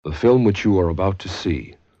The film which you are about to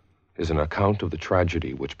see is an account of the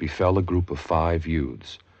tragedy which befell a group of 5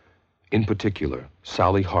 youths, in particular,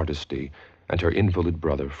 Sally Hardesty and her invalid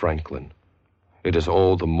brother, Franklin. It is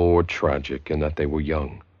all the more tragic in that they were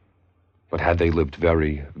young. But had they lived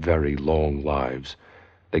very, very long lives,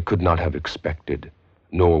 they could not have expected,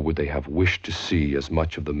 nor would they have wished to see as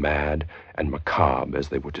much of the mad and macabre as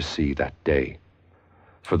they were to see that day.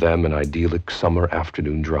 For them, an idyllic summer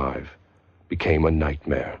afternoon drive became a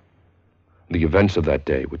nightmare. The events of that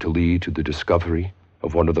day were to lead to the discovery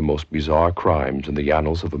of one of the most bizarre crimes in the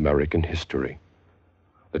annals of American history,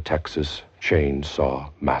 the Texas Chainsaw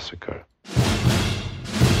Massacre.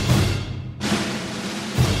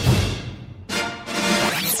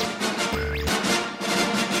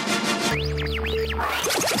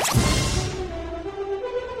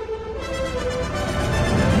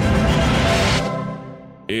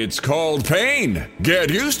 It's called pain.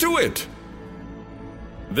 Get used to it.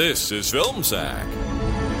 This is Film Sack.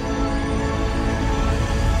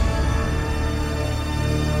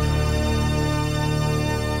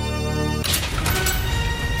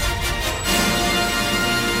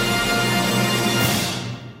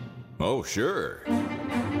 Oh, sure.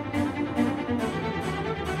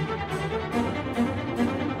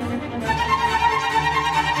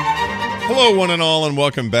 Hello, one and all, and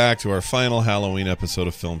welcome back to our final Halloween episode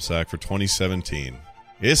of Film Sack for 2017.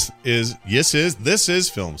 This is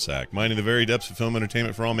Film Sack, mining the very depths of film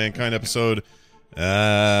entertainment for all mankind, episode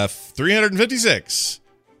 356.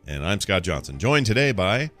 And I'm Scott Johnson, joined today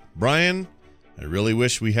by Brian. I really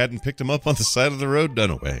wish we hadn't picked him up on the side of the road,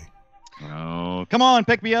 Dunaway. Oh, come on,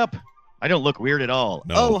 pick me up. I don't look weird at all.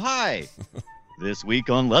 No. Oh, hi. This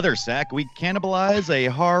week on Leather Sack, we cannibalize a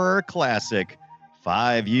horror classic.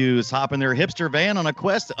 5 youths hop in their hipster van on a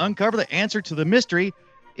quest to uncover the answer to the mystery.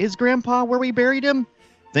 Is Grandpa where we buried him?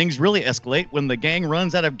 Things really escalate when the gang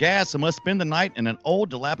runs out of gas and must spend the night in an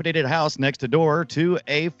old, dilapidated house next door to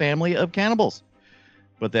a family of cannibals.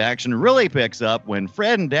 But the action really picks up when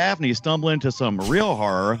Fred and Daphne stumble into some real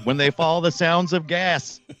horror when they follow the sounds of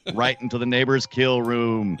gas right into the neighbor's kill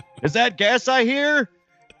room. Is that gas I hear?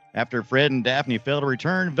 After Fred and Daphne fail to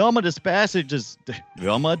return, Velma dispatches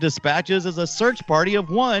as a search party of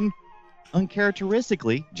one.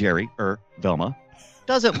 Uncharacteristically, Velma,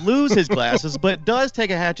 doesn't lose his glasses, but does take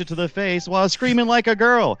a hatchet to the face while screaming like a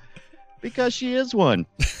girl, because she is one.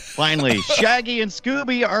 Finally, Shaggy and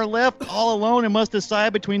Scooby are left all alone and must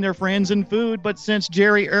decide between their friends and food, but since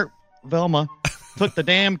Velma took the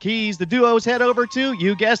damn keys, the duos head over to,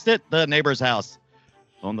 you guessed it, the neighbor's house.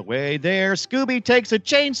 On the way there, Scooby takes a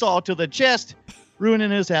chainsaw to the chest,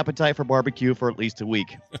 ruining his appetite for barbecue for at least a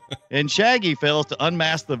week. And Shaggy fails to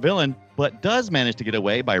unmask the villain, but does manage to get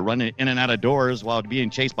away by running in and out of doors while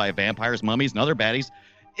being chased by vampires, mummies, and other baddies.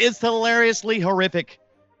 It's hilariously horrific.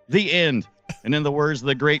 The end. And in the words of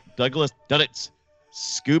the great Douglas Duddits,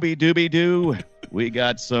 Scooby-Dooby-Doo, we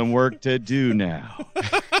got some work to do now.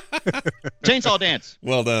 Chainsaw dance.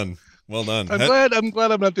 Well done. Well done. I'm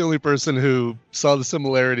glad I'm not the only person who saw the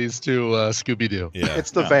similarities to Scooby-Doo. Yeah.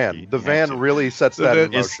 It's the van. The van really sets that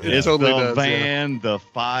in motion. It's totally the does, van, the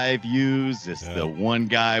 5 U's, it's the one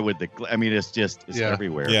guy with the... it's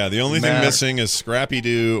everywhere. Yeah, the only thing missing is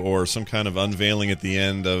Scrappy-Doo or some kind of unveiling at the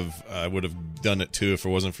end of... I would have done it too if it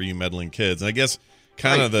wasn't for you meddling kids. And I guess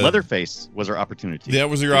kind of the... Leatherface was our opportunity. That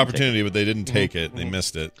was your opportunity, but they didn't take it. They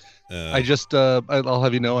missed it. I'll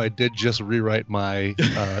have you know, I did just rewrite my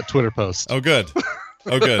Twitter post. Oh, good.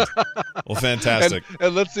 Well, fantastic.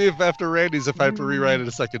 And let's see if after Randy's, if I have to rewrite it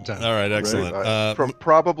a second time. All right, excellent.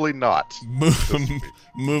 Probably not.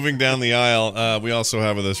 Moving down the aisle, we also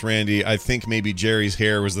have with us Randy. I think maybe Jerry's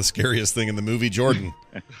hair was the scariest thing in the movie. Jordan.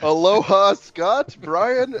 Aloha, Scott,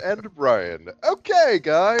 Brian, and Brian. Okay,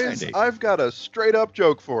 guys, Randy. I've got a straight-up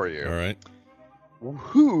joke for you. All right.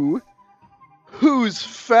 Who's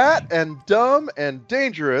fat and dumb and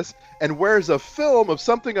dangerous and wears a film of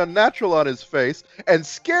something unnatural on his face and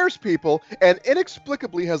scares people and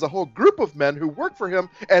inexplicably has a whole group of men who work for him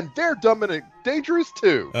and they're dumb and dangerous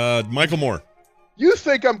too? Michael Moore. You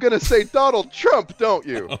think I'm going to say Donald Trump, don't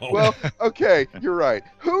you? Oh. Well, okay, you're right.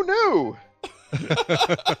 Who knew?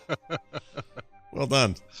 Well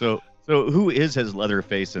done. So who is his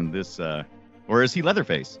Leatherface in this... Or is he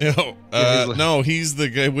Leatherface? No, he's the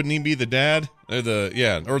guy. Wouldn't he be the dad? Or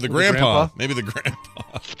the grandpa. Maybe the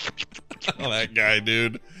grandpa. Oh, that guy,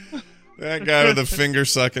 dude. That guy with the finger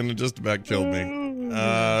sucking just about killed me.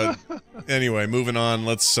 Anyway, moving on.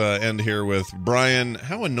 Let's end here with Brian.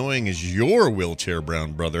 How annoying is your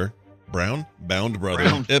wheelchair-bound brother? Bound brother.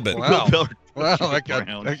 Ibbett. Wow,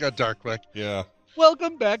 that got dark quick. Yeah.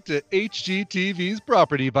 Welcome back to HGTV's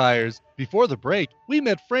Property Buyers. Before the break, we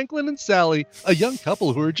met Franklin and Sally, a young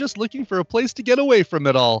couple who were just looking for a place to get away from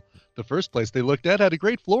it all. The first place they looked at had a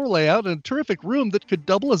great floor layout and a terrific room that could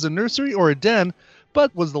double as a nursery or a den,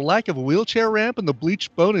 but was the lack of a wheelchair ramp and the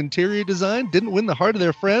bleached bone interior design didn't win the heart of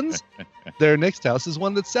their friends? Their next house is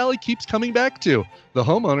one that Sally keeps coming back to. The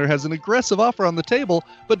homeowner has an aggressive offer on the table,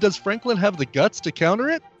 but does Franklin have the guts to counter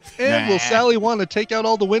it? And will Sally want to take out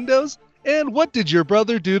all the windows? And what did your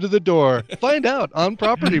brother do to the door? Find out on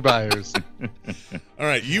Property Buyers. All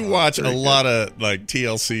right, you watch a lot of like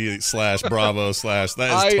TLC / Bravo / that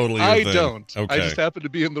is totally your I thing. don't. Okay. I just happen to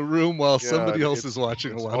be in the room while somebody else it's- is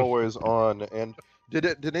watching a It's lot of always on. And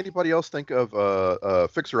did anybody else think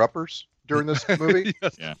of Fixer Uppers during this movie?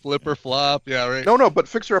 Yes, Yeah. flip or flop. Yeah, right. No, but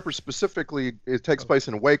Fixer Uppers specifically, it takes place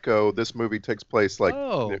in Waco. This movie takes place like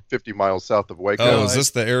Oh. 50 miles south of Waco. Oh, is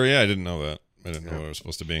this the area? I didn't know that. I didn't know where it was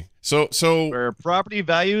supposed to be. So Where property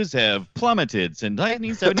values have plummeted since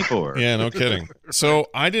 1974. yeah, no kidding.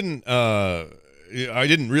 So I didn't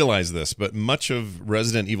realize this, but much of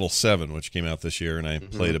Resident Evil 7, which came out this year, and I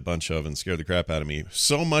played a bunch of and scared the crap out of me.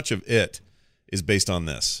 So much of it is based on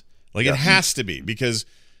this. Like it has to be because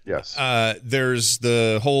Yes. there's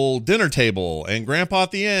the whole dinner table and Grandpa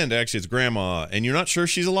at the end. Actually, it's Grandma, and you're not sure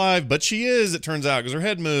she's alive, but she is. It turns out because her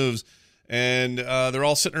head moves. And they're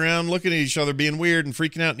all sitting around looking at each other, being weird and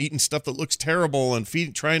freaking out and eating stuff that looks terrible and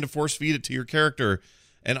trying to force feed it to your character.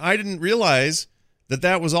 And I didn't realize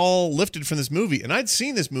that was all lifted from this movie. And I'd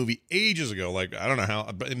seen this movie ages ago, like, I don't know how,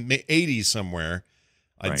 but in the 80s somewhere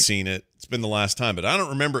I'd seen it. It's been the last time, but I don't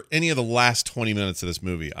remember any of the last 20 minutes of this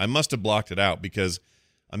movie. I must have blocked it out because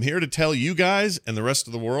I'm here to tell you guys and the rest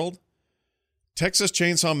of the world, Texas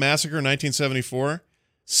Chainsaw Massacre 1974,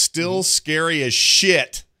 still scary as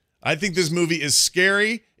shit. I think this movie is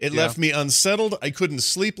scary. It left me unsettled. I couldn't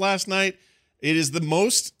sleep last night. It is the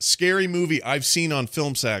most scary movie I've seen on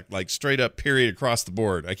FilmSack, like straight up, period, across the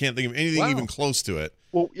board. I can't think of anything even close to it.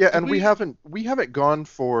 Well, yeah, and we haven't gone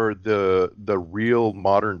for the real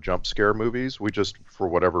modern jump scare movies. We just, for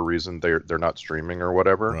whatever reason, they're not streaming or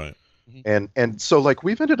whatever. Right. And so like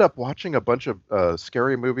we've ended up watching a bunch of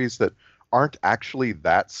scary movies that aren't actually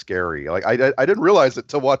that scary. Like I didn't realize it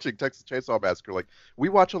till watching Texas Chainsaw Massacre. Like we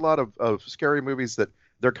watch a lot of scary movies that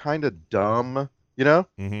they're kind of dumb, you know?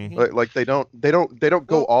 Mm-hmm. Like they don't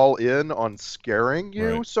go all in on scaring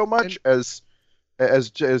you so much as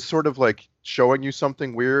sort of like showing you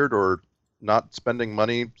something weird or not spending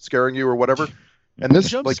money scaring you or whatever. And this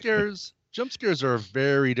Jump scares are a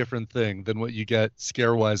very different thing than what you get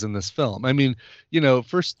scare-wise in this film. I mean,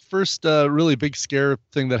 first really big scare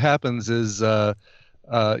thing that happens is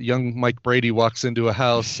young Mike Brady walks into a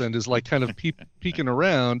house and is like kind of peeking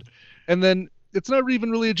around, and then it's not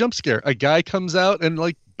even really a jump scare. A guy comes out and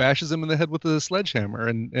like bashes him in the head with a sledgehammer,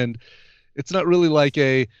 and it's not really like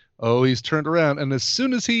he's turned around, and as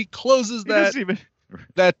soon as he closes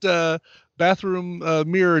that bathroom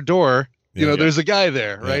mirror door. There's a guy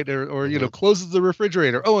there, right? Or closes the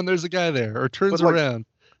refrigerator. Oh, and there's a guy there, or turns around.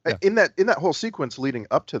 Yeah. In that whole sequence leading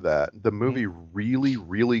up to that, the movie really,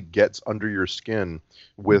 really gets under your skin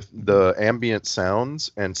with the ambient sounds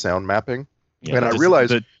and sound mapping. Yeah, and I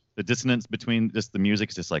realized the dissonance between just the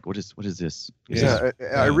music is just like, what is this?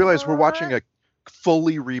 I realized we're watching a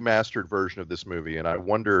fully remastered version of this movie, and I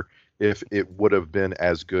wonder if it would have been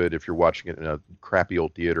as good if you're watching it in a crappy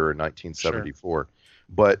old theater in 1974. Sure.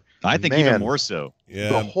 But I think even more so. Yeah.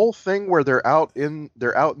 The whole thing where they're out in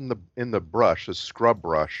the brush, the scrub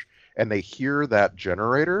brush, and they hear that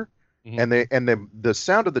generator, and the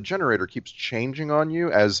sound of the generator keeps changing on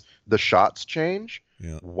you as the shots change.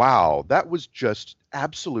 Yeah. Wow, that was just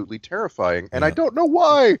absolutely terrifying, and I don't know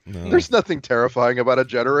why. No. There's nothing terrifying about a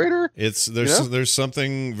generator. There's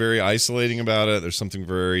something very isolating about it. There's something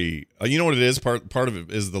very you know what it is. Part of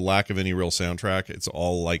it is the lack of any real soundtrack. It's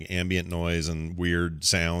all like ambient noise and weird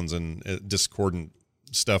sounds and discordant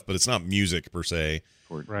stuff, but it's not music per se.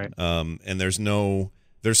 Right. And there's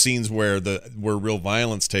scenes where real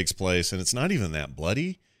violence takes place, and it's not even that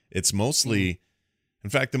bloody. It's mostly. In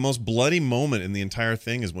fact, the most bloody moment in the entire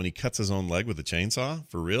thing is when he cuts his own leg with a chainsaw,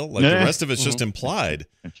 for real. Like the rest of it's just implied.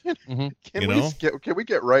 Can we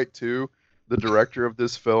get right to the director of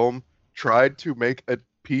this film tried to make it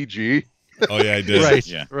PG? Oh yeah, I did. Right,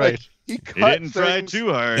 yeah, right. He didn't try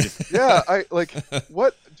too hard. Yeah,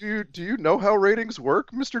 what do you know how ratings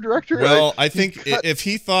work, Mr. Director? Well, I think if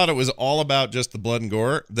he thought it was all about just the blood and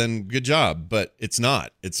gore, then good job. But it's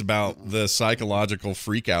not. It's about the psychological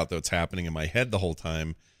freak out that's happening in my head the whole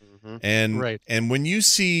time. And and when you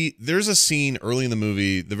see, there's a scene early in the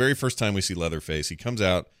movie, the very first time we see Leatherface, he comes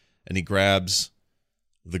out and he grabs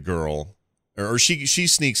the girl or she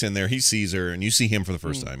sneaks in there. He sees her, and you see him for the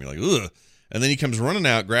first time. You're like, ugh. And then he comes running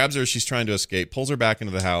out, grabs her. She's trying to escape, pulls her back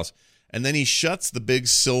into the house, and then he shuts the big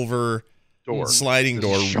silver sliding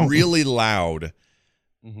door really loud.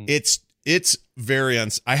 Mm-hmm. It's very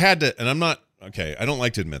I had to, and I'm not okay. I don't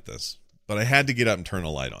like to admit this, but I had to get up and turn a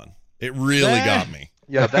light on. It really got me.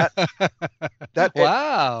 Yeah, that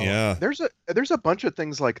wow. Yeah. There's a bunch of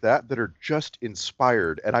things like that are just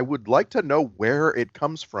inspired, and I would like to know where it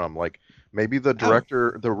comes from. Like maybe the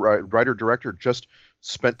director, the writer director, just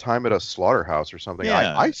spent time at a slaughterhouse or something.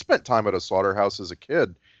 Yeah. I spent time at a slaughterhouse as a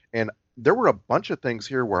kid, and there were a bunch of things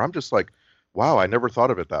here where I'm just like, wow, I never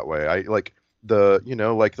thought of it that way. I like the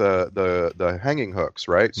hanging hooks,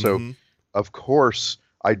 right? So of course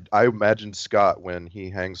I imagined Scott when he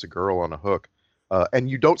hangs a girl on a hook, and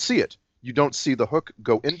you don't see it. You don't see the hook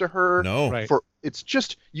go into her. No, right. It's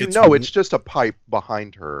just it's just a pipe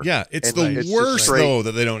behind her. Yeah, it's and the worst though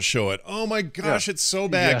that they don't show it. Oh my gosh, it's so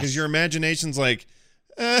bad because your imagination's like,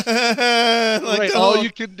 right. All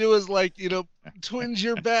you can do is twinge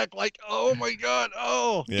your back, like, oh my god,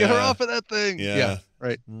 get her off of that thing. Yeah,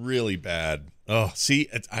 right. Really bad. Oh, see,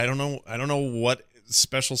 I don't know what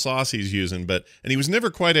special sauce he's using, and he was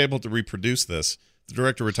never quite able to reproduce this. The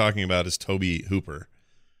director we're talking about is Tobe Hooper.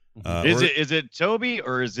 Is it Toby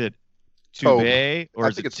or is it Tobe or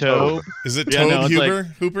is it Tobe? Is it Tobe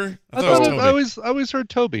Hooper? I thought I always heard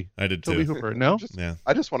Toby. I did too. Tobe Hooper. No?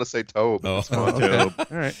 I just want to say Tobe. Oh, Tobe.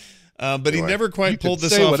 All right. But he never quite pulled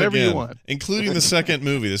this off again, including the second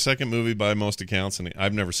movie. The second movie, by most accounts, and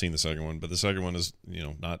I've never seen the second one, but the second one is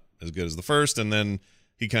not as good as the first. And then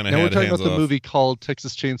he kind of had hands off. We're talking about the movie called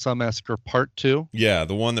Texas Chainsaw Massacre Part 2. Yeah,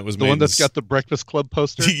 the one that was the one that's got the Breakfast Club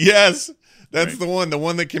poster. Yes, that's the one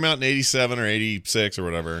that came out in 87 or 86 or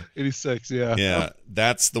whatever. 86, yeah. Yeah,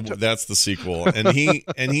 that's the sequel, and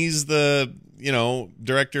he's the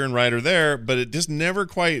director and writer there, but it just never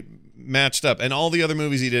quite matched up. And all the other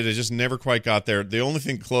movies he did, it just never quite got there. The only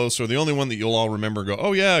thing close, or the only one that you'll all remember, go,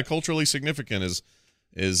 oh yeah, culturally significant is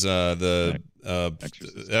Poltergeist.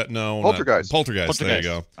 Poltergeist. There you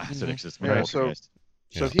go.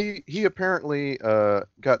 So he apparently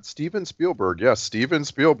got Steven Spielberg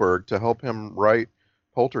to help him write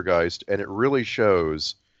Poltergeist, and it really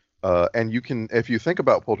shows. And you can, if you think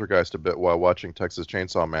about Poltergeist a bit while watching Texas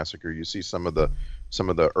Chainsaw Massacre, you see some of the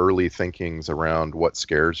early thinkings around what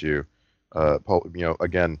scares you.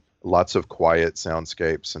 Again, lots of quiet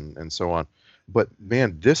soundscapes and so on. But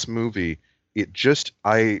man, this movie, it just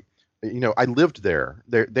I lived there.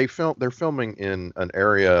 They're filming in an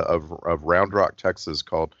area of Round Rock, Texas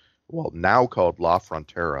now called La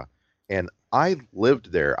Frontera, and I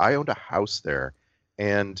lived there. I owned a house there,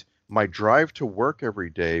 and my drive to work every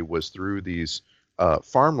day was through these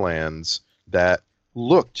farmlands that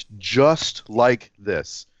looked just like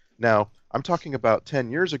this. Now, I'm talking about 10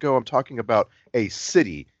 years ago. I'm talking about a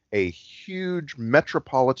city, a huge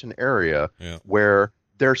metropolitan area where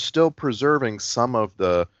they're still preserving some of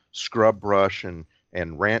the scrub brush and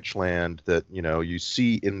ranch land that you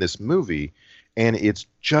see in this movie, and it's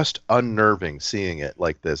just unnerving seeing it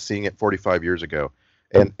like this, seeing it 45 years ago.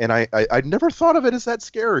 And I never thought of it as that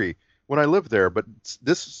scary when I lived there, but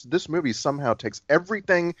this movie somehow takes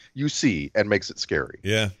everything you see and makes it scary.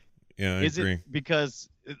 Yeah, I agree. It because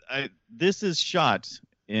this is shot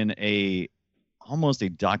in almost a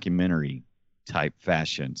documentary type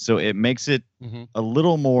fashion, so it makes it a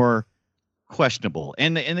little more questionable,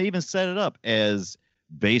 and they even set it up as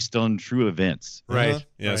based on true events. Right.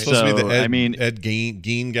 Yeah, it's supposed to be the Ed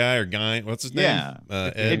Gein guy or Gein. What's his name? Yeah,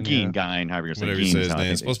 Ed Gein, Gein, however you say. Whatever you say his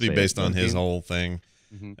name. It's supposed to be based on his whole thing.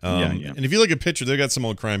 And if you look at pictures, they've got some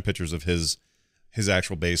old crime pictures of his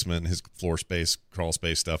actual basement, his floor space, crawl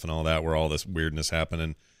space stuff, and all that, where all this weirdness happened.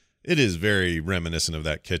 And it is very reminiscent of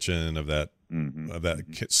that kitchen, of that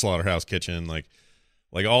slaughterhouse kitchen. Like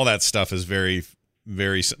all that stuff is very,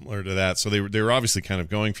 very similar to that. So they were obviously kind of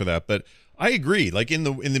going for that. But I agree. Like in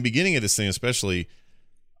the beginning of this thing, especially,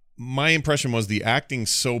 my impression was the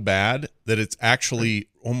acting's so bad that it's actually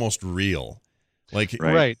almost real. Like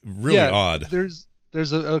really odd. There's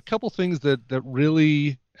a couple things that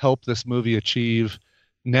really help this movie achieve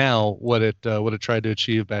now what it tried to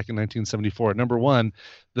achieve back in 1974. Number one,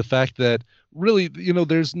 the fact that really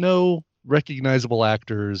there's no recognizable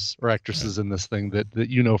actors or actresses in this thing that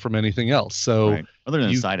from anything else. So other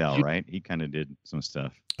than Sydow, right? He kind of did some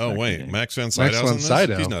stuff. Oh wait, Max von Sydow's in this?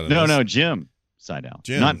 He's not in this. No, Jim Sydow.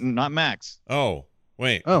 Not Max. Oh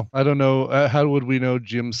wait. Oh, I don't know. How would we know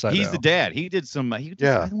Jim Sydow? He's the dad. He did some. I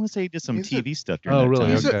don't want to say he did some TV stuff.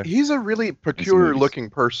 Really? He's a really peculiar looking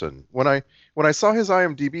person. When I saw his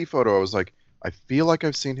IMDb photo, I was like, I feel like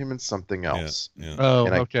I've seen him in something else. Yeah. Oh,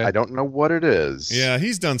 And okay. I don't know what it is. Yeah,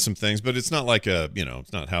 he's done some things, but it's not like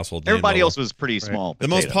it's not household name Everybody level. else was pretty small. The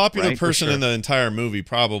most potato, popular right? For person sure. in the entire movie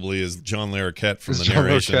probably is John Larroquette from It's the John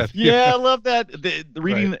narration. Larroquette. Yeah, I love that. The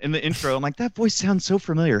reading in the intro, I'm like, that voice sounds so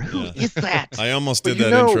familiar. Who Yeah. is that? I almost But did you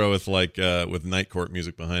that know- intro with with Night Court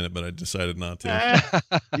music behind it, but I decided not to.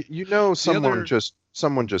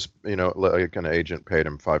 Someone just like an agent paid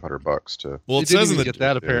him $500 to. Well, You it didn't says in even the get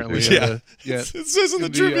that apparently. Yeah. Yeah. It says in the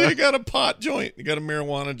In the, trivia you got a pot joint, you got a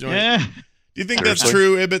marijuana joint. Yeah. Do you think that's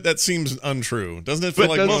Seriously? true, Ibbot? That seems untrue. Doesn't it feel But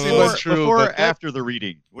like does one of seem those? untrue, before but or that- after the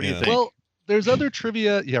reading? What do you Yeah. think? Well, there's other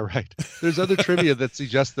trivia. Yeah, right. There's other trivia that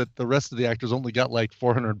suggests that the rest of the actors only got like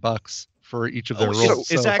 $400 for each of their it's,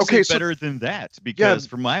 roles. it's So- actually Okay, so- better than that because,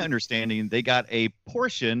 from my understanding, they got a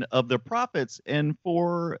portion of the profits, and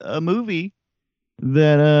for a movie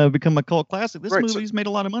that become a cult classic, this Right, so- movie's made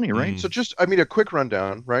a lot of money, right? Mm. So a quick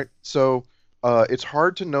rundown, right? So it's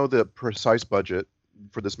hard to know the precise budget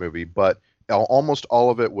for this movie, but almost all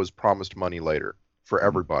of it was promised money later for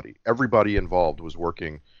everybody. Everybody involved was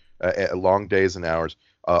working long days and hours.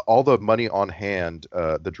 All the money on hand,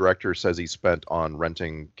 the director says he spent on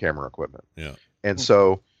renting camera equipment. Yeah. And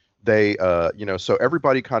so they, so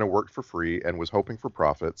everybody kind of worked for free and was hoping for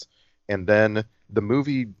profits. And then the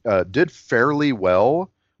movie did fairly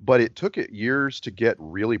well, but it took it years to get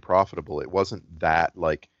really profitable. It wasn't that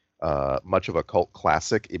much of a cult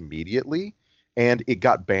classic immediately, and it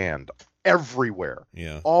got banned everywhere.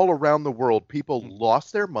 Yeah. All around the world, people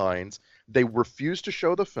lost their minds. They refused to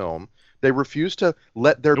show the film. They refused to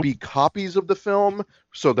let there be copies of the film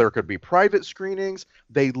so there could be private screenings.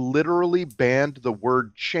 They literally banned the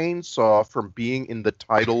word chainsaw from being in the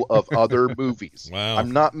title of other movies. Wow.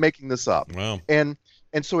 I'm not making this up. Wow. And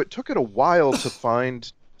so it took it a while to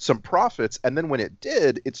find some profits, and then when it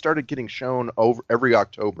did, it started getting shown over every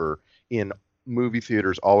October in movie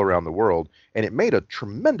theaters all around the world, and it made a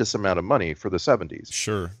tremendous amount of money for the 70s.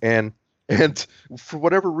 Sure. And for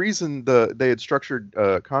whatever reason, they had structured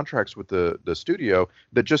contracts with the studio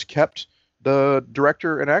that just kept the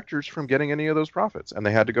director and actors from getting any of those profits, and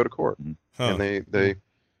they had to go to court. Huh. And they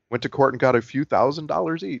went to court and got a few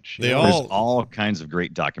 $1,000s each. They know? all- There's all kinds of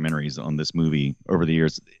great documentaries on this movie over the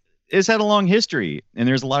years. It's had a long history, and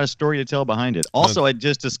there's a lot of story to tell behind it. Also, I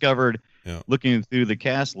just discovered, looking through the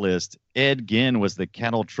cast list, Ed Gein was the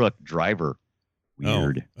cattle truck driver.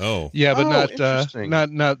 Weird. Oh. Yeah, but interesting.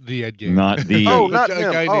 not the Ed Gein. Not the. Oh, A not guy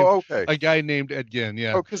him. named- Okay. A guy named Ed Gein.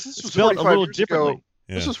 Yeah. Oh, because this It's was spelled a 45 little years differently. ago.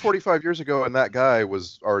 Yeah. This was 45 years ago, and that guy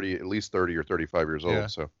was already at least 30 or 35 years old. Yeah.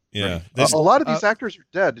 So Yeah. a lot of these actors are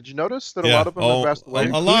dead. Did you notice that a lot of them have passed away?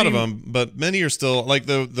 A lot of them, but many are still like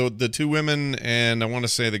the two women, and I want to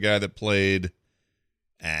say the guy that played,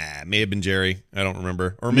 may have been Jerry. I don't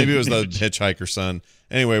remember, or maybe it was the hitchhiker son.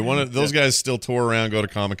 Anyway, one of those guys still tour around, go to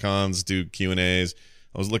Comic Cons, do Q&As.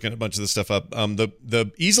 I was looking at a bunch of this stuff up.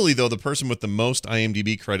 The easily though the person with the most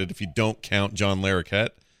IMDb credit, if you don't count John Larroquette,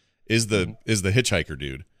 is the hitchhiker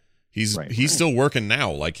dude. He's still working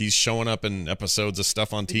now. Like he's showing up in episodes of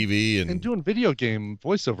stuff on TV and doing video game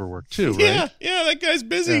voiceover work too, right? Yeah, that guy's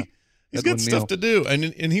busy. Yeah. He's Edwin got stuff Neal. to do.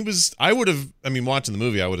 And he was, watching the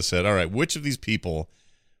movie, I would have said, all right, which of these people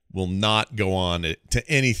will not go on to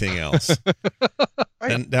anything else?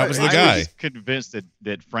 And that was the I guy. was convinced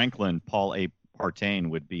that Franklin Paul A. Partain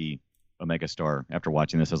would be a megastar after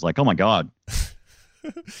watching this. I was like, oh my god,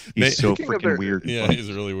 he's so Speaking of freaking their- weird. and Yeah, funny.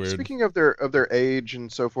 he's really weird. Speaking of their age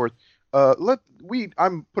and so forth,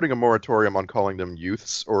 I'm putting a moratorium on calling them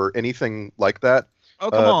youths or anything like that. Oh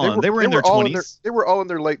come on, they were in their all 20s. They were all in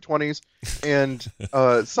their late 20s, and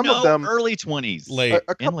some No, of them, early 20s, Late.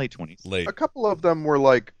 and late 20s. Late. a couple of them were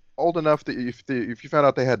like old enough that if you found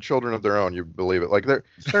out they had children of their own, you'd believe it. Like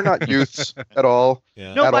they're not youths at all.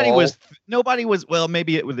 Yeah. Nobody was. Well,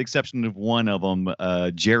 maybe with the exception of one of them,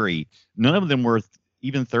 Jerry. None of them were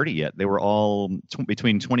even 30 yet. They were all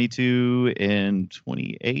between 22 and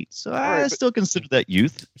 28. So I but- still consider that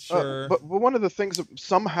youth. Sure. But one of the things that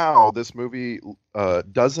somehow this movie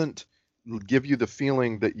doesn't give you the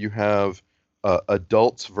feeling that you have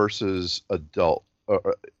adults versus adult.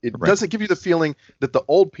 It Right. doesn't give you the feeling that the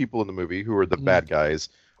old people in the movie, who are the bad guys,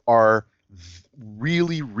 are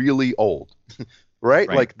really, really old, right?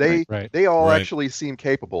 Right, Like they right. all Right. actually seem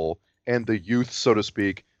capable, and the youth, so to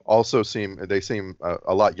speak, also seem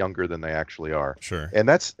a lot younger than they actually are. Sure. And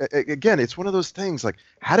that's again, it's one of those things. Like,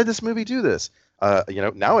 how did this movie do this?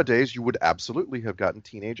 Nowadays you would absolutely have gotten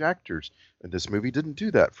teenage actors, and this movie didn't do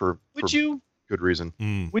that for good reason.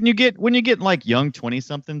 Mm. When you get like young 20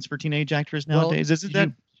 somethings for teenage actors nowadays, isn't that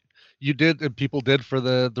you did, and people did for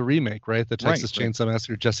the remake, right? The Texas Chainsaw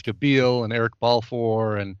Massacre, Jessica Biel and Eric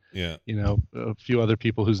Balfour, and Yeah. you know, a few other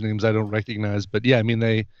people whose names I don't recognize. But yeah, I mean,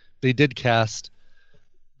 they did cast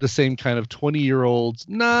the same kind of 20-year-olds,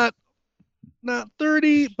 not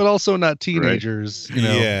 30, but also not teenagers. You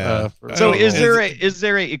know. Yeah. So is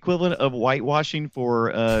there a equivalent of whitewashing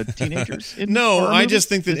for teenagers? No, I just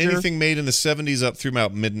think that anything made in the 70s up through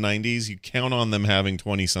about mid 90s, you count on them having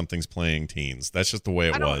 20 somethings playing teens. That's just the way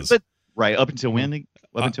it was. But right up until when?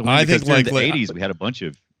 I think like in the 80s, we had a bunch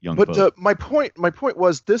of young. But my point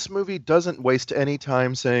was, this movie doesn't waste any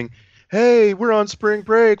time saying, "Hey, we're on spring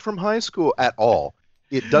break from high school" at all.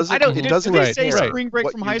 It doesn't. It doesn't. Do they say spring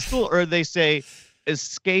break from high school, or they say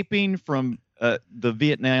escaping from the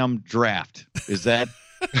Vietnam draft? Is that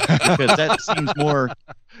because that seems more?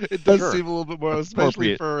 It does seem a little bit more,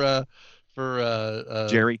 especially for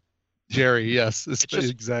Jerry. Jerry, yes, just,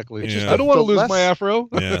 exactly. Yeah. I don't want to lose my afro.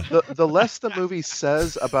 Yeah. The less the movie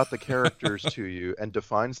says about the characters to you and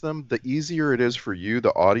defines them, the easier it is for you,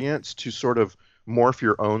 the audience, to sort of morph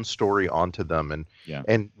your own story onto them,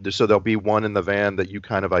 and so there'll be one in the van that you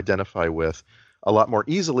kind of identify with a lot more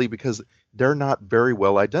easily because they're not very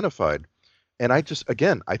well identified. And I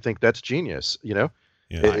think that's genius. You know,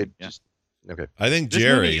 okay. I think this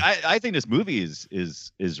Jerry. Movie, I think this movie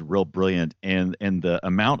is real brilliant, and the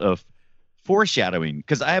amount of foreshadowing,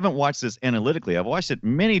 because I haven't watched this analytically. I've watched it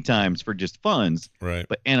many times for just funs, right?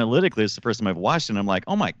 But analytically, it's the first time I've watched it, and I'm like,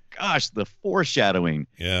 oh my gosh, the foreshadowing.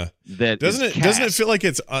 Yeah. That doesn't it feel like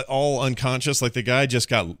it's all unconscious? Like the guy just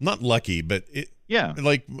got not lucky, but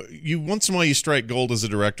like you once in a while you strike gold as a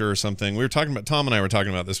director or something. We were talking about Tom and I were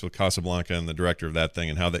talking about this with Casablanca and the director of that thing,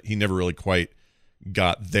 and how that he never really quite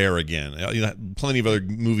got there again. You know, plenty of other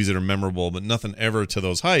movies that are memorable, but nothing ever to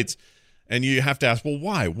those heights. And you have to ask, well,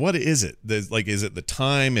 why? What is it? Like, is it the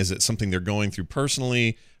time? Is it something they're going through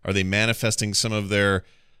personally? Are they manifesting some of their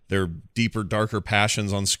deeper, darker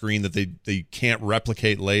passions on screen that they can't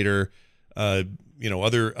replicate later? Other.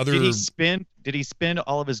 Did he spend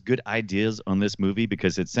all of his good ideas on this movie?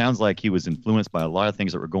 Because it sounds like he was influenced by a lot of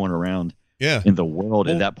things that were going around in the world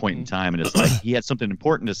at that point in time, and it's like he had something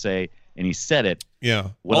important to say, and he said it.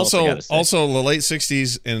 Yeah. What also, else I gotta say? the late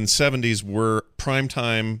 '60s and '70s were prime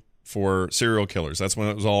time for serial killers. That's when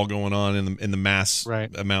it was all going on in the mass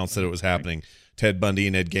amounts that it was happening. Right. Ted Bundy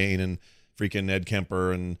and Ed Gein and freaking Ed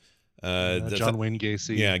Kemper and John Wayne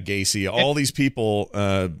Gacy. Yeah, Gacy. All these people,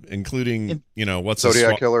 including what's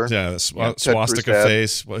Zodiac Killer. Yeah, swastika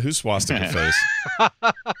face. Who's swastika face?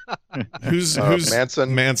 Who's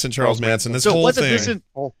Manson? Manson, Charles Manson. This so whole thing.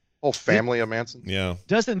 Whole family of Manson. Yeah.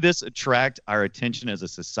 Doesn't this attract our attention as a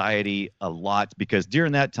society a lot? Because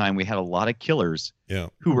during that time we had a lot of killers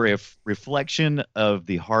who were a reflection of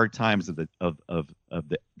the hard times of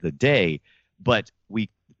the day, but we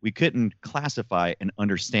couldn't classify and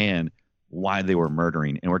understand why they were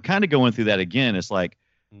murdering. And we're kind of going through that again. It's like,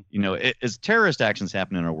 as terrorist actions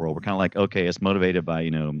happen in our world, we're kind of like, okay, it's motivated by,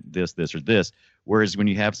 this, or this. Whereas when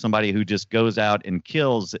you have somebody who just goes out and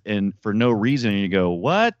kills and for no reason, and you go,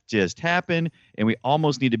 what just happened? And we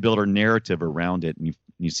almost need to build our narrative around it. And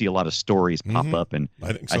you see a lot of stories pop up. And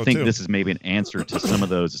I think too. This is maybe an answer to some of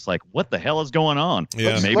those. It's like, what the hell is going on?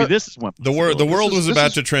 Yeah. Maybe this is one. The world was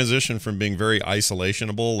about to transition from being very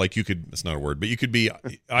isolationable. Like it's not a word, but you could be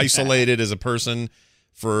isolated as a person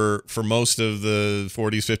for most of the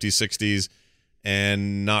 40s, 50s, 60s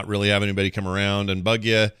and not really have anybody come around and bug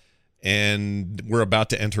you. And we're about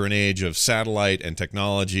to enter an age of satellite and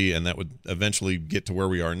technology, and that would eventually get to where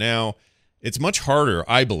we are now. It's much harder,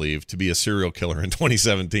 I believe, to be a serial killer in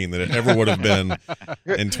 2017 than it ever would have been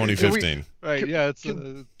in 2015.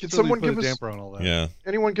 Can someone give us damper on all that? Yeah.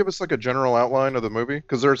 Anyone give us like a general outline of the movie?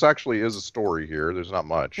 Because there's actually is a story here. There's not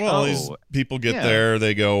much. Well, these people get there.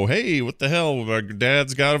 They go, "Hey, what the hell? Our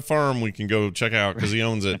dad's got a farm. We can go check out because he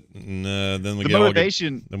owns it." And then we all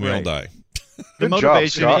die. The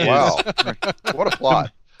motivation job, Scott. Wow. What a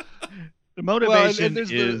plot. The motivation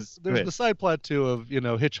there's is the side plot too of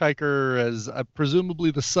hitchhiker as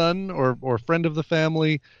presumably the son or friend of the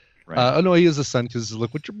family. Right. No, he is a son because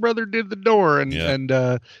look what your brother did the door,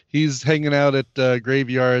 and he's hanging out at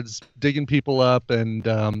graveyards, digging people up and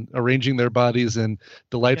arranging their bodies in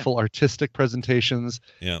delightful artistic presentations.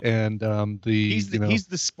 Yeah, and he's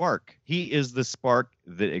the spark. He is the spark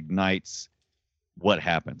that ignites what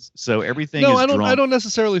happens. So everything. No, I don't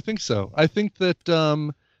necessarily think so. I think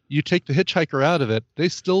that you take the hitchhiker out of it, they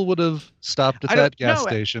still would have stopped at that gas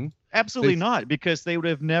station. Absolutely not, because they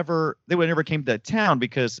would never came to that town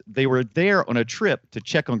because they were there on a trip to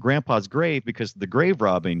check on Grandpa's grave because the grave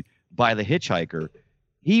robbing by the hitchhiker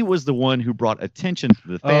he was the one who brought attention to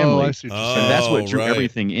the family. Oh, I see what you're saying. And that's what drew right.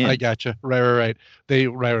 everything in. I gotcha. Right. They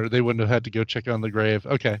wouldn't have had to go check on the grave.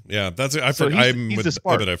 Okay. Yeah, that's it. So he's the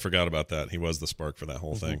spark. I bet I forgot about that. He was the spark for that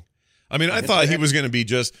whole thing. I mean, I thought he was going to be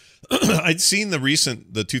just. I'd seen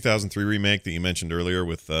the 2003 remake that you mentioned earlier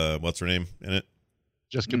with what's her name in it,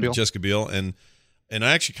 Jessica Biel. Jessica Biel, and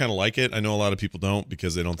I actually kind of like it. I know a lot of people don't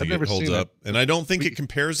because they don't think I've it never holds seen up, and I don't think it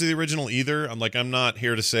compares to the original either. I'm not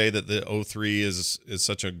here to say that the 03 is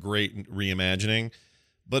such a great reimagining,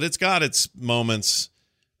 but it's got its moments.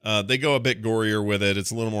 They go a bit gorier with it. It's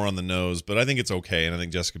a little more on the nose, but I think it's okay, and I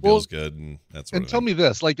think Jessica Biel's good, and that's. And tell me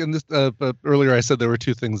this, like in this, but earlier I said there were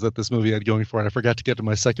two things that this movie had going for it. I forgot to get to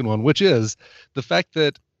my second one, which is the fact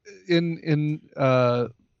that in a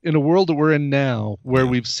world that we're in now, where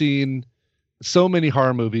we've seen so many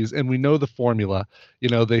horror movies and we know the formula,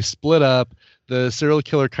 they split up, the serial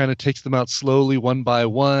killer kind of takes them out slowly one by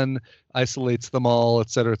one, isolates them all, et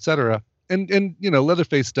cetera, and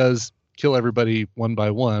Leatherface does kill everybody one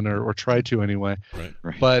by one, or try to anyway.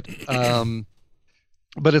 Right. But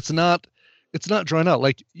it's not drawn out.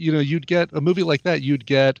 Like, you'd get a movie like that, you'd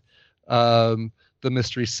get the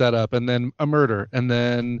mystery setup, and then a murder, and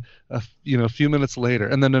then a few minutes later,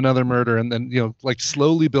 and then another murder, and then like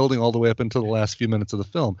slowly building all the way up into the last few minutes of the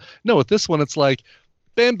film. No, with this one, it's like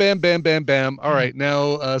bam, bam, bam, bam, bam. All right,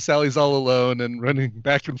 now Sally's all alone and running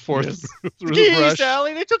back and forth through the brush.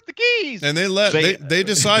 Sally, they took the keys. And they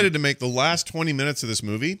decided to make the last 20 minutes of this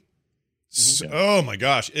movie. Oh my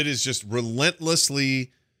gosh, it is just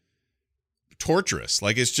relentlessly torturous.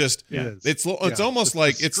 Like it's just it's almost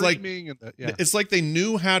like it's like it's like they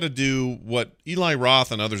knew how to do what Eli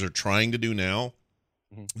Roth and others are trying to do now.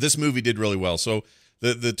 This movie did really well. So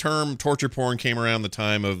the term torture porn came around the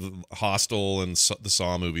time of Hostel and the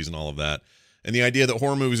Saw movies and all of that. And the idea that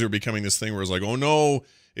horror movies are becoming this thing where it's like, oh no,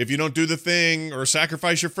 if you don't do the thing or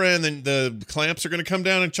sacrifice your friend, then the clamps are going to come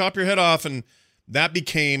down and chop your head off. And that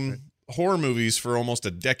became horror movies for almost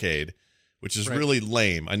a decade, which is really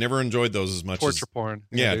lame. I never enjoyed those as much. Torture porn.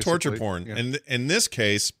 Yeah, torture porn. Yeah. And in this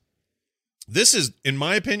case, this is, in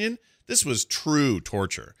my opinion, this was true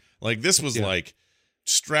torture. Like this was like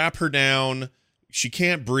strap her down. She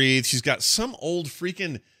can't breathe. She's got some old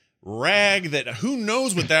freaking rag that who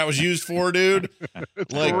knows what that was used for, dude.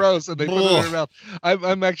 It's like, gross, and they put it in her mouth.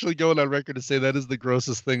 I'm actually going on record to say that is the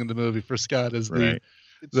grossest thing in the movie for Scott is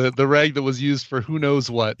the rag that was used for who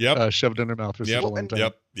knows what shoved in her mouth for such a long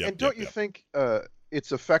time. And don't you think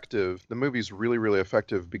it's effective? The movie's really, really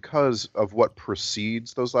effective because of what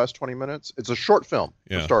precedes those last 20 minutes. It's a short film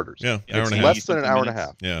for starters. Yeah, it's less than an hour and a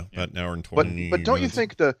half. Yeah, about an hour and 20. But don't you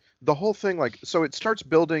think the whole thing, like, so it starts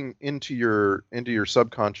building into your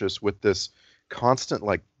subconscious with this constant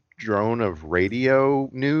like drone of radio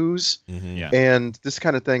news and this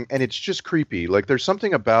kind of thing, and it's just creepy. Like there's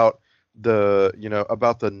something about the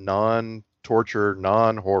non-torture,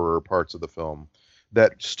 non-horror parts of the film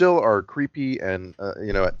that still are creepy and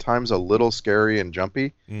at times a little scary and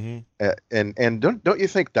jumpy. And don't you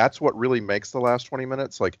think that's what really makes the last 20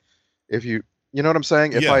 minutes? Like if you know what I'm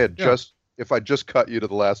saying? If I just cut you to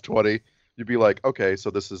the last 20, you'd be like, okay, so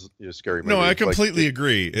this is scary movie. No, I completely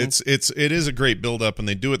agree. It is a great build up, and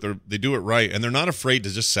they do it right, and they're not afraid to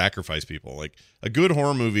just sacrifice people. Like a good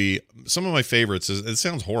horror movie, some of my favorites it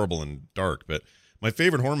sounds horrible and dark, but my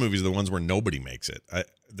favorite horror movies are the ones where nobody makes it.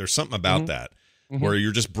 There's something about that where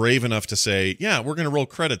you're just brave enough to say, yeah, we're going to roll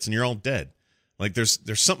credits and you're all dead. Like there's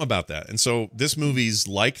something about that. And so this movie's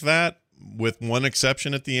like that with one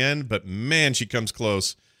exception at the end, but man, she comes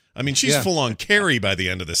close. I mean, she's full on Carrie by the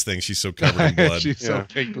end of this thing. She's so covered in blood. She's so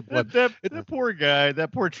caked with blood. That poor guy,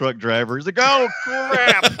 that poor truck driver. He's like, oh,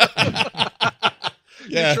 crap.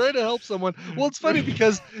 You're trying to help someone. Well, it's funny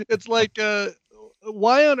because it's like,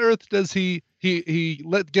 why on earth does he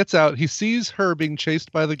gets out, he sees her being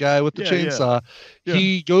chased by the guy with the chainsaw.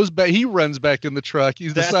 He goes back, he runs back in the truck.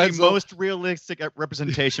 That's the most realistic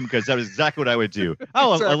representation because that was exactly what I would do.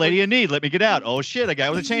 Oh, a lady in need, let me get out. Oh shit, a guy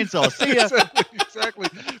with a chainsaw. See ya. Exactly.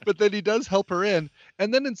 But then he does help her in,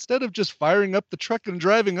 and then instead of just firing up the truck and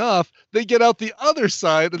driving off, they get out the other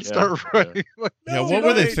side and start running. Like, what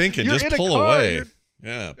were they thinking? Just pull away.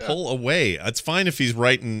 Pull away. It's fine if he's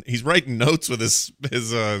writing notes with his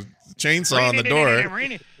chainsaw on the door.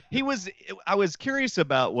 I was curious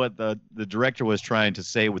about what the director was trying to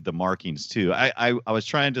say with the markings too. I was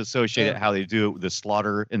trying to associate it how they do it with the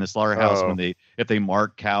slaughter in the slaughterhouse if they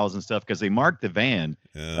mark cows and stuff, because they mark the van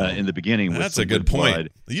in the beginning. That's a good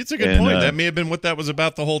point. It's a good point. That may have been what that was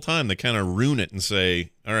about the whole time. They kind of ruin it and say,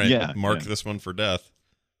 all right, mark this one for death,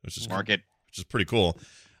 which is pretty cool.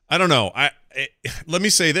 I don't know. Let me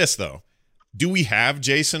say this though. do we have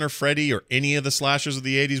Jason or Freddy or any of the slashers of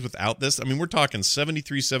the 80s without this? I mean, we're talking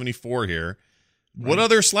 73, 74 here. What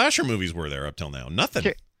other slasher movies were there up till now? Nothing.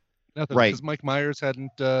 Okay. Nothing, Right. because Mike Myers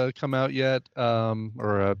hadn't come out yet,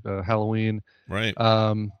 or Halloween. Right.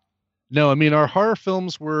 No, I mean, our horror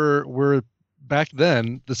films were back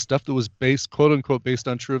then the stuff that was based, quote unquote, based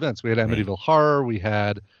on true events. We had Amityville Horror. We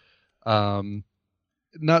had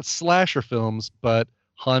not slasher films, but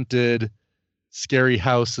haunted, scary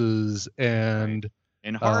houses, and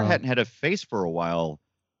horror hadn't had a face for a while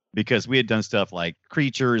because we had done stuff like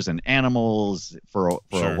creatures and animals for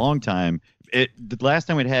Sure. a long time. The last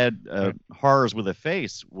time we'd had horrors with a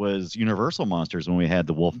face was Universal Monsters, when we had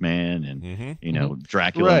the Wolfman and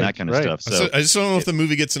Dracula and that kind of stuff. So I just don't know if the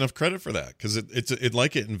movie gets enough credit for that, because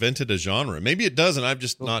it invented a genre. Maybe it does, and I've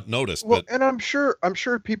just not noticed. Well, But and I'm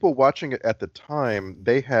sure people watching it at the time,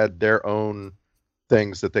 they had their own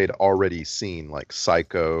things that they'd already seen, like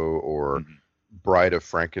Psycho or Bride of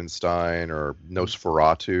Frankenstein or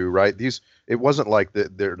Nosferatu, right? It wasn't like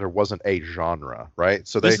there wasn't a genre, right?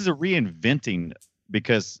 So this is a reinventing,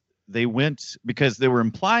 because they were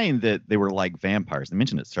implying that they were like vampires. They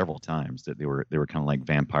mentioned it several times that they were kind of like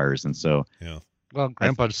vampires, and so well,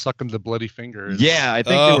 Grandpa just sucking the bloody finger. Yeah, I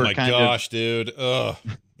think oh they were my kind gosh, dude. Ugh.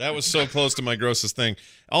 That was so close to my grossest thing.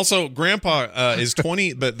 Also, Grandpa is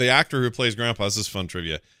 20, but the actor who plays Grandpa, this is fun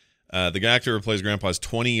trivia. The actor who plays Grandpa is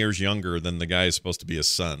 20 years younger than the guy who's supposed to be his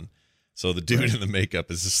son. So the dude in the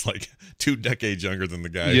makeup is just like 2 decades younger than the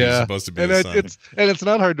guy who's supposed to be his son. It's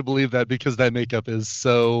not hard to believe that, because that makeup is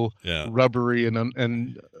so rubbery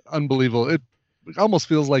and unbelievable. It almost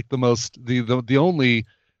feels like the only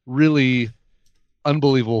really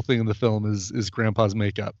unbelievable thing in the film is Grandpa's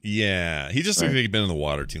makeup. Yeah, he just looks like he's been in the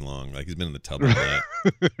water too long. Like he's been in the tub all day.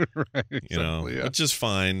 Right, exactly, which is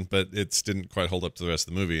fine, but it didn't quite hold up to the rest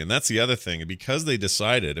of the movie. And that's the other thing, because they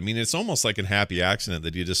decided. I mean, it's almost like a happy accident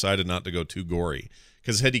that he decided not to go too gory.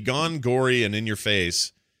 Because had he gone gory and in your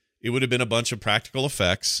face, it would have been a bunch of practical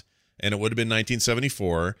effects, and it would have been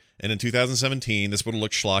 1974. And in 2017, this would have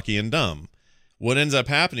looked schlocky and dumb. What ends up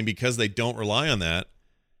happening, because they don't rely on that,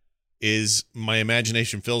 is my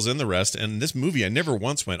imagination fills in the rest. And this movie, I never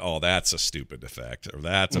once went, oh, that's a stupid effect, or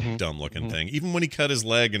that's a dumb looking thing. Even when he cut his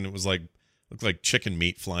leg and it was like, looked like chicken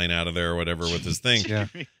meat flying out of there or whatever with his thing.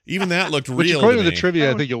 Even that looked real. Which, according to the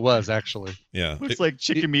trivia, I think it was actually. Yeah. Looks like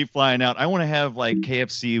chicken meat flying out. I want to have like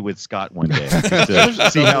KFC with Scott one day to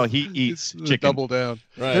see how he eats chicken. Double down.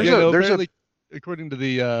 Right. Apparently, according to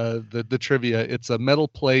the trivia, it's a metal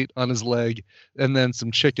plate on his leg, and then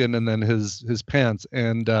some chicken, and then his pants.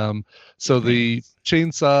 And so the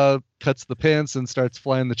chainsaw cuts the pants and starts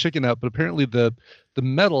flying the chicken out. But apparently the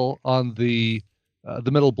metal on the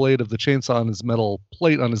metal blade of the chainsaw on his metal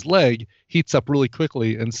plate on his leg heats up really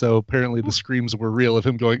quickly, and so apparently the screams were real of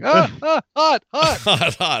him going, hot,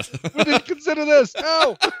 hot. We didn't consider this.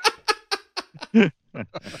 No.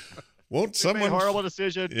 Won't someone horrible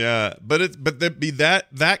decision? Yeah, but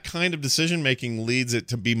that kind of decision making leads it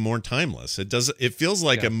to be more timeless. It feels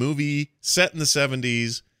like a movie set in the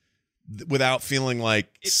 70s without feeling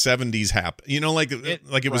like 70s happen. You know, like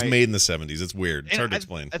it was made in the 70s. It's weird. It's hard to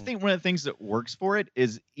explain. I think one of the things that works for it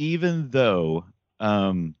is, even though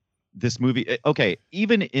this movie,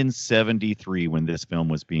 even in 73 when this film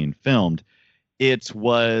was being filmed, it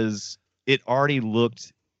already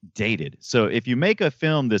looked dated. So if you make a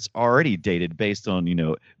film that's already dated based on,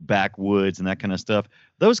 backwoods and that kind of stuff,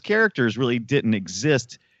 those characters really didn't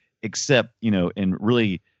exist except, in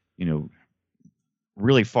really,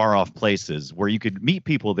 really far off places where you could meet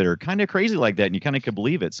people that are kind of crazy like that and you kind of could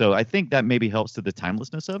believe it. So I think that maybe helps to the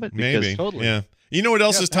timelessness of it. Maybe. Totally. Yeah. You know what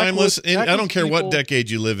else is timeless? And I don't care people... what decade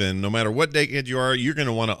you live in, no matter what decade you are, you're going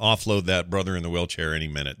to want to offload that brother in the wheelchair any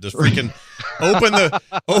minute. Just freaking open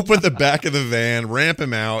the back of the van, ramp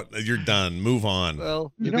him out. You're done. Move on.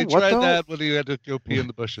 Well, you they tried that when he had to go pee in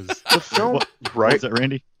the bushes. The film, right? Is that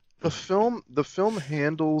Randy? The film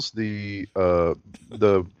handles the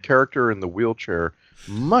character in the wheelchair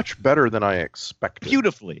much better than I expected.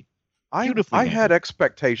 Beautifully. I had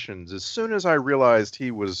expectations as soon as I realized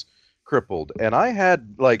he was crippled, and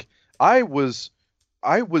I was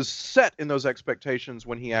set in those expectations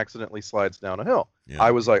when he accidentally slides down a hill. Yeah.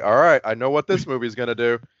 I was like, all right, I know what this movie's gonna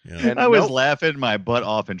do. Yeah. And I was laughing my butt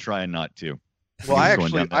off and trying not to. Well,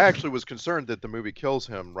 I actually was concerned that the movie kills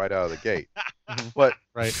him right out of the gate. But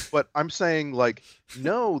I'm saying, like,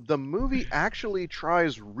 no, the movie actually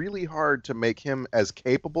tries really hard to make him as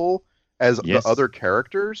capable as the other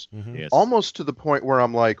characters, almost to the point where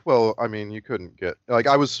I'm like, well, I mean, you couldn't get, like,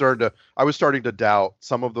 I was starting to doubt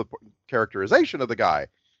some of the characterization of the guy,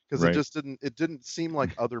 because Right. it didn't seem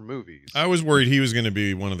like other movies. I was worried he was going to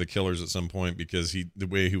be one of the killers at some point because the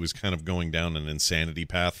way he was kind of going down an insanity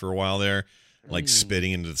path for a while there, like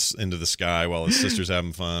spitting into the sky while his sister's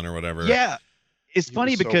having fun or whatever. Yeah, it's He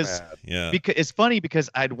funny was so because mad. Yeah. it's funny because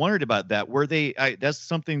I'd wondered about that. That's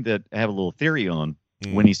something that I have a little theory on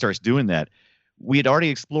Mm. when he starts doing that. We had already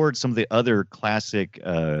explored some of the other classic,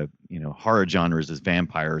 horror genres as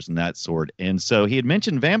vampires and that sort. And so he had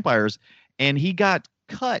mentioned vampires, and he got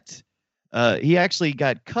cut. He actually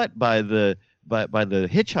got cut by the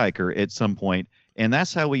hitchhiker at some point, and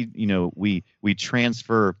that's how we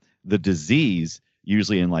transfer the disease.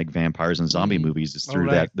 Usually in like vampires and zombie movies, is through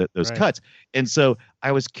those right. cuts. And so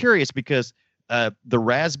I was curious because the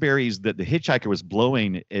raspberries that the hitchhiker was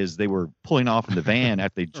blowing as they were pulling off in the van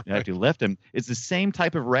after they left him, it's the same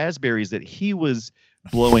type of raspberries that he was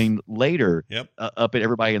blowing later up at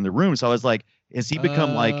everybody in the room. So I was like, has he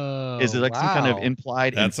become is it like some kind of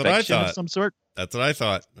implied That's what I infection of thought. some sort? That's what I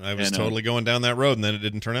thought. I was And, totally going down that road, and then it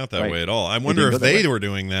didn't turn out that Right. way at all. I didn't wonder go if that they way. were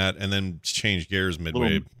doing that and then changed gears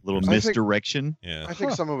midway. Little I think- misdirection. Yeah. I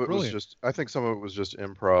think some of it brilliant. was just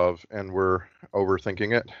improv, and we're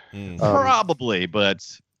overthinking it. Mm. Probably, but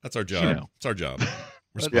That's our job. you know. It's our job.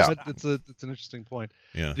 We're But, supposed it's an interesting point.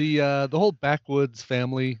 Yeah. The whole backwoods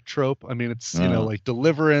family trope. I mean, it's Oh. like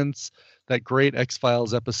Deliverance, that great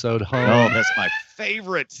X-Files episode, oh, Home. that's my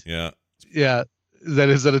favorite. Yeah. Yeah,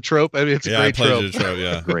 is that a trope? I mean, it's a Yeah, I great played trope. it a trope.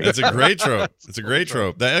 Yeah. Great. It's a great trope. It's a great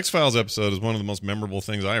trope. The X-Files episode is one of the most memorable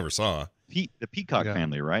things I ever saw. The Peacock Yeah.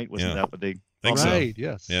 family, right? Wasn't Yeah. that what they? Think so. Right?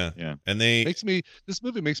 Yes. Yeah. Yeah. And they This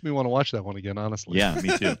movie makes me want to watch that one again. Honestly. Yeah,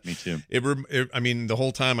 me too. Me too. I mean, the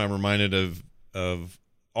whole time I'm reminded of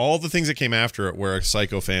all the things that came after it were a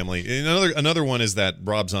psycho family. Another one is that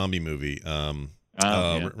Rob Zombie movie.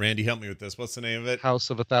 Yeah. Randy, help me with this. What's the name of it? House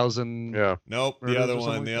of a Thousand. Yeah. Nope, the Murders other or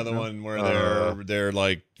something one. The like other that? one where Uh, they're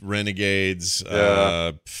like renegades.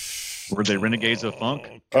 Yeah. Were they renegades of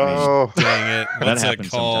funk? Oh, Dang it! What's that happens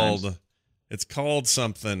called? sometimes. It's called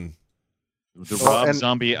something. The Well, Rob and-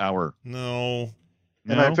 Zombie Hour. No.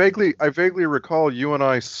 and No? I vaguely recall you and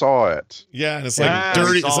I saw it. Yeah, and it's like Yeah,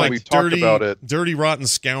 dirty. we It's saw like it. We talked dirty, about it. dirty, rotten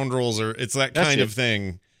scoundrels, or it's that That's kind it. of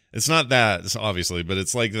thing. It's not that, it's obviously, but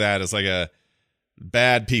it's like that. It's like a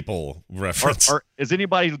bad people reference. Is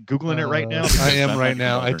anybody Googling it right now? I am I'm right not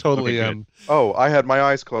now. I bothered. totally Okay, am. Oh, I had my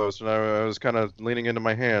eyes closed and I was kind of leaning into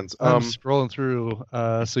my hands. I'm scrolling through.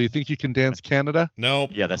 So you think you can dance Canada? Nope.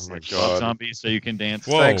 good. Yeah, that's Oh my like God. Rob Zombie, so you can dance.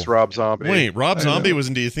 Whoa. Thanks, Rob Zombie. Wait, Rob I Zombie know. was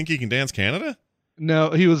in Do You Think You Can Dance Canada?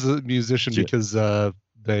 No, he was a musician Shit. because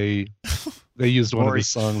they used one More- of his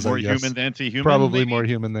songs. More I guess. human than anti-human. Probably maybe? more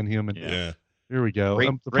human than human. Yeah. Here we go.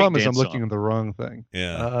 Great- The great problem is I'm dance looking song. at the wrong thing.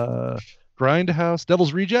 Yeah. Grindhouse,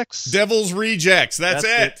 Devil's Rejects. Devil's Rejects. That's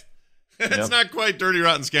That's it. It's Yep. not quite Dirty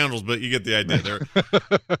Rotten Scoundrels, but you get the idea.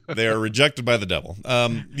 They are rejected by the devil.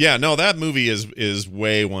 Yeah, no, that movie is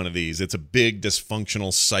way one of these. It's a big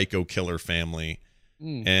dysfunctional psycho killer family.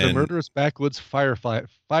 The And- murderous backwoods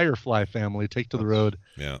Firefly family take to the road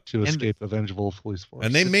Yeah. to And- escape a vengeful police force.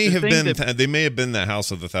 And they It's may the have thing been that- they may have been the House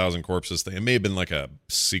of the Thousand Corpses thing. It may have been like a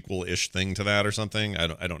sequel-ish thing to that or something. I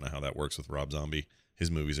don't know how that works with Rob Zombie. His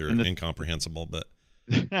movies are And the- incomprehensible, but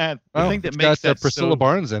the Oh, thing that it's makes got that Priscilla so,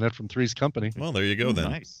 Barnes in it from Three's Company. well, there you go then.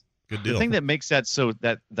 Nice. Good The deal. thing that makes that so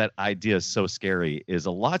that idea so scary is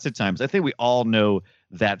a lots of times I think we all know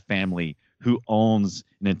that family who owns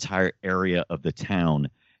an entire area of the town,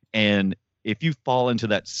 and if you fall into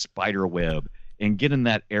that spider web and get in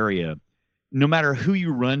that area, no matter who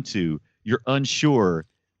you run to, you're unsure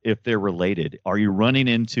if they're related. Are you running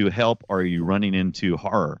into help? Or are you running into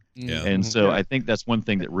horror? Yeah. And so Yeah. I think that's one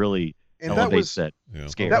thing that really And that elevates was that Yeah.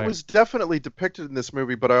 scare. that was definitely depicted in this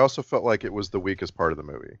movie, but I also felt like it was the weakest part of the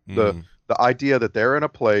movie. Mhm. The idea that they're in a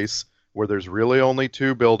place where there's really only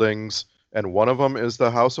two buildings, and one of them is the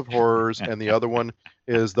House of Horrors, and the other one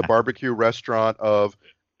is the barbecue restaurant of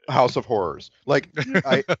House of Horrors. Like, you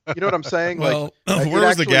know what I'm saying? Well, like, where it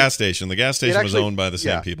was the actually- gas station? The gas station was actually- owned by the same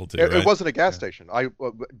yeah. people too, it right? wasn't a gas station. There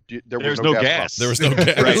There's was no gas. gas. pump. There was no gas.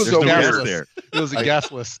 Right, It was there's so no gas weird. there. It was a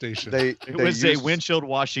gasless station. They It was a used- windshield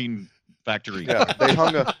washing factory. Yeah,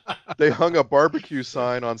 they hung a barbecue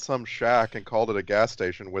sign on some shack and called it a gas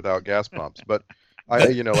station without gas pumps. But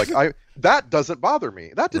that doesn't bother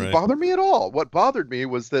me. That didn't Right. bother me at all. What bothered me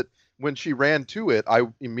was that when she ran to it, I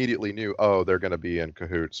immediately knew, oh, they're going to be in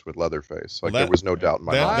cahoots with Leatherface. Like Well, there was no doubt in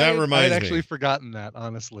my that- mind. that reminds I'd me. actually forgotten that,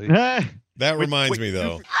 honestly. That Wait, reminds wait, me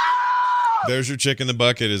though. There's your chick in the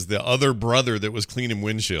bucket is the other brother that was cleaning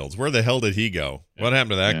windshields. Where the hell did he go? What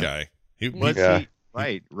happened to that Yeah. guy? Was Yeah.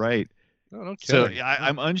 he? Right. No So kidding.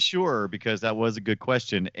 I'm unsure because that was a good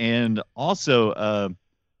question, and also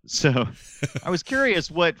So I was curious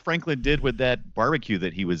what Franklin did with that barbecue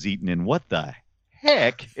that he was eating and what the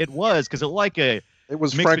heck it was, because it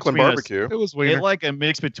was mix Franklin between barbecue. It was weird. like a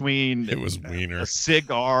mix between It was wiener. a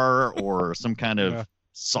cigar or some kind of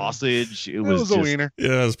sausage. It It was was just, a wiener.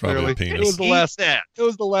 Yeah, it was probably Clearly. a It penis. was the last. that. It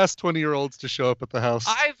was the last 20-year-olds to show up at the house.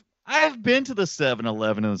 I've been to the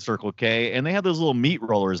 7-Eleven and the Circle K, and they have those little meat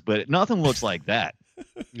rollers, but nothing looks like that.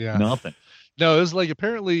 Yeah. Nothing. No, it was like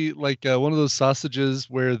apparently like one of those sausages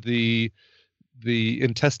where the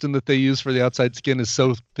intestine that they use for the outside skin is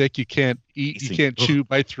so thick you can't eat, you can't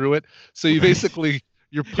bite through it. So you basically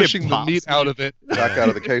you're pushing the meat out of it. Back out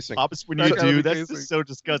of the casing. Pops when Back you out of do. the That's casing. just so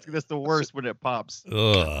disgusting. That's the worst when it pops.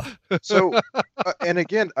 Ugh. So, and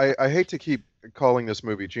again, I hate to keep calling this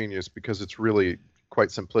movie genius because it's really quite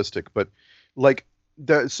simplistic, but like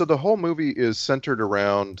the whole movie is centered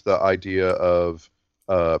around the idea of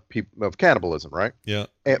cannibalism, right? Yeah.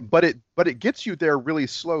 But it gets you there really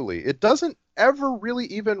slowly. It doesn't ever really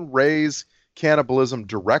even raise cannibalism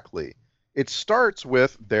directly. It starts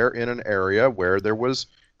with they're in an area where there was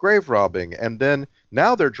grave robbing, and then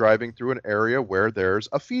now they're driving through an area where there's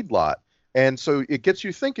a feedlot. And so it gets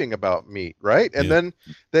you thinking about meat, right? And then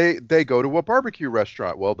they go to a barbecue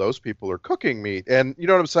restaurant. Well, those people are cooking meat. And you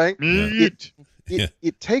know what I'm saying? Meat.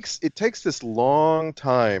 It takes this long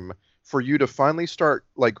time for you to finally start,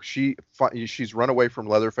 like she's run away from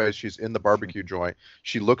Leatherface, she's in the barbecue joint.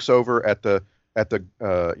 She looks over at the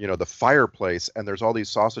the fireplace, and there's all these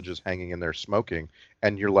sausages hanging in there smoking,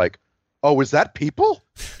 and you're like, "Oh, is that people?"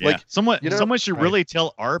 Yeah. Like, someone should really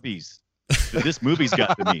tell Arby's that this movie's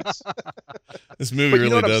got the meats. This movie But you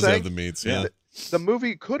know really what I'm does saying? have the meats. Yeah. The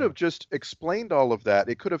movie could have just explained all of that.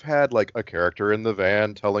 It could have had like a character in the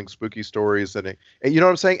van telling spooky stories, and you know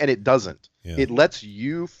what I'm saying? And it doesn't. Yeah. It lets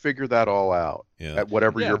you figure that all out at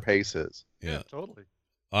whatever your pace is. Yeah. Totally.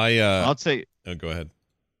 I'll say. Oh, go ahead.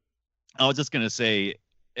 I was just gonna say,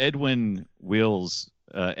 Edwin Neal's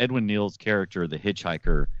character, the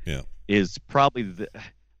hitchhiker, is probably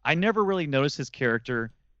I never really noticed his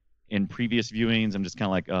character in previous viewings. I'm just kind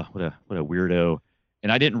of like, oh, what a weirdo,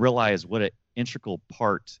 and I didn't realize what an integral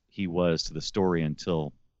part he was to the story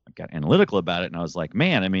until I got analytical about it, and I was like,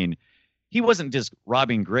 man, I mean, he wasn't just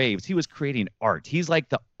robbing graves; he was creating art. He's like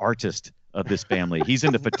the artist of this family. He's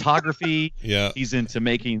into photography. Yeah. He's into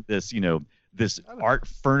making this, this art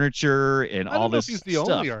furniture and all this stuff. He's the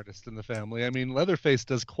only artist in the family. I mean, Leatherface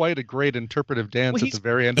does quite a great interpretive dance at the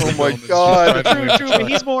very end. Oh my God! True. But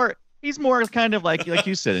he's more kind of like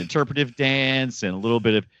you said, interpretive dance and a little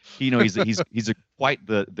bit of he's quite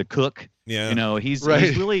the cook. Yeah. He's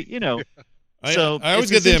really So I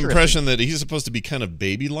always get the impression that he's supposed to be kind of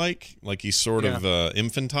baby-like, like he's sort of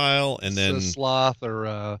infantile, and then a sloth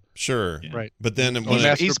or sure, right. But then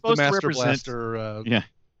he's supposed to represent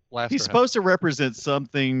Blaster, he's supposed to represent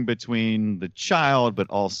something between the child, but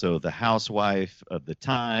also the housewife of the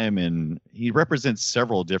time, and he represents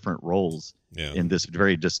several different roles in this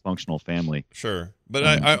very dysfunctional family. Sure, but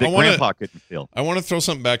I Grandpa couldn't feel. I want to throw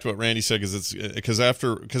something back to what Randy said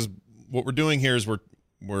because what we're doing here is we're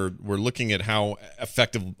looking at how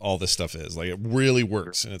effective all this stuff is. Like, it really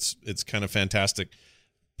works, and it's kind of fantastic.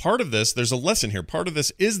 Part of this, there's a lesson here. Part of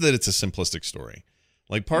this is that it's a simplistic story.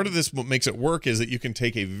 Like, part of this, what makes it work is that you can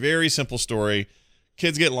take a very simple story,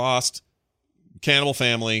 kids get lost, cannibal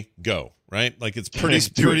family, go, right? Like, it's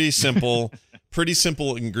pretty simple, pretty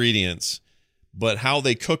simple ingredients, but how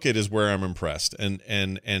they cook it is where I'm impressed. And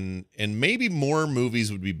maybe more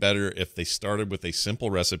movies would be better if they started with a simple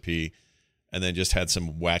recipe and then just had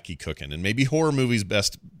some wacky cooking. And maybe horror movies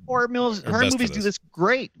horror movies do this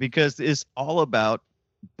great because it's all about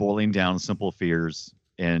boiling down simple fears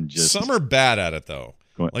and just. Some are bad at it though.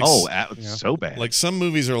 So bad. Like, some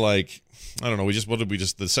movies are like, I don't know.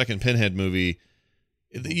 The second Pinhead movie.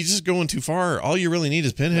 You just going too far. All you really need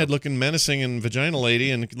is Pinhead looking menacing and vagina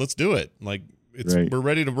lady, and let's do it. Like, we're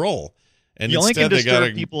ready to roll. And you only can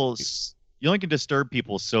instead You only can disturb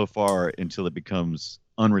people so far until it becomes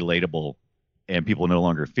unrelatable. And people no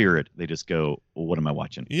longer fear it. They just go, well, what am I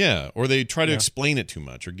watching? Yeah, or they try to explain it too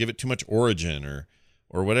much or give it too much origin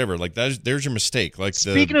or whatever. Like, there's your mistake. Like,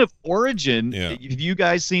 speaking of origin, have you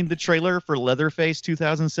guys seen the trailer for Leatherface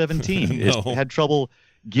 2017? No. It's had trouble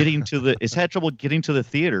getting to the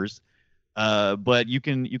theaters, but you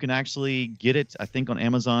can actually get it, I think, on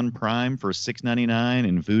Amazon Prime for $6.99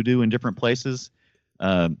 and Vudu in different places.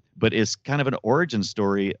 But it's kind of an origin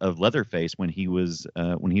story of Leatherface when he was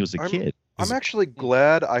a kid. I'm actually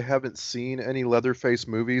glad I haven't seen any Leatherface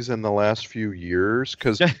movies in the last few years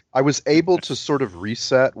because I was able to sort of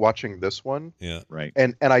reset watching this one. Yeah, right.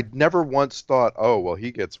 And I never once thought, oh, well,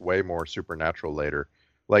 he gets way more supernatural later.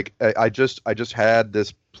 Like I just had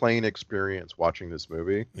this plain experience watching this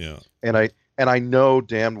movie. Yeah. And I know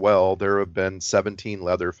damn well there have been 17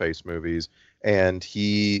 Leatherface movies, and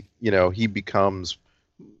he becomes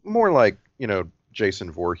more like,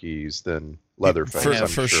 Jason Voorhees than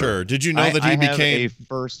Leatherface. For sure. Did you know that he became a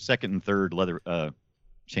first, second, and third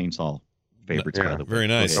chainsaw favorites? Yeah. By the way. Very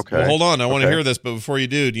nice. Okay. Well, hold on. I want to Okay. hear this, but before you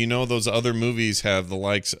do you know those other movies have the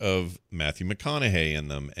likes of Matthew McConaughey in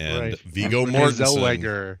them and Right. Viggo Renee Mortensen?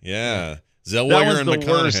 Zellweger. Yeah. That Zellweger was and the McConaughey.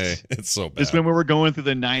 worst. It's so bad. It's when we were going through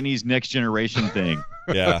the '90s Next Generation thing.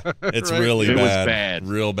 Yeah. It's Right. really It was bad. bad.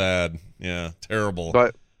 Real bad. Yeah. Terrible.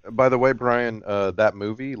 But by the way, Brian, that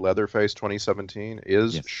movie Leatherface 2017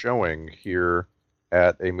 is Yes. showing here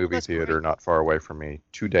at a movie That's theater great. not far away from me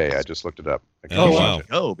today. I just looked it up. I Oh, can't wow. watch it.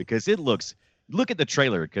 Oh, because it looks. Look at the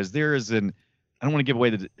trailer, because there is an. I don't want to give away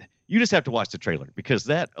the. You just have to watch the trailer, because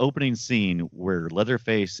that opening scene where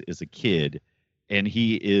Leatherface is a kid, and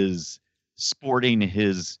he is sporting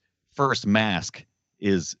his first mask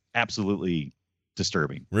is absolutely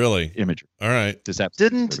disturbing Really? imagery. All right. Just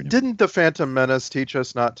absolutely disturbing Didn't the Phantom Menace teach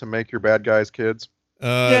us not to make your bad guys kids?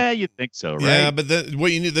 yeah, you'd think so, right? Yeah, but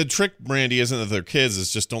what you need, the trick, Brandy, isn't that they're kids,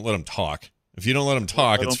 is just don't let them talk. If you don't let them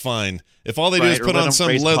talk, let it's 'em- fine. If all they do is Right, or put let on 'em some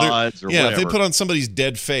raise leather, pods or yeah, if they whatever. put on somebody's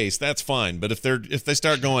dead face, that's fine. But if they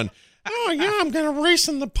start going, oh yeah, I'm gonna race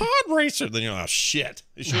in the pod racer, then you're oh shit,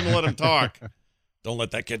 you shouldn't let him talk. Don't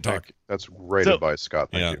let that kid talk. That's great So- advice, Scott.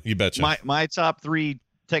 Thank Yeah, you. you betcha. My top 3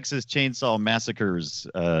 Texas Chainsaw Massacres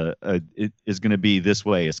it is going to be this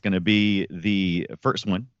way. It's going to be the first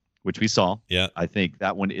one, which we saw. Yeah. I think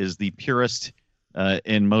that one is the purest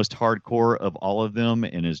and most hardcore of all of them,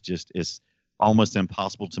 and it's almost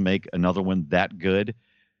impossible to make another one that good.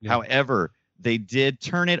 Yeah. However, they did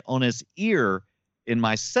turn it on its ear in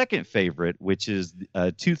my second favorite, which is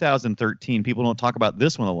 2013. People don't talk about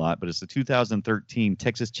this one a lot, but it's the 2013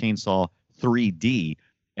 Texas Chainsaw 3D.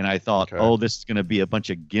 And I thought, Okay. oh, this is going to be a bunch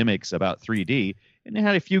of gimmicks about 3D. And it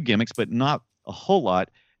had a few gimmicks, but not a whole lot.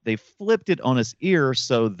 They flipped it on its ear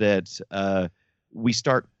so that we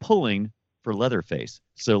start pulling for Leatherface.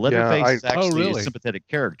 So Leatherface is actually really? a sympathetic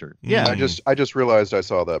character. Mm. Yeah. I just realized I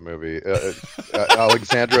saw that movie.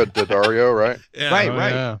 Alexandra Daddario, right? Yeah. Right, Oh, right.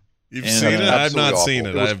 yeah. You've And, seen it? I've absolutely not seen awful.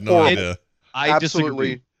 it. It I was have no horrible. idea. I Absolutely.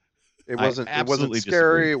 disagree. It I wasn't absolutely scary.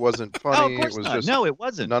 disagree. It wasn't Oh, funny. of course It was not. just No, it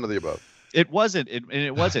wasn't. none of the above. It wasn't.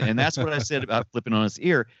 It wasn't. And that's what I said about flipping on its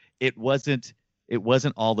ear. It wasn't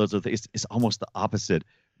all those other things. It's almost the opposite,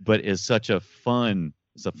 but it's such a fun.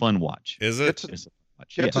 It's a fun watch. Is Get it? to, It's a fun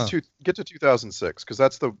watch. get, Yes. get to 2006 because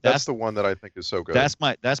that's That's- the one that I think is so good. That's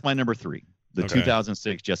my number 3. The Okay.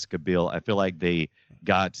 2006 Jessica Biel. I feel like they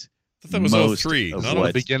got I thought that was most 03. of Not what-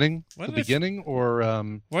 The beginning, Why the did I- beginning, or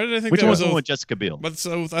Why did I think which that one was was the one with Jessica Biel? But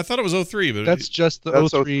so I thought it was 03, but that's just the That's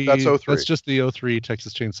 03. that's 03. That's just the 03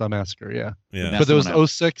 Texas Chainsaw Massacre. Yeah, yeah. That's but there the was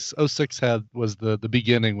one 06 was the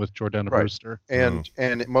beginning with Jordana Right. Brewster.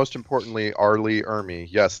 and most importantly, R. Lee Ermey.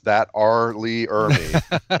 Yes, that R. Lee Ermey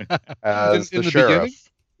as In the the sheriff. beginning?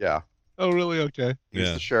 Yeah, Oh, really? Okay. he's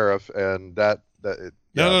Yeah. the sheriff, and yeah,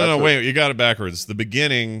 No, that's wait, you got it backwards. The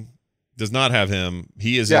beginning does not have him.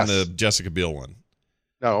 He is Yes. in the Jessica Biel one.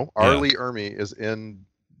 No, R. Yeah. Lee Ermey is in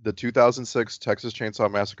the 2006 Texas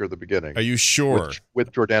Chainsaw Massacre. The beginning. Are you sure?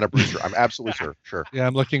 With Jordana Brewster. I'm absolutely sure. Sure. Yeah,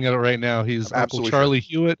 I'm looking at it right now. He's I'm Uncle absolutely Charlie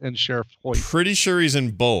Hewitt and Sheriff Hoyt. Pretty sure he's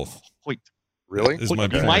in both. Wait, Really? Is my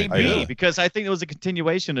it point. might be Yeah. because I think there was a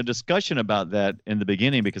continuation, a discussion about that in the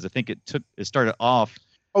beginning because I think it started off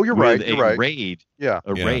Oh, you're with right. a You're right. raid. Yeah.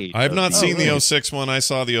 A Yeah. raid. I have of not the- seen the really? 06 one. I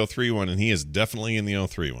saw the 03 one, and he is definitely in the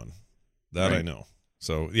 03 one. That I Right. know.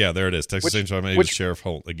 So, yeah, there it is. Texas Which- Chainsaw Massacre which- Sheriff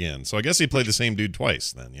Holt again. So I guess he played the same dude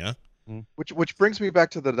twice then, yeah? Which brings me back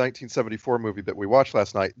to the 1974 movie that we watched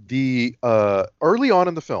last night. The early on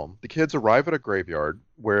in the film, the kids arrive at a graveyard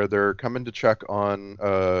where they're coming to check on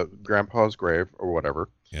Grandpa's grave or whatever.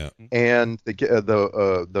 Yeah. And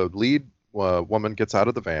the lead woman gets out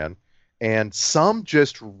of the van, and some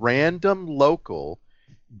just random local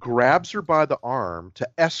grabs her by the arm to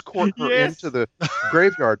escort her Yes. into the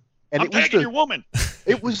graveyard. And I'm it was taking the your woman.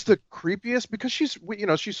 it was the creepiest because she's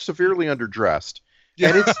severely underdressed.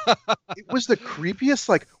 Yeah. And it was the creepiest,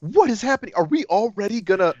 like, what is happening? Are we already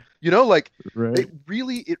gonna, like, it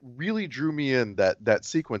really drew me in that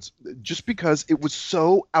sequence just because it was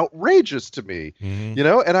so outrageous to me,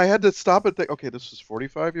 Mhm. and I had to stop and think, okay, this was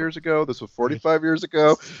 45 years ago. This was 45 years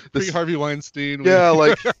ago. Pre This, Harvey Weinstein. yeah,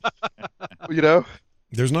 like,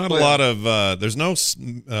 There's not a Well, lot of there's no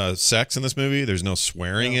sex in this movie. There's no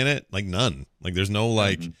swearing in it, like none. Like there's no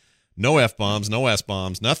no F-bombs, no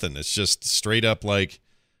S-bombs, nothing. It's just straight up like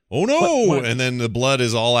oh no, What? and then the blood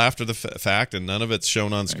is all after the fact, and none of it's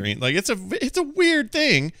shown on screen. Like it's a weird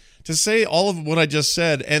thing to say all of what I just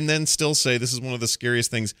said, and then still say this is one of the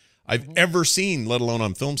scariest things I've ever seen, let alone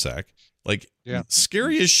on Film Sack. Like,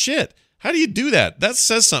 scary as shit. How do you do that? That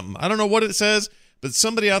says something. I don't know what it says, but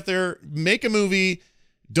somebody out there, make a movie.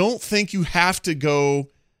 Don't think you have to go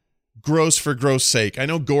gross for gross sake. I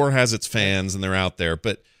know gore has its fans and they're out there,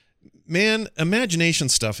 but man, imagination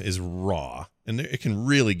stuff is raw and it can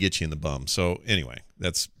really get you in the bum. So anyway,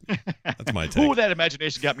 that's my take. Ooh, that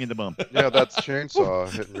imagination got me in the bum. Yeah, that's chainsaw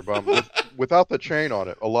hitting your bum without the chain on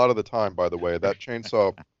it. A lot of the time, by the way, that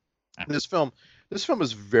chainsaw. This film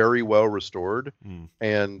is very well restored,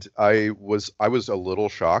 and I was a little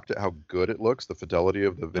shocked at how good it looks. The fidelity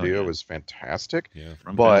of the video is fantastic. Yeah.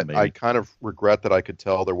 But I kind of regret that I could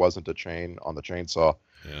tell there wasn't a chain on the chainsaw.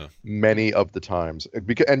 Yeah. Many of the times,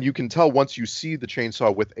 and you can tell once you see the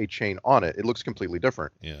chainsaw with a chain on it, it looks completely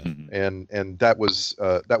different. Yeah. And that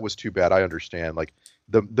was too bad. I understand. Like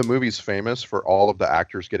the movie's famous for all of the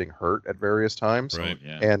actors getting hurt at various times. Right.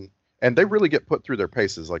 And they really get put through their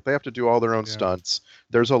paces. Like they have to do all their own stunts.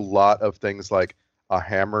 There's a lot of things like a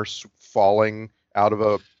hammer falling out of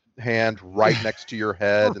a hand right next to your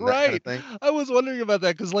head and that kind of thing. I was wondering about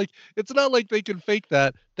that because, like, it's not like they can fake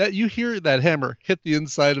that. That you hear that hammer hit the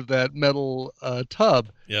inside of that metal tub,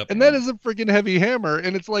 and that is a freaking heavy hammer,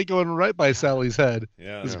 and it's like going right by Sally's head.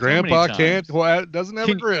 Yeah, his grandpa doesn't have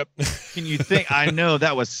a grip. Can you think? I know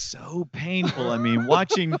that was so painful. I mean,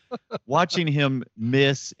 watching him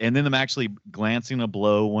miss, and then them actually glancing a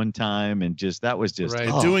blow one time, and that was just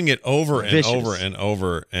doing it over and vicious. over and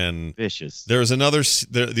over and vicious. There's another.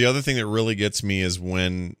 The other thing that really gets me is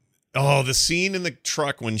when the scene in the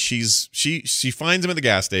truck when she finds him at the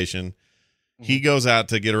gas station. He goes out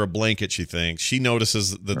to get her a blanket, she thinks. She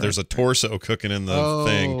notices that there's a torso cooking in the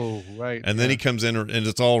thing. Oh, right. And then he comes in and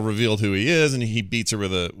it's all revealed who he is, and he beats her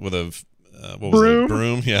with a what was it?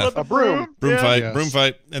 Broom? Yeah. A broom. Broom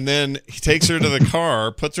fight. And then he takes her to the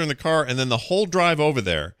car, puts her in the car, and then the whole drive over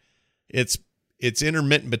there, it's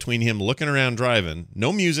intermittent between him looking around driving,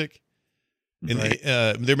 no music. And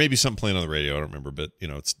there may be something playing on the radio, I don't remember, but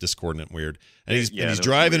it's discordant and weird. And he's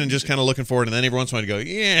driving and just kind of looking forward, and then every once in a while he'd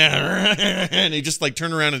go, and he just like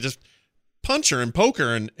turn around and just punch her and poke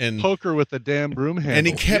her and poke her with the damn broom handle. And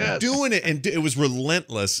he kept doing it, and it was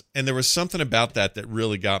relentless. And there was something about that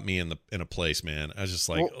really got me in a place, man. I was just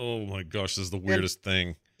like, oh my gosh, this is the weirdest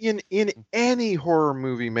thing. In any horror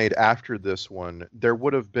movie made after this one, there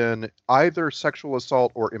would have been either sexual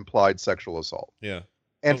assault or implied sexual assault. Yeah.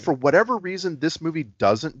 And for whatever reason, this movie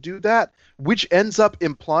doesn't do that, which ends up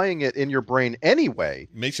implying it in your brain anyway.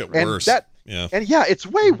 Makes it worse. It's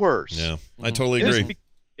way worse. Yeah, I totally agree.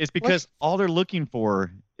 It's because all they're looking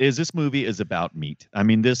for is this movie is about meat. I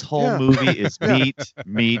mean, this whole movie is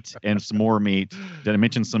meat, and some more meat. Did I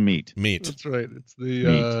mention some meat? Meat. That's right. It's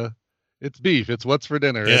the it's beef. It's what's for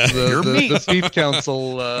dinner. Yeah. It's the Beef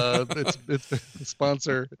Council. It's the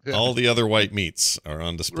sponsor. Yeah. All the other white meats are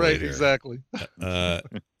on display. Right, here. exactly.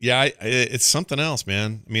 It's something else,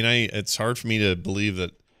 man. I mean, it's hard for me to believe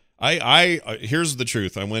that. Here's the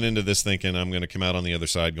truth. I went into this thinking I'm going to come out on the other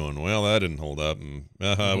side going, well, that didn't hold up, and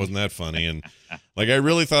wasn't that funny, and like I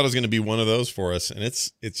really thought it was going to be one of those for us, and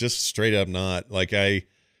it's just straight up not. Like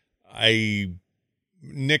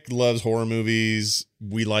Nick loves horror movies.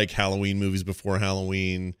 We like Halloween movies before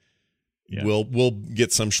Halloween. Yeah. We'll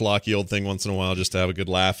get some schlocky old thing once in a while just to have a good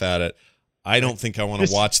laugh at it. I don't think I want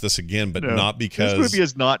to watch this again, but not because this movie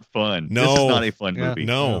is not fun. No, this is not a fun movie.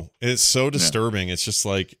 No, it's so disturbing. It's just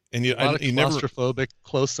like, and you claustrophobic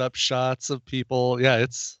close-up shots of people. Yeah,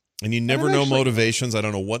 and you never know motivations. I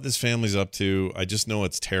don't know what this family's up to. I just know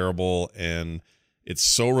it's terrible, and it's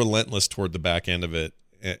so relentless toward the back end of it.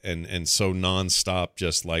 And so nonstop,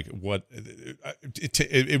 just like what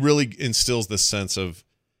it really instills this sense of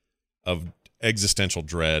existential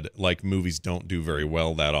dread, like movies don't do very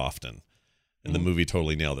well that often, and the movie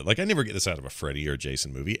totally nailed it. Like I never get this out of a Freddy or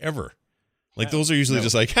Jason movie ever. Like those are usually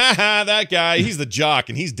just like, ha, that guy, he's the jock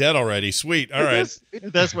and he's dead already. Sweet, all right.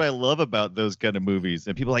 That's what I love about those kind of movies.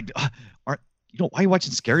 And people are like, why are you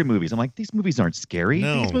watching scary movies? I'm like, these movies aren't scary.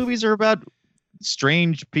 No. These movies are about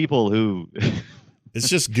strange people who. It's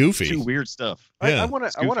just goofy. Do weird stuff. I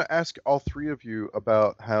want to ask all three of you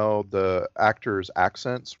about how the actors'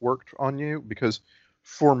 accents worked on you, because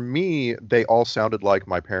for me, they all sounded like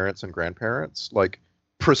my parents and grandparents. Like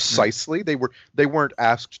precisely, they weren't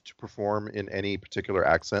asked to perform in any particular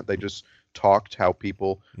accent. They just talked how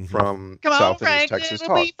people from South and East Texas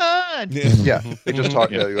talk. Be fun. Yeah, they just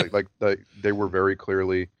talked they were very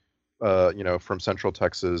clearly, from Central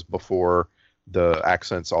Texas before the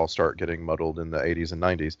accents all start getting muddled in the 80s and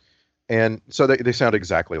 90s. And so they sound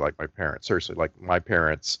exactly like my parents. Seriously, like my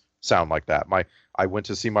parents sound like that. I went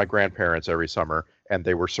to see my grandparents every summer, and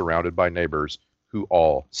they were surrounded by neighbors who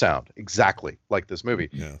all sound exactly like this movie.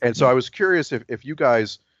 Yeah. And so I was curious if you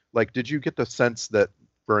guys, like, did you get the sense that,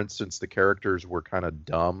 for instance, the characters were kind of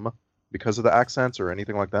dumb because of the accents or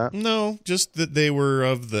anything like that? No, just that they were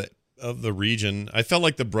of the region. I felt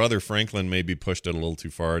like the brother Franklin maybe pushed it a little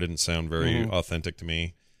too far. It didn't sound very authentic to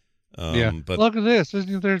me. But look at this.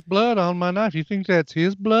 There's blood on my knife. You think that's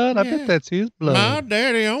his blood? I bet that's his blood. my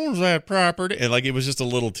daddy owns that property. And like, it was just a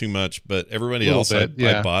little too much, but everybody Little else bit,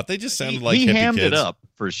 I bought, they just sounded like he hippie hammed kids. it up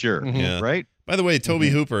for sure. Yeah. Right? By the way, Toby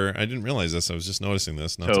Hooper, I didn't realize this. I was just noticing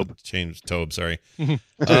this. Not Tobe. to change Tobe, sorry.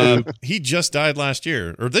 He just died last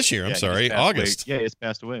year, or this year. I'm Yeah, sorry, he just passed August. away. Yeah, he's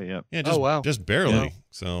passed away. Yeah. Yeah, just, Oh, wow. just barely. Yeah.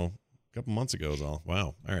 So a couple months ago is all.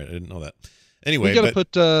 Wow. All right, I didn't know that. Anyway, We got to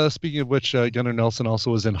put. Speaking of which, Gunnar Nelson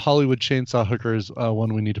also was in Hollywood Chainsaw Hookers.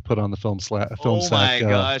 One we need to put on the film Oh my sack,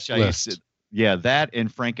 gosh, I list. used to. Yeah, that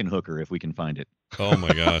and Frankenhooker, if we can find it. oh my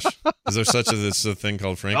gosh, is there such a thing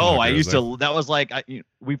called Frankenhooker? Oh, I Is used there? to. That was like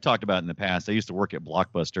we've talked about it in the past. I used to work at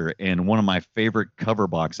Blockbuster, and one of my favorite cover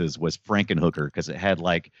boxes was Frankenhooker because it had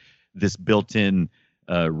like this built-in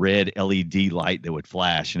red LED light that would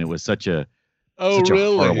flash, and it was such a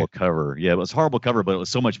horrible cover. Yeah, it was a horrible cover, but it was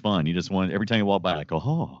so much fun. You just wanted every time you walk by, like,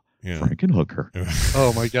 oh, Yeah. Frankenhooker.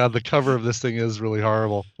 Oh my god, the cover of this thing is really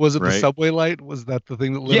horrible. Was it the Right. subway light? Was that the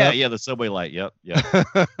thing that lit Yeah, up? yeah, the subway light. Yep, yeah.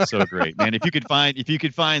 So great, man. If you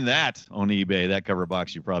could find that on eBay, that cover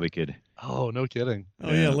box, you probably could. Oh, no kidding.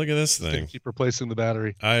 Oh yeah, look at this Just gonna thing. keep replacing the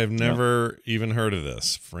battery. I have never even heard of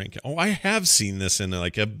this, Frank. Oh, I have seen this in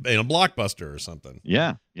like in a Blockbuster or something.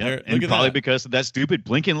 Yeah, yeah. There- look And at probably that. because of that stupid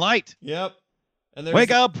blinking light. Yep. And there's Wake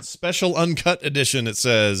the up! Special uncut edition. It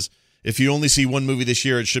says, if you only see one movie this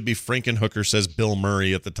year, it should be Frankenhooker, says Bill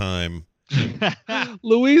Murray at the time.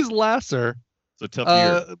 Louise Lasser, It's a tough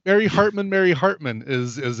year. Mary Hartman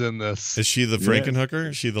is in this. Is she the Yeah. Frankenhooker?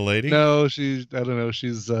 Is she the lady? No, I don't know.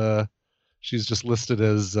 She's just listed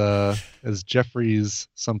as Jeffries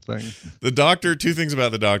something. The doctor, two things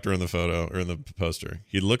about the doctor in the photo or in the poster.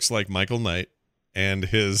 He looks like Michael Knight, and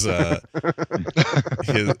his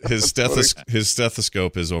his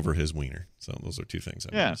stethoscope is over his wiener. So those are two things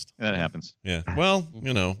I Yeah, noticed. that happens. Yeah. Well, what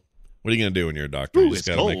are you gonna do when you're a doctor? Ooh, You just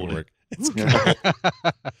it's gotta make cold. it work.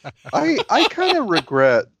 I kind of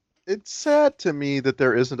regret. It's sad to me that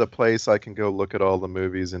there isn't a place I can go look at all the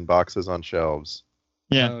movies in boxes on shelves.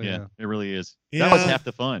 Yeah, Oh, yeah, yeah. it really is. Yeah. That was half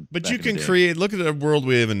the fun. But back you in the can day. create. Look at the world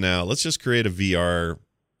we live in now. Let's just create a VR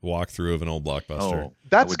walkthrough of an old Blockbuster. Oh,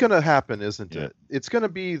 That's would- going to happen, isn't Yeah. it? It's going to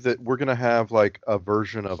be that we're going to have like a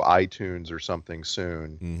version of iTunes or something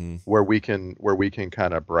soon Mm-hmm. where we can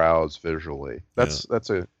kind of browse visually. That's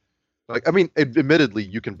a like, I mean, admittedly,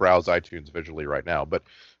 you can browse iTunes visually right now, but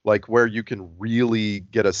like where you can really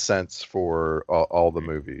get a sense for all the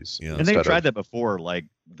movies. Yeah. And instead they've of- tried that before, like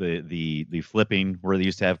the flipping, where they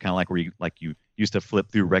used to have kind of like where you used to flip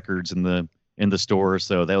through records in the store.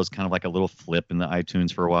 So that was kind of like a little flip in the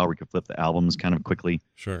iTunes for a while, where you could flip the albums kind of quickly.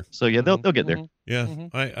 Sure. So yeah, they'll get there. Mhm. Yeah. Mhm.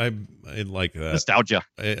 I like that. Nostalgia.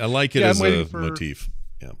 I like it Yeah, as I'm a waiting for- motif.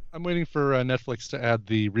 I'm waiting for Netflix to add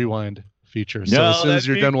the rewind feature. So No, as soon as that'd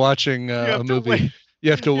you're be- done watching You a have to movie, wait.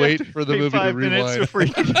 you have to You have wait to for the wait movie to 5 minutes rewind. before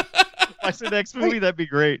you can watch the next movie. That'd be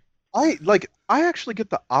great. I actually get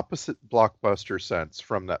the opposite Blockbuster sense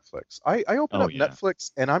from Netflix. I open Oh, up yeah.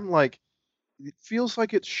 Netflix and I'm like, it feels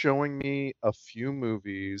like it's showing me a few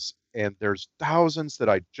movies and there's thousands that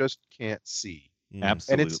I just can't see. Mm.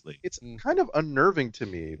 Absolutely. It's Mm. kind of unnerving to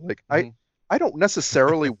me. Like Mhm. I don't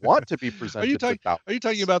necessarily want to be presented with that. Are you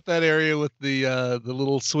talking about that area with the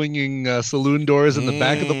little swinging saloon doors in the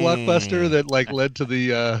back of the Blockbuster that like led to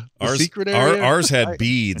the secret area? Ours had I-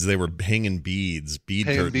 beads. They were hanging beads, bead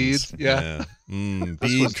Hanging curtains. beads, yeah. This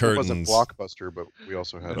Bead wasn't curtains. Blockbuster, but we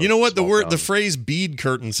also had. You know what? The small the town. phrase "bead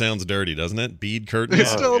curtain" sounds dirty, doesn't it? Bead It curtains.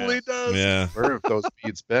 Yeah. totally Yes. does. Yeah. Where have those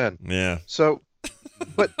beads been? Yeah. So,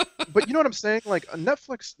 but you know what I'm saying? Like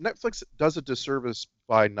Netflix does a disservice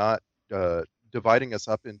by not dividing us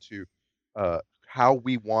up into how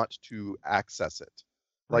we want to access it.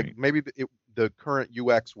 Like Right. maybe the current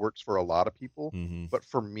UX works for a lot of people, hmm but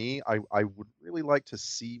for me, I would really like to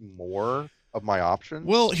see more of my options.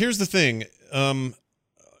 Well, here's the thing.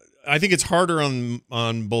 I think it's harder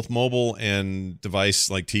on both mobile and device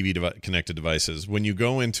like TV connected devices when you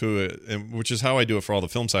go into it, and which is how I do it for all the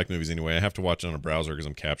Film Sack movies anyway. I have to watch it on a browser because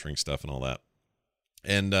I'm capturing stuff and all that.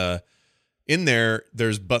 And in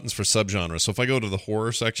there's buttons for subgenre. So if I go to the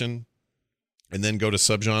horror section and then go to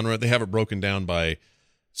subgenre, they have it broken down by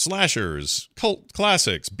slashers, cult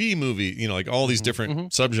classics, B movie, you know, like all these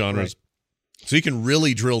different subgenres. Right. So you can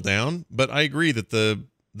really drill down. But I agree that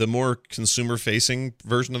the more consumer-facing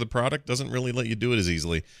version of the product doesn't really let you do it as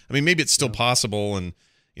easily. I mean, maybe it's still possible, and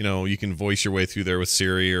you know, you can voice your way through there with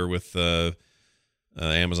Siri or with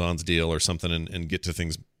Amazon's deal or something, and get to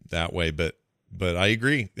things that way. But I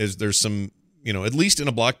agree. There's some, you know, at least in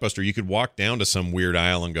a Blockbuster, you could walk down to some weird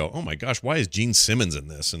aisle and go, "Oh my gosh, why is Gene Simmons in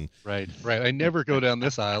this?" And right. I never go down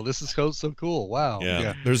this aisle. This is so cool. Wow.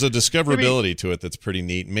 Yeah. There's a discoverability to it that's pretty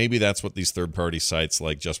neat. Maybe that's what these third-party sites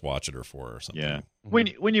like Just Watch It are for, or something. Yeah. When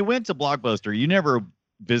you went to Blockbuster, you never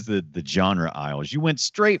visited the genre aisles. You went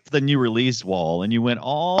straight for the new release wall, and you went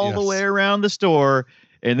all the way around the store.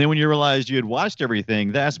 And then when you realized you had watched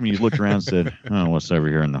everything, that's when you looked around and said, "Oh, what's over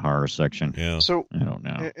here in the horror section?" Yeah. So I don't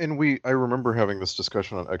know. And I remember having this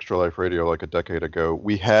discussion on Extra Life Radio like a decade ago.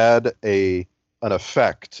 We had an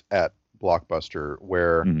effect at Blockbuster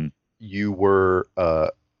where you were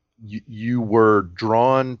you were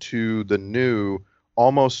drawn to the new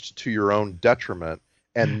almost to your own detriment.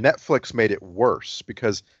 And Netflix made it worse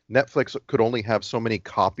because Netflix could only have so many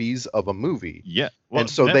copies of a movie. Yeah. Well, and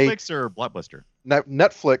so Netflix or Blockbuster?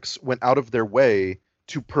 Netflix went out of their way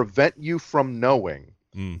to prevent you from knowing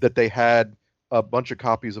that they had a bunch of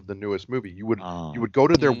copies of the newest movie. You would go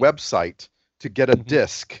to their website to get a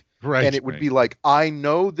disc, and it would be like, "I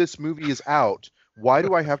know this movie is out. Why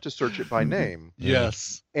do I have to search it by name?"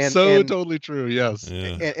 Yes. And totally true. Yes.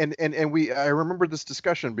 Yeah. And I remember this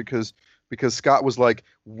discussion because Scott was like,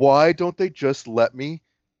 "Why don't they just let me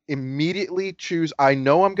immediately choose? I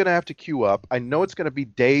know I'm going to have to queue up. I know it's going to be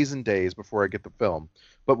days and days before I get the film,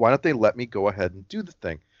 but why don't they let me go ahead and do the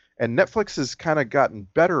thing?" And Netflix has kind of gotten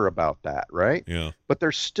better about that, right? Yeah. But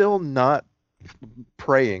they're still not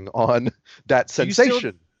preying on that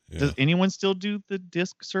sensation. Does anyone still do the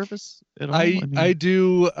disc service at all? I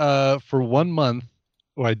do for 1 month.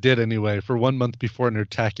 Well, I did anyway for 1 month before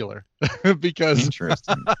Nerdtacular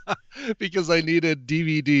because I needed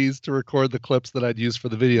DVDs to record the clips that I'd use for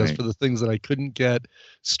the videos for the things that I couldn't get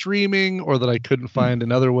streaming or that I couldn't find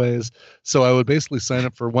in other ways. So I would basically sign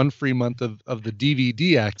up for 1 free month of the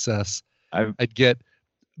DVD access. I'd get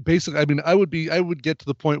basically. I mean, I would get to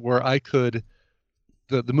the point where I could.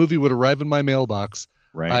 The movie would arrive in my mailbox.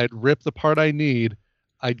 Right. I'd rip the part I need.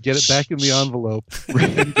 I'd get it back in the envelope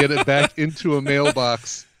and get it back into a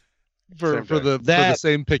mailbox for the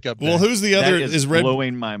same pickup day. Well, who's the other? Is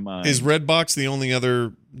blowing my mind. Is Redbox the only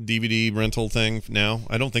other DVD rental thing now?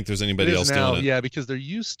 I don't think there's anybody else doing it. Yeah, because there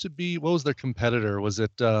used to be. What was their competitor? Was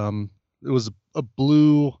it? It was a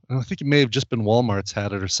blue. I think it may have just been Walmart's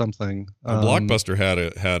had it or something. Blockbuster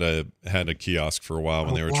had a kiosk for a while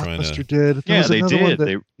when they were trying to. Blockbuster did. They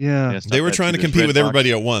did. They were trying to compete with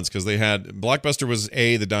everybody at once because they had Blockbuster was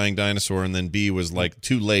A, the dying dinosaur, and then B was like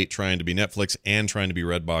too late trying to be Netflix and trying to be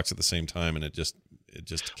Redbox at the same time, and it just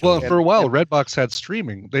well, for a while Redbox had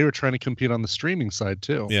streaming. They were trying to compete on the streaming side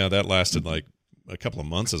too. Yeah, that lasted like a couple of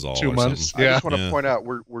months is all. 2 months. Something. I just want to point out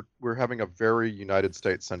we're having a very United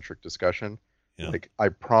States centric discussion. Yeah. Like I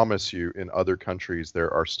promise you, in other countries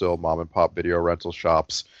there are still mom and pop video rental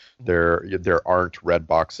shops. There aren't red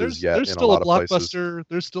boxes yet. There's in still a lot a of Blockbuster. places.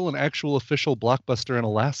 There's still an actual official Blockbuster in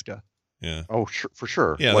Alaska. Yeah. Oh, for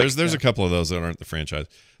sure. Yeah. There's a couple of those that aren't the franchise.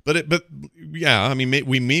 But yeah, I mean,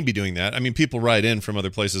 we may be doing that. I mean, people write in from other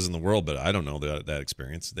places in the world, but I don't know that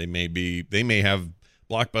experience. They may have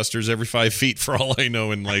Blockbusters every 5 feet for all I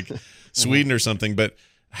know in like Sweden or something. But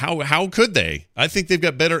how could they? I think they've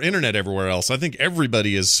got better internet everywhere else. I think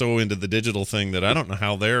everybody is so into the digital thing that I don't know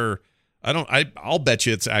how they're. I'll bet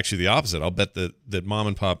you it's actually the opposite. I'll bet that mom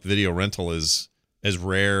and pop video rental is as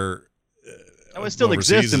rare. It still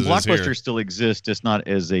exists, and Blockbuster still exists, just not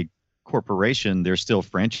as a corporation. They're still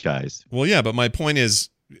franchised. Well, yeah, but my point is,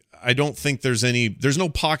 I don't think there's no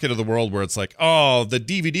pocket of the world where it's like, oh, the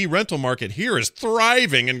DVD rental market here is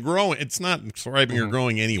thriving and growing. It's not thriving or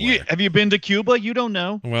growing anywhere. Have you been to Cuba? You don't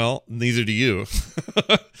know. Well, neither do you.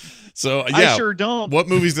 So yeah, I sure don't. What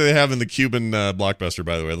movies do they have in the Cuban Blockbuster,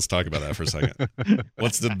 by the way? Let's talk about that for a second.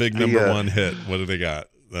 What's the big number one hit? What do they got?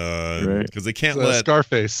 Because they can't let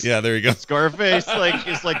Scarface. Yeah, there you go. Scarface,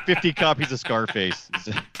 it's like 50 copies of Scarface.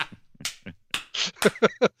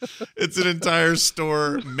 It's an entire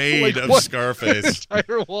store made of Scarface. An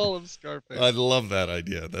entire wall of Scarface. I love that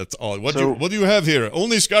idea. That's all. What do you have here?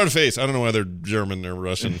 Only Scarface. I don't know whether German or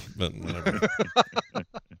Russian, but whatever.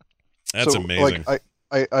 That's amazing. Like,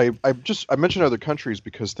 I mentioned other countries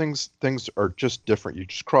because things are just different. You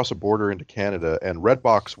just cross a border into Canada, and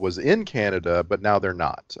Redbox was in Canada, but now they're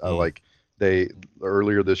not. Like they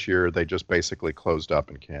earlier this year, they just basically closed up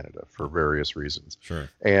in Canada for various reasons. Sure.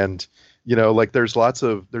 And You know, like there's lots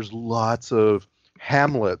of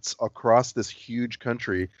hamlets across this huge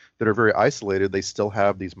country that are very isolated. They still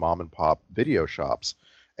have these mom and pop video shops,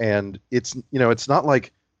 and it's not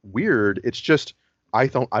like weird. It's just I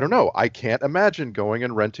don't know. I can't imagine going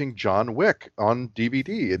and renting John Wick on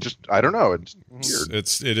DVD. I don't know. It's weird.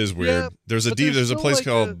 It is weird. Yeah, there's a place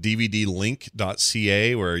called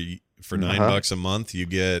DVDlink.ca where for $9 a month you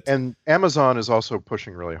get. And Amazon is also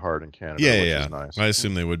pushing really hard in Canada. which is nice. I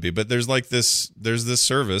assume they would be, but there's this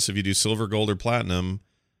service. If you do silver, gold, or platinum,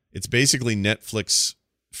 it's basically Netflix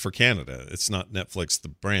for Canada. It's not Netflix the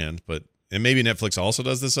brand, and maybe Netflix also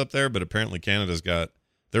does this up there, but apparently Canada's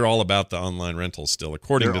they're all about the online rentals still,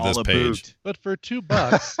 according to this page. But for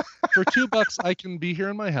 $2, I can be here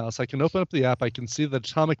in my house. I can open up the app. I can see that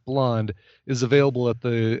Atomic Blonde is available at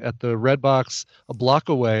the Redbox a block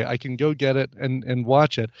away. I can go get it and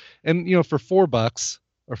watch it. And for $4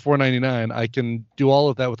 or $4.99, I can do all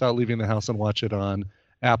of that without leaving the house and watch it on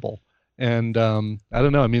Apple. And I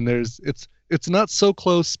don't know. I mean, it's not so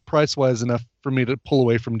close price wise enough for me to pull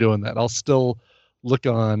away from doing that. I'll still look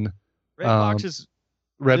on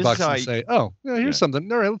Redbox and say, "Oh, yeah, here's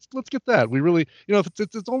something. All right, let's get that." We really, if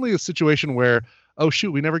it's only a situation where, oh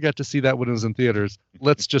shoot, we never got to see that when it was in theaters.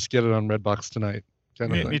 Let's just get it on Redbox tonight.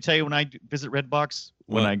 Let me tell you, when I visit Redbox,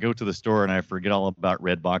 when I go to the store and I forget all about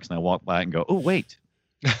Redbox and I walk by and go, "Oh wait,"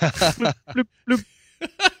 bloop, bloop, bloop.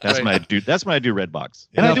 That's when I do. That's when I do Redbox,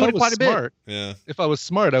 and I do it quite a bit. Yeah. If I was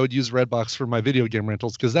smart, I would use Redbox for my video game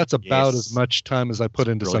rentals because that's about as much time as I put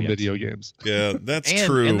into some video games. Yeah, that's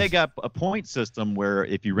true. And they got a point system where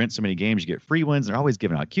if you rent so many games, you get free ones. They're always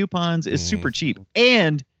giving out coupons. It's super cheap.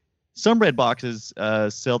 And some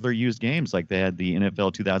Redboxes sell their used games. Like they had the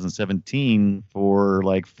NFL 2017 for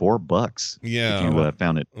like $4. Yeah, if you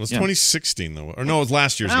found it. It was 2016 though, or no, it was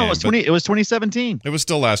last year's game. It was 2017. It was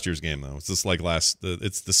still last year's game though. It's just like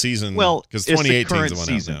it's the season. Well, because 2018 is the one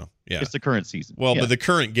season. out now. Yeah, it's the current season. Well, but the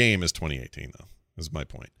current game is 2018 though. Is my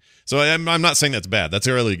point. So I'm not saying that's bad. That's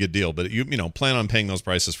a really good deal. But you plan on paying those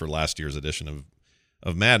prices for last year's edition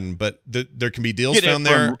of Madden, but there can be deals found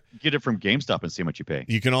there. Get it from GameStop and see how much you pay.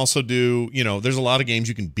 You can also do, there's a lot of games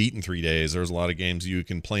you can beat in 3 days. There's a lot of games you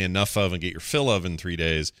can play enough of and get your fill of in 3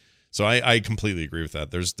 days. So I completely agree with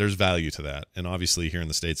that. There's value to that. And obviously here in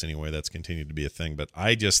the States anyway, that's continued to be a thing. But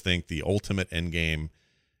I just think the ultimate end game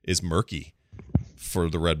is murky for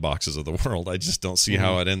the red boxes of the world. I just don't see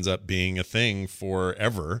how it ends up being a thing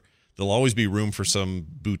forever. There'll always be room for some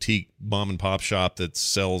boutique mom and pop shop that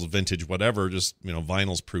sells vintage whatever. Just,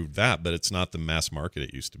 vinyl's proved that, but it's not the mass market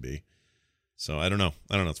it used to be. So I don't know.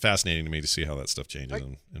 It's fascinating to me to see how that stuff changes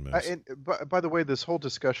in movies. And by the way, this whole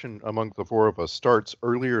discussion among the four of us starts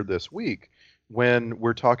earlier this week when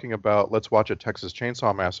we're talking about let's watch a Texas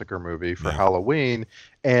Chainsaw Massacre movie for Halloween,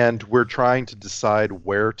 and we're trying to decide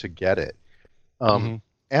where to get it.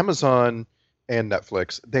 Amazon and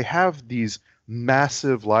Netflix, they have these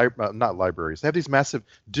massive not libraries. They have these massive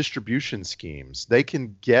distribution schemes. They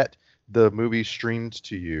can get the movie streamed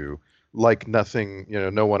to you like nothing,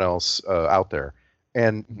 no one else out there.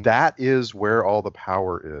 And that is where all the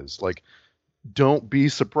power is. Like, don't be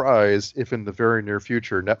surprised if in the very near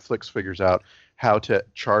future Netflix figures out how to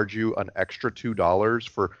charge you an extra $2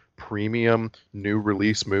 for premium new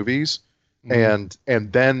release movies, and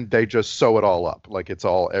then they just sew it all up like it's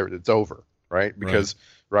over, right? Because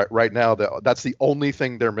right now that's the only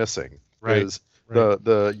thing they're missing is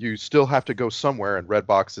the you still have to go somewhere, and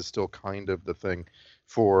Redbox is still kind of the thing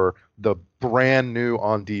for the brand new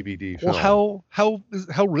on DVD film. Well,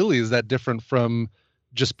 how really is that different from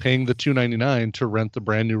just paying the $2.99 to rent the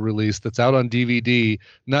brand new release that's out on DVD,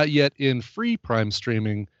 not yet in free Prime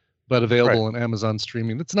streaming, but available on Amazon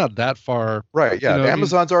streaming? It's not that far. Right. Yeah.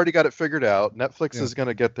 Amazon's already got it figured out. Netflix is going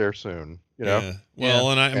to get there soon. Yeah.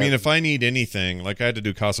 Well, and I mean, if I need anything, like I had to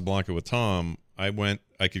do Casablanca with Tom, I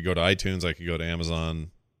could go to iTunes, I could go to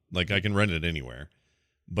Amazon, like I can rent it anywhere.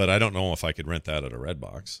 But I don't know if I could rent that at a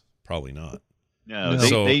Redbox. Probably not. No,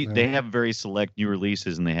 they have very select new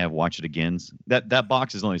releases, and they have watch it agains. That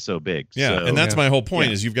box is only so big. Yeah, and that's my whole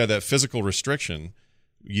point is you've got that physical restriction.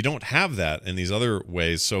 You don't have that in these other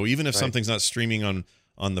ways. So even if something's not streaming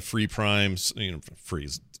on the free Primes, free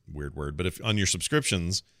is a weird word, but if on your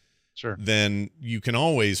subscriptions, then you can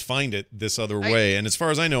always find it this other way. And as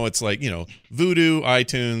far as I know, it's like, Vudu,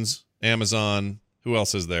 iTunes, Amazon. Who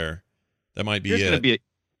else is there? That might be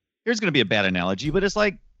Here's going to be a bad analogy, but it's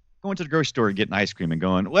like going to the grocery store and getting ice cream and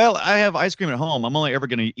going, well, I have ice cream at home. I'm only ever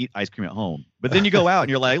going to eat ice cream at home. But then you go out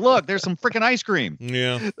and you're like, look, there's some freaking ice cream.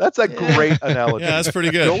 Yeah. That's a great analogy. Yeah, that's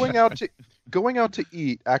pretty good. Going out to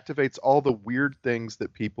eat activates all the weird things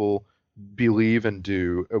that people believe and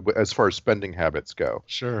do as far as spending habits go.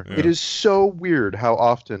 Sure. Yeah. It is so weird how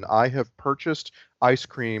often I have purchased ice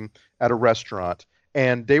cream at a restaurant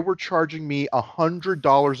and they were charging me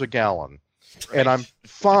 $100 a gallon. And I'm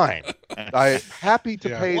fine. I'm happy to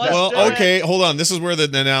pay that. Well, okay, hold on. This is where the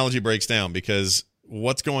analogy breaks down, because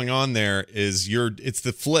what's going on there is it's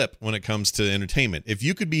the flip when it comes to entertainment. If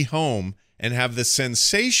you could be home and have the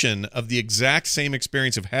sensation of the exact same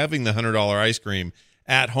experience of having the $100 ice cream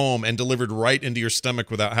at home and delivered right into your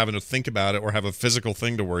stomach without having to think about it or have a physical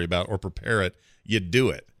thing to worry about or prepare it, you'd do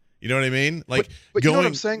it. You know what I mean? Like, but you know what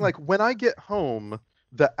I'm saying? Like, when I get home,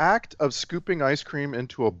 the act of scooping ice cream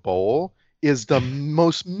into a bowl is the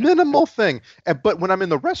most minimal thing. But when I'm in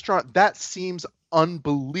the restaurant, that seems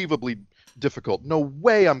unbelievably difficult. No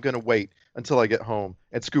way I'm going to wait until I get home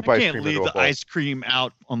and scoop ice cream into a bowl. I can't leave the ice cream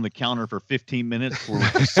out on the counter for 15 minutes for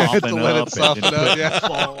it to soften To let up. it soften up,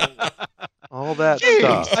 yeah. All that Jeez,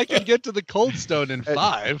 stuff. I can get to the Cold Stone in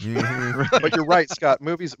 5. Mhm. But you're right, Scott.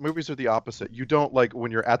 Movies are the opposite. You don't, like,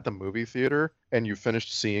 when you're at the movie theater and you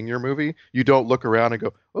finished seeing your movie, you don't look around and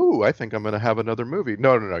go, "Oh, I think I'm going to have another movie."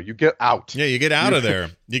 No. You get out. Yeah, you get out of there.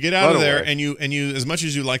 You get out of there, away. and you as much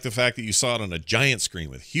as you like the fact that you saw it on a giant screen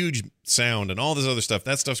with huge sound and all this other stuff,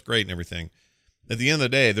 that stuff's great and everything. At the end of the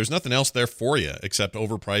day, there's nothing else there for you except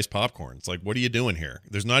overpriced popcorn. It's like, what are you doing here?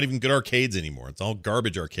 There's not even good arcades anymore. It's all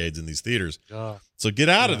garbage arcades in these theaters. So get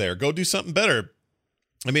out of there. Go do something better.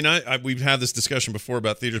 I mean, we've had this discussion before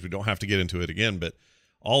about theaters. We don't have to get into it again, but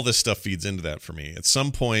all this stuff feeds into that for me. At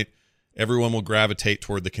some point, everyone will gravitate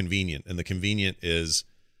toward the convenient, and the convenient is,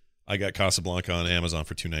 I got Casablanca on Amazon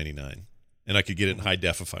for $2.99, and I could get it in high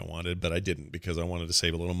def if I wanted, but I didn't because I wanted to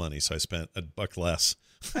save a little money, so I spent $1 less.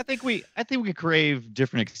 I think we crave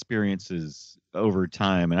different experiences over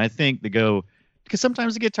time, and I think because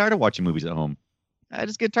sometimes I get tired of watching movies at home. I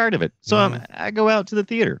just get tired of it, so I go out to the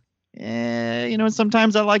theater. And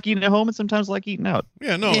sometimes I like eating at home, and sometimes I like eating out.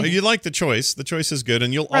 Yeah, no, you like the choice. The choice is good,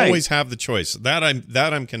 and you'll always have the choice. That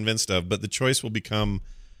I'm convinced of. But the choice will become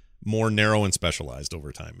more narrow and specialized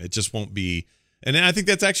over time. It just won't be. And I think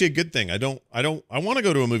that's actually a good thing. I want to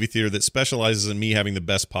go to a movie theater that specializes in me having the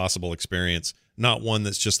best possible experience, not one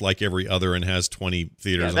that's just like every other and has 20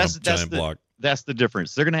 theaters on a giant block. That's the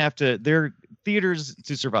difference. They're going to have to, their theaters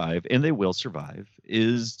to survive, and they will survive,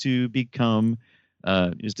 is to become,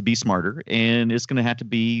 is to be smarter. And it's going to have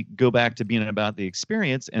to go back to being about the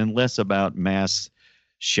experience and less about mass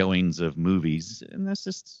showings of movies. And that's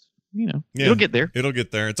just, it'll get there. It'll get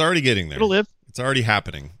there. It's already getting there. It'll live. It's already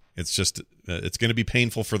happening. It's just, it's going to be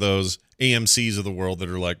painful for those AMCs of the world that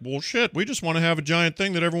are like, well, shit, we just want to have a giant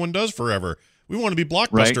thing that everyone does forever. We want to be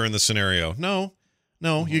Blockbuster in this scenario. No,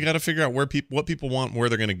 you got to figure out what people want and where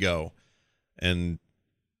they're going to go. And,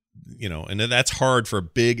 and that's hard for a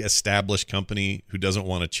big established company who doesn't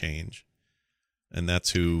want to change. And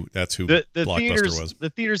that's who the Blockbuster theaters, was. The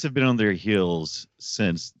theaters have been on their heels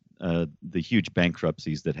since the huge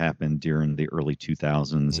bankruptcies that happened during the early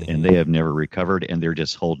 2000s, and they have never recovered, and they're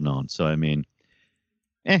just holding on. So, I mean,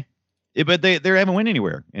 but they haven't went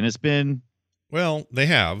anywhere, and it's been. Well, they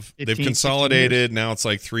have. 15, They've consolidated. Now it's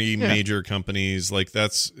like 3 major companies. Like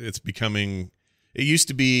it's becoming. It used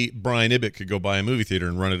to be Brian Ibbett could go buy a movie theater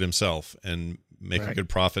and run it himself and make a good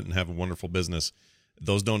profit and have a wonderful business.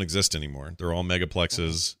 Those don't exist anymore. They're all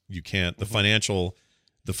megaplexes. You can't. The financial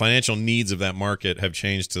needs of that market have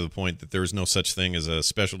changed to the point that there is no such thing as a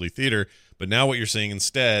specialty theater. But now what you're seeing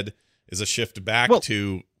instead is a shift back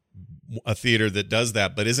to a theater that does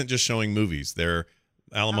that, but isn't just showing movies. They're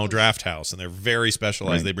Alamo Draft House, and they're very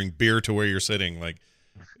specialized. They bring beer to where you're sitting. Like,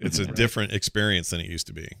 it's a different experience than it used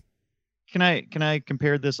to be. Can I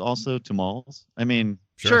compare this also to malls? I mean,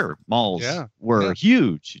 sure malls were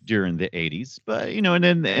huge during the 80s, but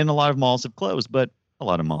and a lot of malls have closed, but a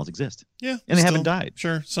lot of malls exist. Yeah, and they haven't died.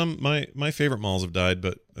 Sure, some my favorite malls have died,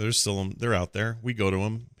 but there's still they're out there. We go to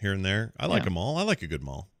them here and there. I like a mall. I like a good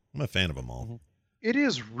mall. I'm a fan of a mall. It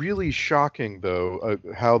is really shocking, though,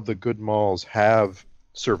 how the good malls have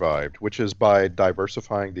survived, which is by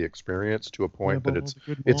diversifying the experience to a point that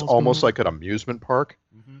it's almost like an amusement park.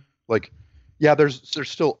 Like, there's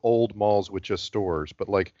still old malls with just stores, but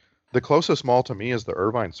like the closest mall to me is the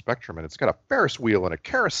Irvine Spectrum, and it's got a Ferris wheel and a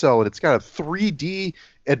carousel, and it's got a 3D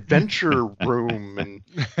adventure room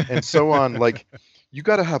and so on. Like, you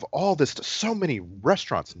got to have all this, so many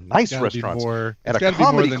restaurants, nice restaurants, and a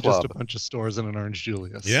comedy than club. just a bunch of stores and an Orange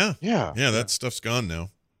Julius. Yeah. That stuff's gone now.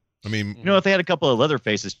 I mean, if they had a couple of leather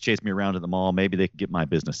faces chase me around at the mall, maybe they could get my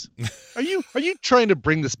business. Are you trying to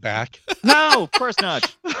bring this back? No, of course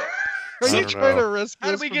not. Are you trying to risk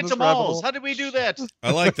How did we get to malls? How did we do that?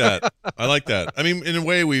 I like that. I mean, in a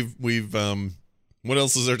way, we've What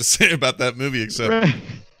else is there to say about that movie except Right.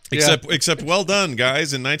 except well done,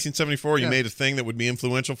 guys? In 1974, you made a thing that would be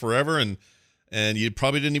influential forever, and you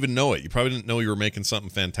probably didn't even know it. You probably didn't know you were making something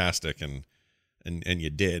fantastic, and you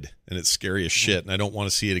did, and it's scary as shit. And I don't want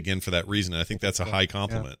to see it again for that reason. And I think that's a high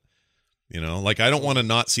compliment. You know, like I don't want to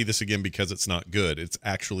not see this again because it's not good. It's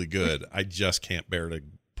actually good. I just can't bear to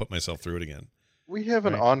put myself through it again. We have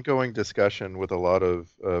an ongoing discussion with a lot of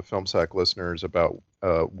Film Sack listeners about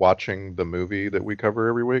watching the movie that we cover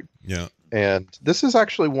every week. Yeah. And this is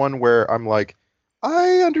actually one where I'm like,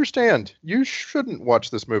 I understand. You shouldn't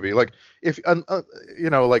watch this movie. Like, if you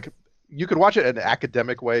know, like, you could watch it in an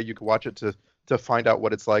academic way. You could watch it to find out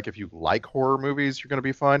what it's like. If you like horror movies, you're going to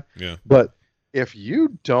be fine. Yeah. But if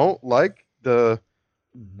you don't like the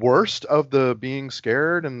worst of the being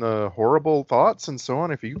scared and the horrible thoughts and so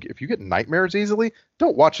on, if you get nightmares easily,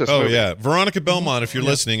 don't watch this movie. Oh yeah, Veronica Belmont, if you're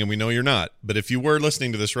listening, and we know you're not, but if you were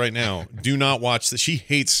listening to this right now, do not watch this. She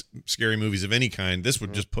hates scary movies of any kind. This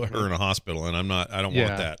would just put her in a hospital, and I don't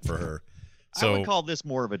want that for her. So I would call this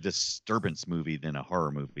more of a disturbance movie than a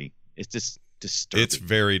horror movie. It's just disturbing. It's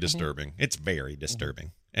very disturbing. It's very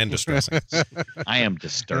disturbing and distressing. I am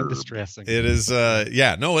disturbed. And distressing. It is,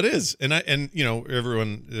 it is. And you know,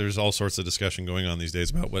 everyone, there's all sorts of discussion going on these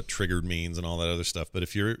days about what triggered means and all that other stuff. But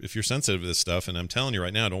if you're sensitive to this stuff, and I'm telling you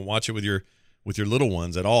right now, don't watch it with your little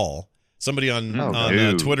ones at all. Somebody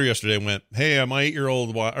on Twitter yesterday went, "Hey, I'm my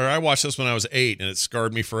 8-year-old, or I watched this when I was 8, and it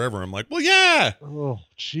scarred me forever." I'm like, "Well, yeah." Oh,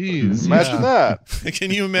 jeez. Imagine that.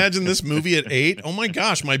 Can you imagine this movie at 8? Oh my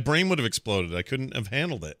gosh, my brain would have exploded. I couldn't have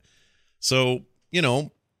handled it. So, you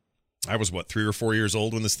know, I was 3 or 4 years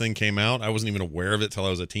old when this thing came out. I wasn't even aware of it till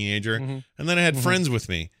I was a teenager. And then I had friends with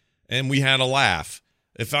me, and we had a laugh.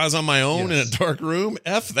 If I was on my own in a dark room,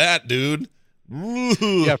 F that, dude.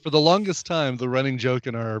 Yeah, for the longest time, the running joke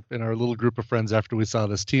in our little group of friends after we saw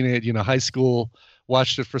this, high school,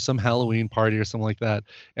 watched it for some Halloween party or something like that,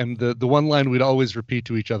 and the one line we'd always repeat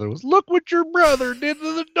to each other was, "Look what your brother did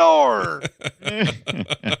to the door."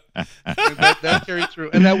 that carried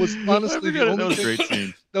through, and that was honestly the only thing. Great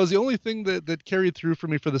scene. That was the only thing that carried through for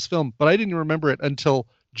me for this film, but I didn't remember it until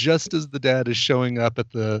just as the dad is showing up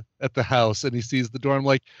at the house and he sees the door. I'm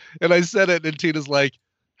like, and I said it, and Tina's like,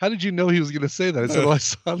 "How did you know he was going to say that?" I said, "Well, I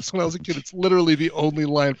saw this when I was a kid." It's literally the only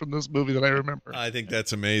line from this movie that I remember. I think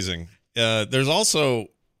that's amazing. There's also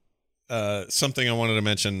something I wanted to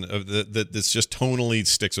mention that this just tonally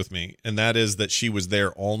sticks with me, and that is that she was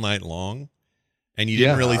there all night long, and you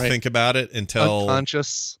didn't really think about it until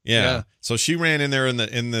unconscious. Yeah. So she ran in there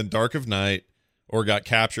in the dark of night, or got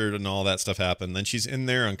captured, and all that stuff happened. Then she's in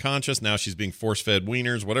there unconscious. Now she's being force-fed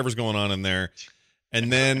wieners, whatever's going on in there.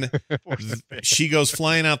 And then she goes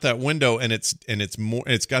flying out that window, and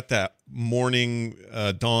it's got that morning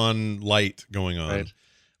dawn light going on,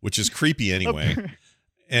 which is creepy anyway.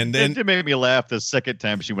 And then it made me laugh the second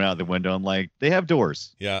time she went out the window. I'm like, they have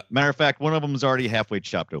doors. Yeah. Matter of fact, one of them is already halfway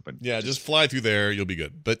chopped open. Yeah, just fly through there, you'll be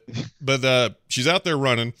good. But she's out there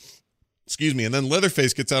running. Excuse me. And then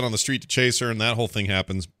Leatherface gets out on the street to chase her, and that whole thing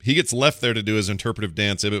happens. He gets left there to do his interpretive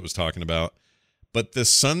dance Ibbott was talking about. But the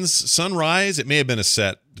sunrise, it may have been a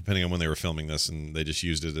set, depending on when they were filming this, and they just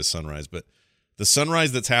used it as sunrise. But the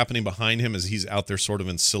sunrise that's happening behind him as he's out there sort of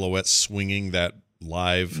in silhouette swinging that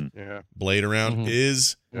live blade around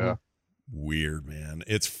is weird, man.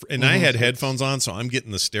 And I had headphones on, so I'm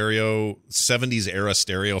getting the stereo, 70s era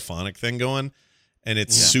stereophonic thing going, and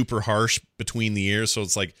it's super harsh between the ears. So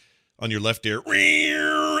it's like on your left ear,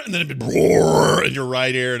 and then it'd roar in your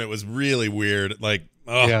right ear, and it was really weird. Like,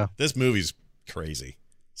 this movie's crazy.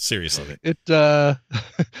 Seriously. It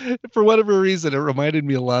for whatever reason, it reminded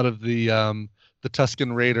me a lot of the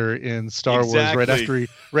Tusken Raider in Star Wars right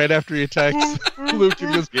after he attacks Luke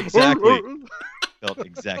and goes exactly. Felt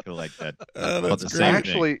exactly like that. That's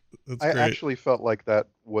great. I actually felt like that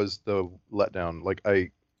was the letdown.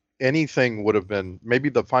 Like anything would have been, maybe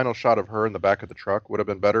the final shot of her in the back of the truck would have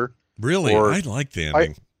been better. Really? I like the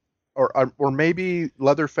ending. Or maybe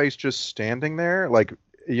Leatherface just standing there, like,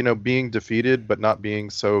 you know, being defeated but not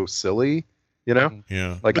being so silly, you know?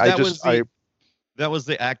 Yeah. Like that was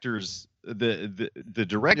the actors, the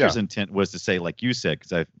director's intent was to say, like you said,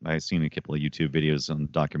 because I've seen a couple of YouTube videos on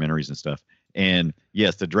documentaries and stuff. And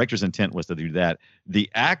yes, the director's intent was to do that. The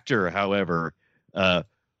actor, however,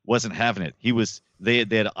 wasn't having it. They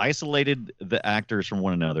had isolated the actors from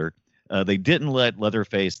one another. They didn't let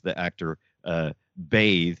Leatherface, the actor,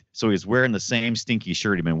 bathe, so he was wearing the same stinky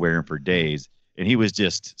shirt he'd been wearing for days, and he was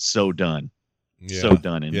just so done. So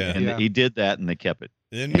done. And he did that, and they kept it.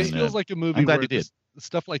 And it feels like a movie where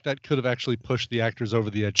stuff like that could have actually pushed the actors over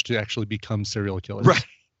the edge to actually become serial killers.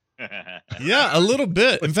 Right. Yeah, a little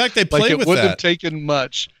bit. In fact, they play Like it with wouldn't have that. taken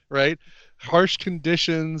much, right? Harsh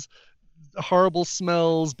conditions, horrible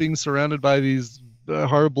smells, being surrounded by these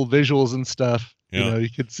horrible visuals and stuff. Yeah. You know, you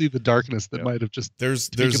could see the darkness that might have just There's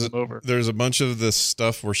taken them over. there's a bunch of this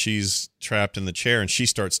stuff where she's trapped in the chair and she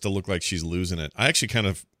starts to look like she's losing it. I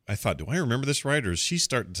thought, do I remember this right, or is she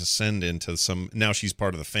starting to send into some? Now she's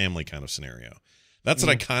part of the family kind of scenario. That's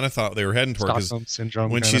what I kind of thought they were heading toward. Stockholm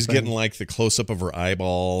syndrome. When kind she's of thing. getting like the close up of her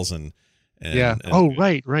eyeballs and yeah.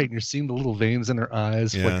 Right. And you're seeing the little veins in her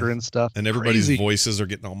eyes Yeah. flicker and stuff. and everybody's Crazy. voices are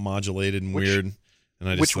getting all modulated and weird. And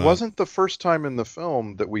I just Which thought, wasn't the first time in the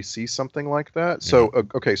film that we see something like that. So,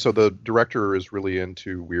 okay, so the director is really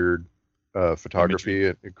into weird photography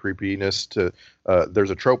and creepiness. There's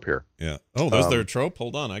a trope here. Yeah. Oh, there's their trope.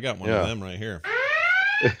 Hold on, I got one of them right here.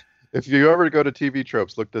 If you ever go to TV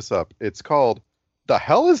tropes, look this up. It's called "The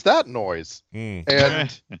Hell Is That Noise?" Mm.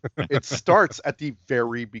 And it starts at the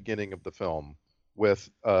very beginning of the film with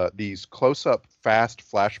these close-up, fast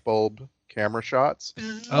flashbulb camera shots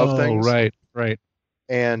of things. Right.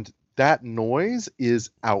 And that noise is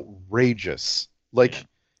outrageous. Like,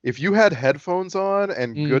 if you had headphones on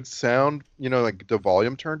and good sound, you know, like the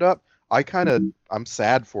volume turned up, I'm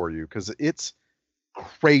sad for you because it's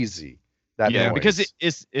crazy. That noise. Because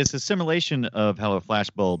it's a simulation of how a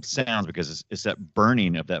flashbulb sounds, because it's that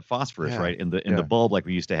burning of that phosphorus, right, in the bulb like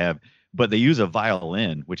we used to have. But they use a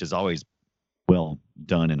violin, which is always well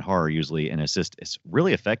done in horror usually, and it's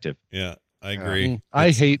really effective. Yeah, I agree.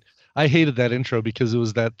 I hated that intro because it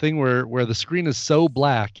was that thing where the screen is so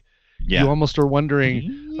black, Yeah. you almost are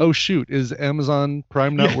wondering, oh shoot, is Amazon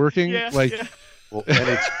Prime not working? Well,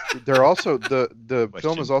 and they're also the Question.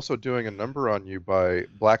 film is also doing a number on you by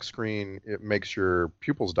black screen. It makes your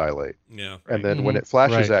pupils dilate, Yeah. and then when it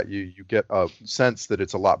flashes Right. at you, you get a sense that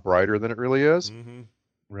it's a lot brighter than it really is. Mm-hmm.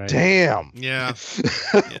 Right. Damn! Yeah.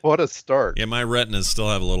 What a start! Yeah, my retinas still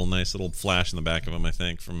have a nice little flash in the back of them, I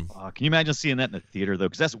think, from Can you imagine seeing that in the theater though?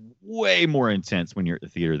 Because that's way more intense when you're at the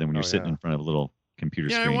theater than when you're sitting in front of a little computer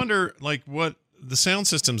Yeah, screen. I wonder, like, what the sound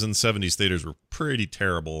systems in the 70s theaters were pretty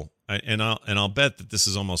terrible. I'll bet that this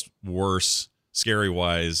is almost worse, scary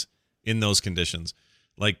wise, in those conditions.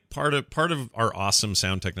 Like part of our awesome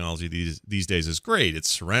sound technology these days is great. It's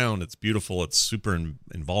surround, it's beautiful, it's super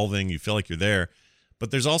involving. You feel like you're there,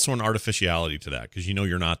 but there's also an artificiality to that because you know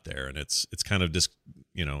you're not there, and it's kind of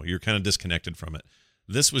you're kind of disconnected from it.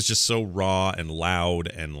 This was just so raw and loud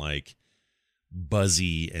and like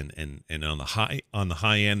buzzy and on the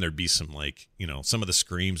high end there'd be some like some of the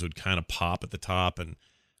screams would kind of pop at the top, and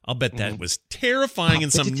I'll bet that was terrifying in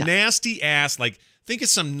some nasty ass, like, think of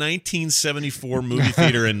some 1974 movie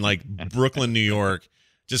theater in like Brooklyn, New York,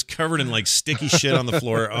 just covered in like sticky shit on the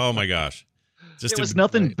floor. Oh my gosh. There was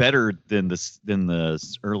nothing better than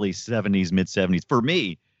the early 70s, mid 70s for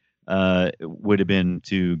me. Would have been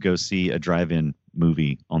to go see a drive-in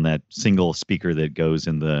movie on that single speaker that goes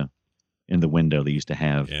in the window they used to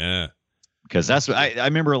have. Yeah. Because that's what I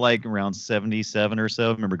remember, like around 77 or so.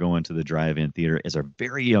 I remember going to the drive-in theater as a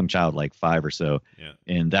very young child, like 5 or so. Yeah.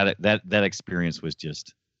 And that experience was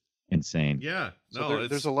just insane. Yeah. So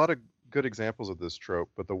there's a lot of good examples of this trope,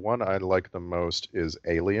 but the one I like the most is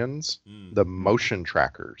Aliens. The motion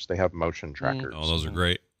trackers. They have motion trackers. Oh, those are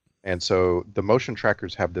great. And so the motion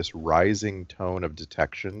trackers have this rising tone of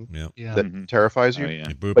detection Yeah. that terrifies you. Oh,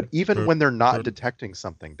 yeah. But even when they're not detecting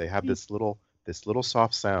something, they have this little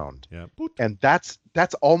soft sound. Yeah. And that's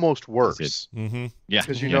almost worse. Mm-hmm. Yeah.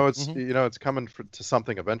 Because it's coming to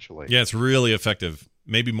something eventually. Yeah, it's really effective.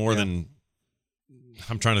 Maybe more than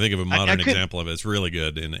I'm trying to think of a modern example of it. It's really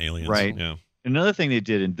good in Aliens. Right. Yeah. Another thing they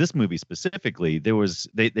did in this movie specifically,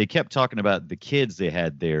 they kept talking about the kids they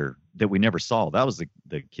had there that we never saw. That was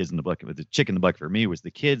the kids in the bucket. But the chick in the bucket for me was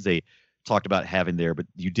the kids they talked about having there, but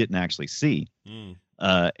you didn't actually see.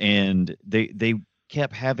 And they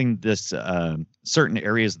kept having this certain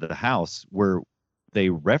areas of the house where they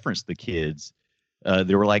referenced the kids.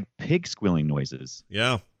 There were like pig squealing noises.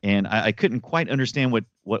 Yeah. And I couldn't quite understand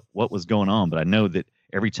what was going on, but I know that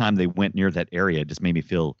every time they went near that area, it just made me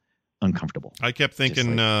feel uncomfortable. I kept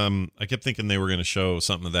thinking they were going to show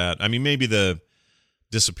something of that. I mean, maybe the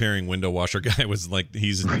disappearing window washer guy was like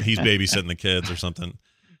he's babysitting the kids or something.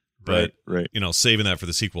 But right. Saving that for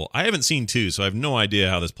the sequel. I haven't seen 2, so I have no idea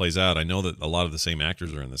how this plays out. I know that a lot of the same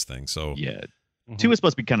actors are in this thing. So yeah, 2 is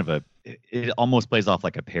supposed to be kind of it almost plays off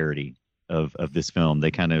like a parody of this film. They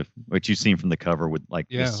kind of what you've seen from the cover with like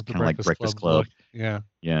this kind of like Breakfast Club. Yeah,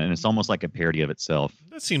 and it's almost like a parody of itself.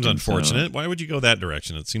 That seems unfortunate. Why would you go that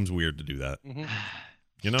direction? It seems weird to do that.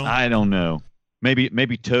 I don't know.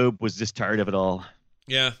 Maybe Tobe was just tired of it all.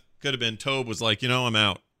 Yeah, could have been. Tobe was like, I'm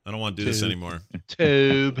out. I don't want to do this anymore.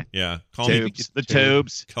 Tube. Yeah, The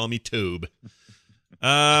tubes. Call me Tube.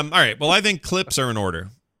 All right. Well, I think clips are in order.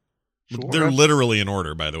 Sure. They're literally in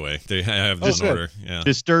order, by the way. They have this in order. Yeah.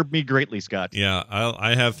 Disturb me greatly, Scott. Yeah,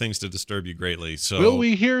 I have things to disturb you greatly. So Will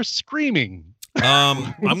we hear screaming? I'm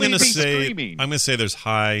Will we gonna be say screaming? I'm gonna say there's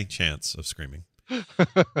high chance of screaming.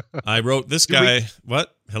 I wrote this guy.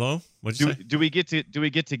 What? Hello? What'd you say? Do we get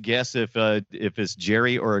to guess if it's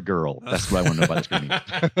Jerry or a girl? That's what I want to know about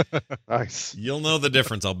the screaming. Nice. You'll know the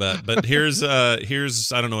difference, I'll bet. But here's I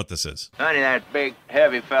don't know what this is. Honey, that big,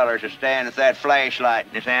 heavy feller's a standing with that flashlight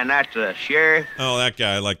in his hand. That's the sheriff. Oh, that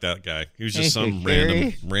guy. I like that guy. He was just some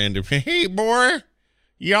Hey, random. Hey, boy,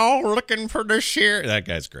 y'all looking for the sheriff? That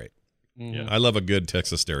guy's great. Yeah, I love a good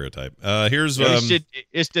Texas stereotype. Here's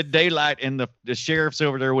It's the daylight and the sheriff's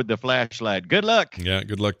over there with the flashlight. Good luck. yeah.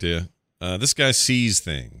 Good luck to you. This guy sees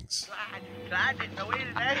things. I didn't know any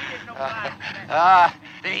of that. He didn't know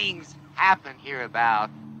Things happen here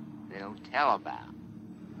about they don't tell about.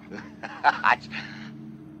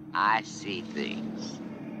 I see things.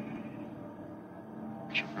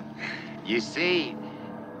 You see,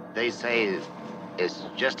 they say it's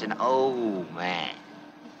just an old man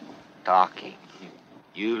talking.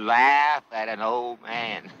 You laugh at an old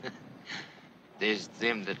man. There's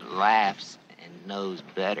them that laughs and knows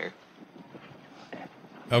better.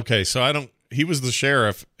 Okay, so he was the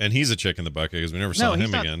sheriff, and he's a chick in the bucket because we never saw he's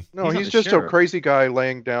him not. again. No, He's he's not the just a sheriff. crazy guy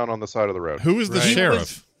laying down on the side of the road. Who was the Right.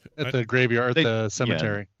 sheriff? At the graveyard, They- at the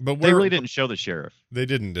cemetery. But They where, really didn't show the sheriff. They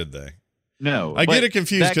didn't, did they? No. I but get it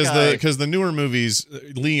confused that guy- because the newer movies,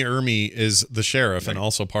 Lee Ermey is the sheriff and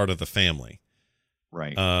also part of the family.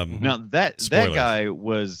 Right. Um, Now that Spoilers. guy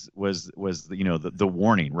was the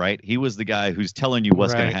warning, right? He was the guy who's telling you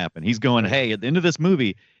what's going Right. to happen. He's going, hey, at the end of this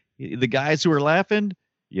movie, the guys who are laughing,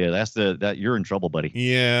 yeah, that you're in trouble, buddy.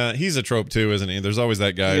 Yeah, he's a trope too, isn't he? There's always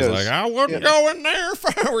that guy He who's is. like, I wouldn't Yeah. go in there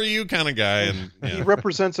if I were you kind of guy. And He yeah.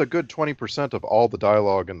 represents a good 20% of all the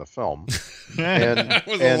dialogue in the film. And, That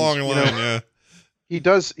was a long you line, know, yeah. he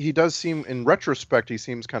does seem, in retrospect, he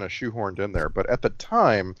seems kind of shoehorned in there. But at the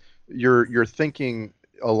time, you're thinking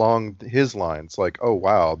along his lines, like, oh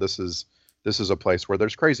wow, this is a place where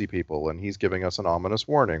there's crazy people, and he's giving us an ominous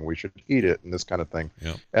warning. We should heed it, and this kind of thing.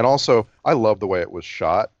 Yeah. And also, I love the way it was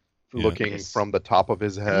shot, Yeah. looking Yes. from the top of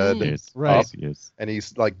his head, Yes, Right. up, yes. and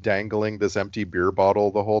he's like dangling this empty beer bottle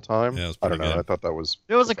the whole time. Yeah, it was I don't pretty know. good. I thought that was.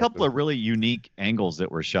 There was a couple of really unique angles that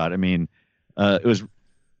were shot. I mean, it was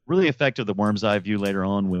really effective. The worm's eye view later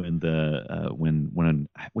on when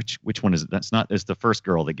which one is it? It's the first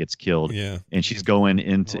girl that gets killed, Yeah. and she's going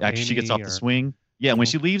into Or actually she gets Amy off the or- swing. Yeah, when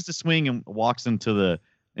she leaves the swing and walks into the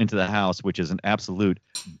house, which is an absolute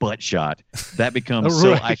butt shot, that becomes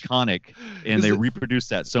so Right. iconic, and Is they it- reproduce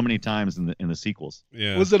that so many times in the sequels.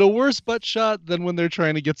 Yeah. Was it a worse butt shot than when they're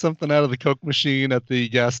trying to get something out of the Coke machine at the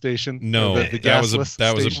gas station? No, Or the that was a gasless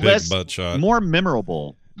big station? Less- butt shot. More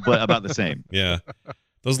memorable, but about the same. Yeah.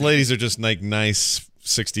 Those ladies are just like nice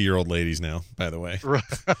 60-year-old ladies now, by the way.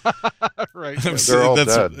 Right. They're all dead.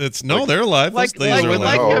 They're alive. Like, Those ladies are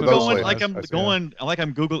alive. Oh, I'm those going, ladies. like I'm I see. going, like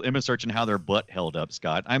I'm Google image searching how their butt held up,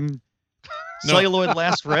 Scott. I'm No. celluloid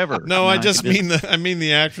lasts forever. No, I mean, just could mean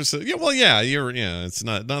the actress. Yeah, well, yeah, it's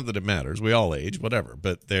not that it matters. We all age, whatever.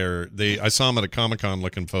 But I saw them at a Comic-Con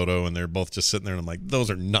looking photo, and they're both just sitting there, and I'm like, those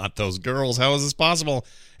are not those girls. How is this possible?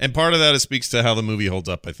 And part of that speaks to how the movie holds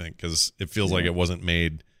up, I think, because it feels like it wasn't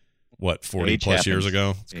made 40 Age plus years happens.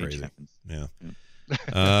 ago. It's Age crazy. happens. Yeah.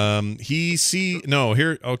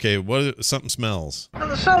 Something smells. Well,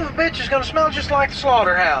 the son of a bitch is gonna smell just like the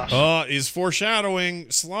slaughterhouse. Oh, is foreshadowing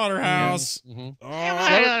slaughterhouse. Mhm.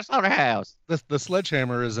 Oh, Slaughterhouse. The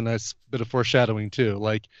sledgehammer is a nice bit of foreshadowing too.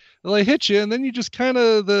 Like they hit you, and then you just kind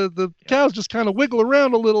of the cows just kind of wiggle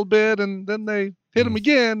around a little bit, and then they hit him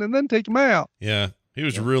again, and then take him out. yeah. He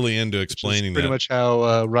was really into Which is explaining pretty that. much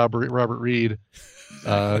how Robert Reed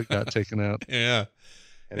got taken out. Yeah.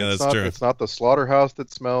 And Yeah, it's that's not, true. It's not the slaughterhouse that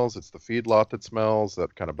smells; it's the feedlot that smells.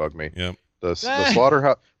 That kind of bugged me. Yep. The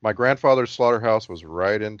slaughterhouse. My grandfather's slaughterhouse was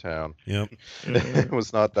right in town. Yep. It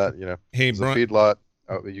was not that, Hey, It's a Brian. feedlot.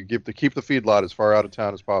 You keep the feedlot as far out of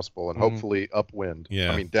town as possible, and Mhm. hopefully upwind.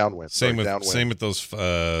 Yeah. I mean downwind. Same with downwind. same with those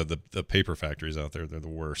the paper factories out there. They're the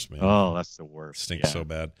worst, man. Oh, that's the worst. Stinks Yeah. so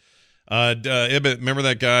bad. Ibbot, remember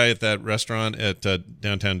that guy at that restaurant at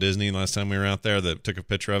downtown Disney last time we were out there that took a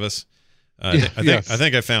picture of us? Yes. I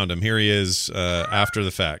think I found him. Here he is after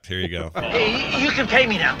the fact. Here you go. Hey, you can pay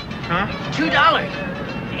me now. Huh? $2.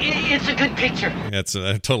 It's a good picture. That's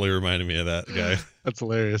totally reminded me of that guy. That's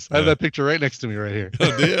hilarious. I have Yeah. that picture right next to me right here.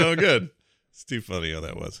 Oh, good. It's too funny how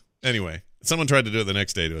that was. Anyway, someone tried to do it the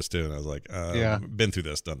next day to us too, and I was like, Yeah. been through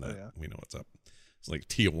this, done that. Yeah. We know what's up. It's like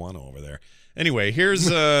Tijuana over there. Anyway, here's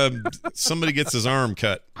somebody gets his arm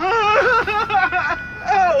cut.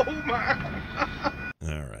 Oh my!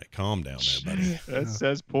 All right, calm down there, buddy. That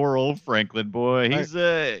says poor old Franklin boy. He's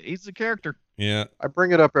a character. Yeah. I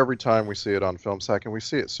bring it up every time we see it on Film Sack, and we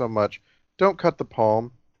see it so much. Don't cut the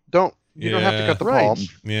palm. You don't have to cut the palm.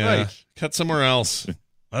 Yeah. Right. Cut somewhere else.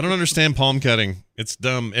 I don't understand palm cutting. It's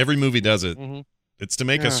dumb. Every movie does it. Mm-hmm. It's to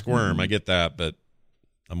make us squirm. I get that, but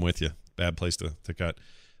I'm with you. Bad place to cut.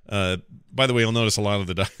 By the way, you'll notice a lot of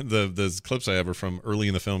the clips I have are from early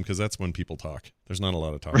in the film because that's when people talk. There's not a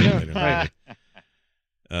lot of talking later in the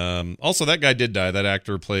movie. Also, that guy did die. That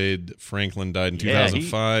actor played Franklin, died in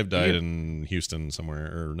 2005, died in Houston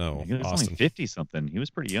somewhere, or no, he was Austin. only 50-something. He was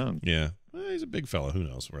pretty young. Yeah. Well, he's a big fella. Who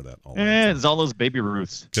knows where that all it's all those Baby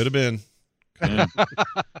Ruths. Could have been.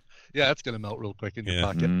 Yeah, it's going to melt real quick in your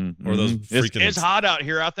pocket. Mm-hmm. Or those freaking... It's hot out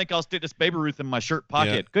here. I think I'll stick this Baby Ruth in my shirt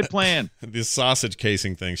pocket. Good plan. The sausage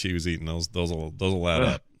casing thing she was eating, those will add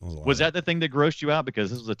up. Was that the thing that grossed you out? Because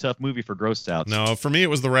this was a tough movie for gross outs. No, for me it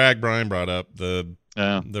was the rag Brian brought up. The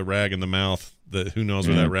rag in the mouth. Who knows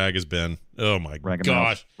where that rag has been. Oh my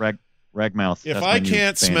gosh. Rag mouth. If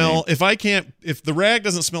the rag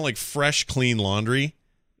doesn't smell like fresh, clean laundry,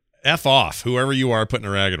 F off, whoever you are putting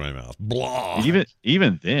a rag in my mouth. Blah.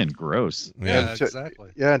 Even then, gross. Yeah,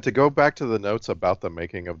 exactly. Yeah, and to go back to the notes about the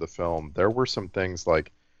making of the film, there were some things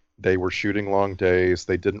like they were shooting long days.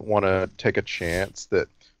 They didn't want to take a chance that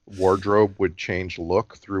wardrobe would change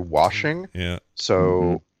look through washing. Yeah.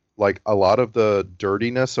 So, like, a lot of the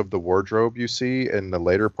dirtiness of the wardrobe you see in the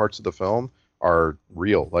later parts of the film are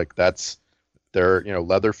real. Like, that's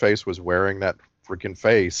Leatherface was wearing that freaking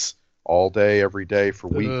face all day, every day for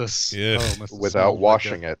weeks without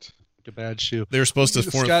washing it. Like a bad shoe. They were supposed to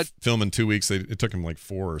film in 2 weeks. It took them like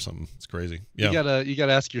 4 or something. It's crazy. Yeah. You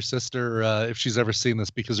gotta ask your sister if she's ever seen this,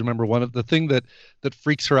 because remember, one of the thing that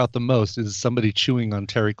freaks her out the most is somebody chewing on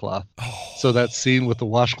terry cloth. So that scene with the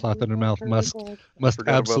washcloth in her mouth must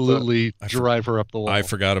absolutely drive her up the wall. I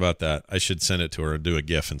forgot about that. I should send it to her, do a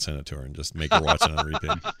GIF and send it to her, and just make her watch it on repeat.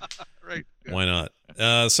 Right. Yeah. Why not?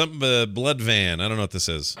 Blood van. I don't know what this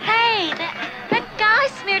is. Hey, that guy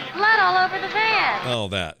smeared blood all over the van. Oh,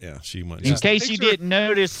 that. Yeah, she went. In case you didn't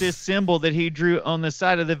notice this symbol that he drew on the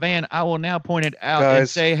side of the van, I will now point it out and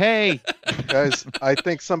say, hey. Guys, I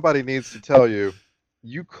think somebody needs to tell you,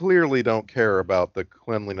 you clearly don't care about the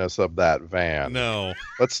cleanliness of that van. No.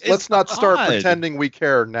 Let's not start pretending we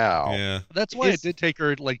care now. Yeah. That's why it did take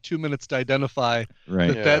her like 2 minutes to identify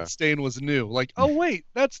that stain was new. Like, oh wait,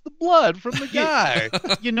 that's the blood from the guy.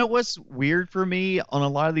 You know what's weird for me on a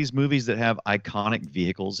lot of these movies that have iconic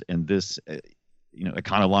vehicles, and this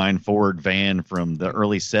Econoline Ford van from the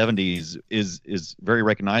early 70s is very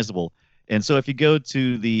recognizable. And so if you go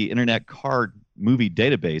to the Internet Car Movie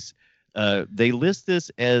Database, they list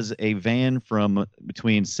this as a van from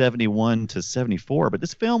between 71 to 74, but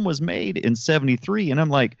this film was made in 73, and I'm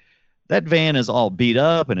like, that van is all beat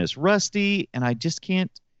up and it's rusty, and I just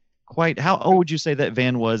can't quite. How old would you say that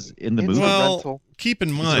van was in the movie? Well, keep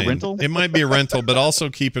in mind, it might be a rental, but also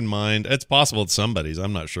keep in mind, it's possible it's somebody's.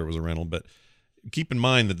 I'm not sure it was a rental, but keep in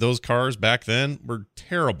mind that those cars back then were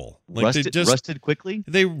terrible. Like rusted quickly?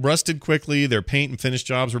 They rusted quickly. Their paint and finish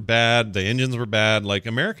jobs were bad. The engines were bad. Like,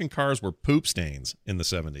 American cars were poop stains in the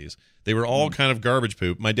 70s. They were all kind of garbage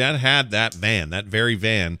poop. My dad had that very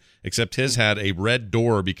van, except his had a red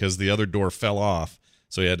door because the other door fell off.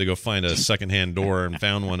 So he had to go find a secondhand door and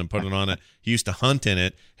found one and put it on it. He used to hunt in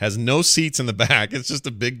it. Has no seats in the back. It's just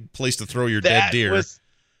a big place to throw your dead deer.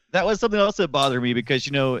 That was something else that bothered me because,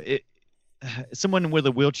 someone with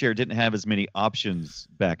a wheelchair didn't have as many options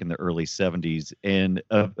back in the early 70s, and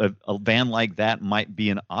a van like that might be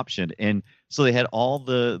an option. And so they had all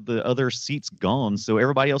the other seats gone, so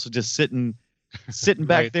everybody else was just sitting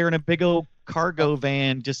back there in a big old cargo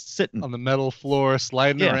van, just sitting on the metal floor,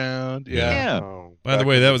 sliding around. Yeah. Oh, by the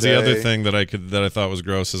way, that was the other thing that I thought was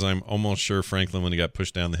gross, is I'm almost sure Franklin, when he got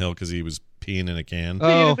pushed down the hill because he was peeing in a can.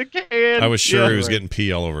 Peeing in the can. I was sure he was getting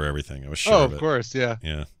pee all over everything. I was sure of it. Of course, yeah.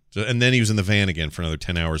 Yeah. And then he was in the van again for another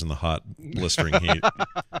 10 hours in the hot, blistering heat.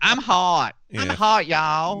 I'm hot. Yeah. I'm hot,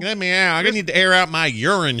 y'all. Let me out. I need to air out my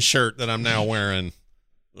urine shirt that I'm now wearing.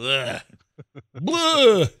 Ugh.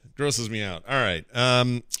 Blah. Grosses me out. All right.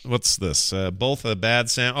 What's this? Both a bad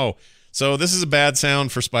sound. Oh, so this is a bad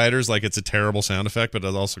sound for spiders. Like, it's a terrible sound effect, but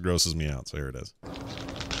it also grosses me out. So here it is.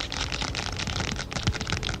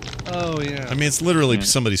 Oh, yeah. I mean, it's literally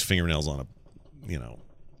somebody's fingernails on a,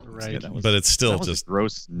 Right. Yeah, that was- but it's still that was just a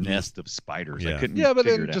gross nest of spiders. I Yeah. couldn't. Yeah, but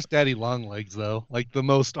figure then it just out. Daddy Longlegs though, like the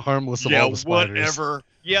most harmless of Yeah, all the spiders. whatever.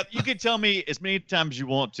 Yeah, you can tell me as many times you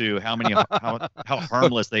want to how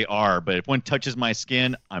harmless they are, but if one touches my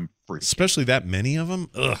skin, I'm freaking. especially that many of them.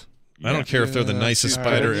 Ugh. I don't care if they're the Yeah. nicest Did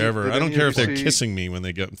spider any- ever. did I don't any care of if they're you see- kissing me when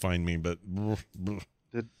they go and find me, but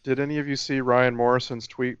Did any of you see Ryan Morrison's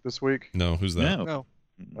tweet this week? no, who's that? No.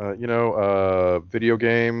 No. Video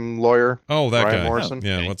game lawyer. Oh, that Ryan guy. Morrison?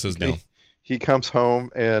 Yeah, Okay. what's his deal? He comes home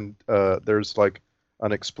and there's like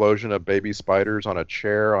an explosion of baby spiders on a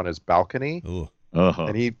chair on his balcony, Ugh. Uh-huh.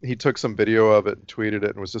 and he took some video of it and tweeted it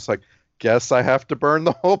and was just like, "Guess I have to burn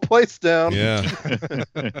the whole place down." Yeah,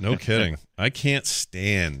 no kidding. I can't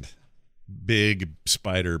stand big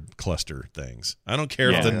spider cluster things. I don't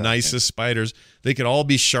care if the Yeah. nicest spiders, they could all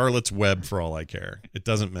be Charlotte's Web for all I care. It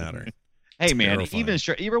doesn't matter. Hey man, terrifying. even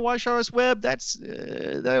you ever watch Charlotte's Web? That's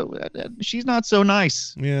she's not so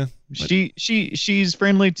nice. Yeah. She's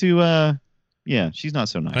friendly to she's not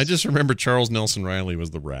so nice. I just remember Charles Nelson Riley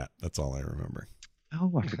was the rat. That's all I remember. Oh,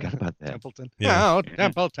 I forgot about that. Templeton. Yeah. Oh,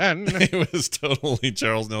 Templeton. It was totally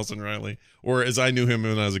Charles Nelson Riley, or as I knew him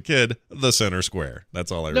when I was a kid, the center square. That's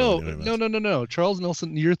all I really knew him as. No. Charles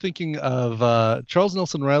Nelson. You're thinking of Charles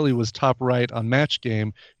Nelson Riley was top right on Match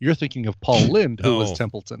Game. You're thinking of Paul Lind, who was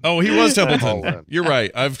Templeton. Oh, he was Paul Templeton. Lind. You're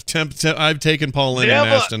right. I've taken Paul Lind and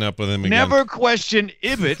Ashton up with him again. Never question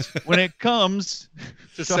Ibbett when it comes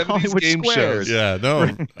To to 70s Hollywood game squares. shows. Yeah, no,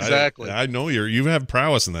 Exactly. I know you have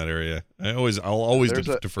prowess in that area. I'll always There's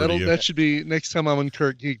a- defer to you. That should be next time I'm on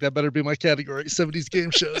Kirk Geek. That better be my category. 70s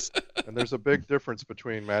game shows. And there's a big difference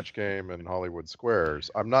between Match Game and Hollywood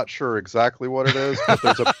Squares. I'm not sure exactly what it is, but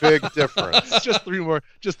there's a big difference. just three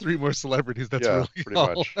more celebrities. That's Yeah, really pretty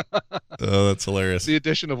all. much. Oh, that's hilarious. The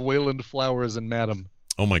addition of Wayland Flowers and Madam.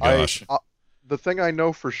 Oh my gosh. The thing I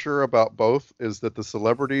know for sure about both is that the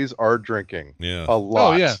celebrities are drinking Yeah. a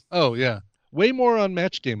lot. Oh yeah. Way more on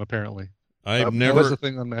Match Game apparently. I've That never was a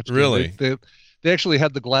thing on Match Game. Really? They actually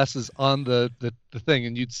had the glasses on the thing,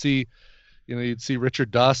 and you'd see Richard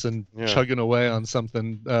Dawson Yeah. chugging away on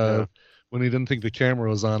something when he didn't think the camera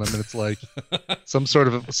was on him, and it's like some sort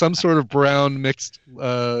of brown mixed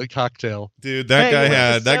cocktail. Dude, that Hey, guy we're in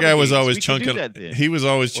had the that guy was 70s. always We can do chunking. that then. He was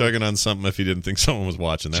always chugging on something if he didn't think someone was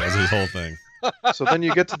watching. That was his whole thing. So then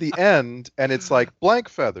you get to the end, and it's like blank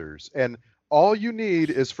feathers, and all you need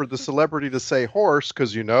is for the celebrity to say horse,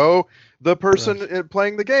 because the person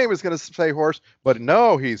playing the game is going to say horse, but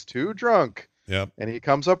no, he's too drunk. Yep. And he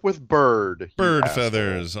comes up with bird. you Bird asshole.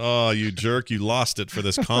 feathers. Oh, you jerk. You lost it for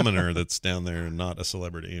this commoner that's down there and not a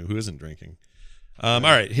celebrity who isn't drinking. All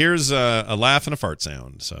right. Here's a laugh and a fart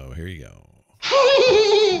sound. So here you go.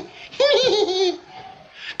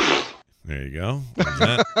 There you go. There's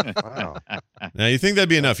that. Wow. Now you think that'd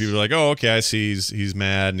be enough? You'd be like, "Oh, okay, I see. He's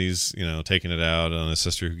mad and he's taking it out on his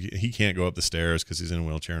sister. He can't go up the stairs because he's in a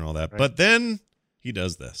wheelchair and all that." Right. But then he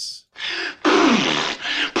does this.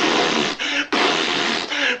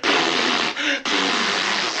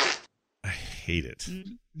 I hate it.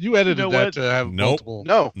 You edited You know that what? to have Nope. multiple.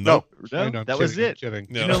 No, Nope. No, No, I'm that was kidding, I'm it. kidding.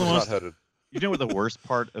 No. You know the it's most, not headed. you know what the worst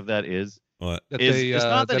part of that is? What? That It's- they, it's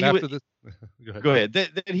not that he after would- the. Go ahead.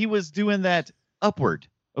 That he was doing that upward.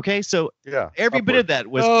 Okay, so Yeah. every bit upward. of that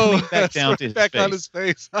was coming back that's down right, to his back face. on his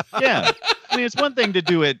face. Yeah, I mean it's one thing to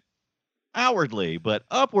do it outwardly, but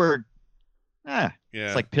upward, Yeah.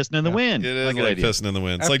 it's like pissing in the wind. It is Not a good like idea. pissing in the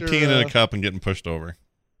wind. It's like After, peeing in a cup and getting pushed over.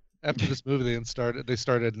 After this movie, they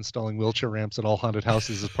started installing wheelchair ramps at all haunted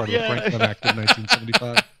houses as part of Yeah. the Franklin Act of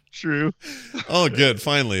 1975. True. Oh, good.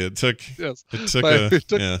 Finally, it took. Yes, It took But a. it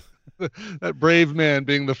took- Yeah. that brave man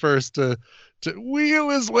being the first to wheel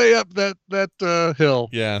his way up that hill.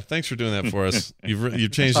 Yeah. Thanks for doing that for us.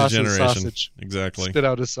 You've changed the Toss his generation. sausage. Exactly. Spit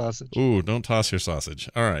out his sausage. Ooh, don't toss your sausage.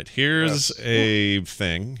 All right. Here's a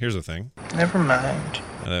thing. Here's a thing. Never mind.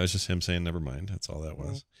 That was just him saying never mind. That's all that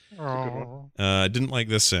was. Oh. I didn't like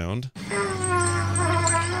this sound.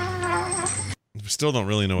 Still don't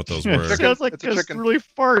really know what those were. It sounds like It's a a chicken. really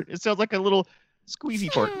fart. It sounds like a little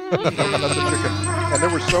squeezy fart. That's a chicken. And there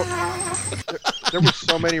were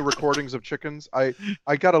so many recordings of chickens. I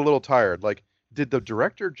got a little tired. Like, did the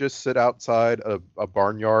director just sit outside a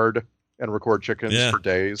barnyard and record chickens Yeah. for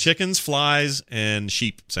days? Chickens, flies, and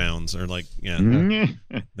sheep sounds are like, yeah,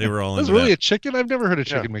 they were all That was into really that. a chicken? I've never heard a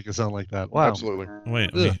chicken make a sound like that. Wow. Absolutely. Wait,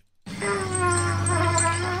 Ugh.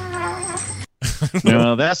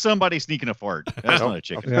 No, that's somebody sneaking a fart. That's Nope. not a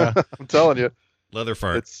chicken. Yeah. I'm telling you, leather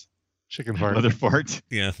fart. it's Chicken fart. Another fart.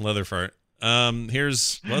 Yeah, leather fart.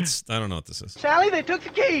 Here's I don't know what this is. Sally, they took the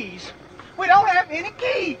keys. We don't have any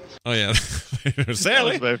keys. Oh yeah, That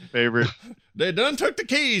Sally. was my favorite. They done took the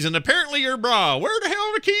keys and apparently your bra. Where the hell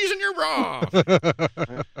are the keys in your bra?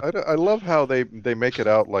 I love how they make it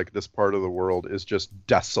out like this part of the world is just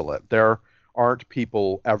desolate. There aren't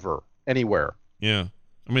people ever anywhere. Yeah.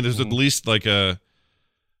 I mean, there's at least like a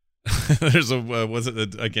there's a was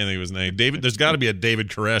it I can't think of his name. David. There's got to be a David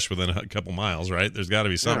Koresh within a couple miles, right? There's got to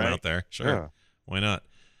be something out there. Sure. Yeah. Why not?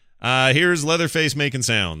 Here's Leatherface making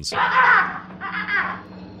sounds. All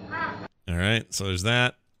right, so there's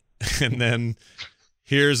that. And then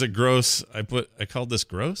here's a gross. I called this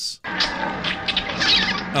gross.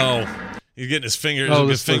 Oh, he's getting his fingers.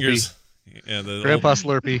 His fingers. Yeah, Grandpa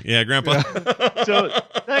Slurpee. Yeah, Grandpa. So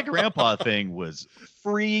that grandpa thing was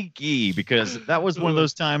freaky because that was one of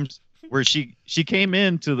those times where she came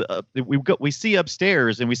into the we see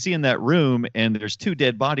upstairs and we see in that room and there's 2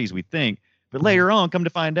 dead bodies we think, but later on come to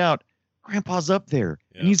find out Grandpa's up there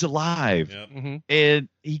and he's alive and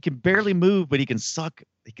he can barely move, but he can suck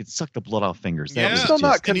the blood off fingers. I'm still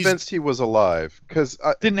not convinced he was alive because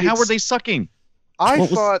then how were they sucking? I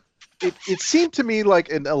thought it seemed to me like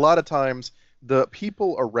in a lot of times the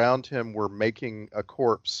people around him were making a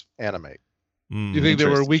corpse animate. You think they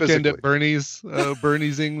were Weekend at Bernie's,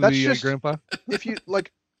 Bernie'sing the grandpa? If you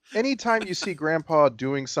like, anytime you see Grandpa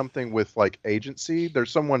doing something with like agency,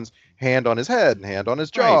 there's someone's hand on his head and hand on his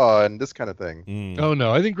jaw and this kind of thing. Oh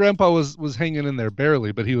no, I think Grandpa was hanging in there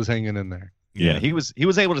barely, but he was hanging in there. Yeah, he was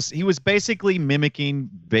able to. He was basically mimicking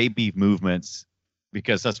baby movements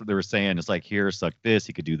because that's what they were saying. It's like here, suck this.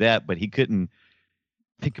 He could do that, but he couldn't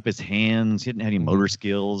pick up his hands. He didn't have any motor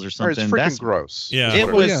skills or something. It's freaking gross. Yeah, it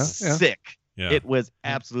was sick. Yeah. It was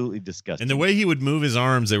absolutely disgusting. And the way he would move his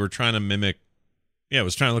arms, they were trying to mimic. Yeah, it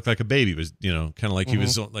was trying to look like a baby. It was, kind of like he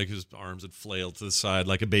was like his arms had flailed to the side,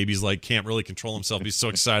 like a baby's like can't really control himself. He's so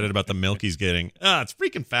excited about the milk he's getting. It's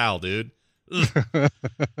freaking foul, dude.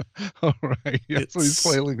 All right. Yeah, so he's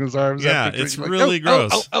flailing his arms. Yeah, it's really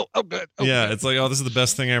gross. Oh, good. Oh, yeah, good. it's like, this is the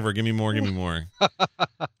best thing ever. Give me more. Give me more. All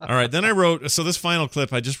right. Then I wrote, so this final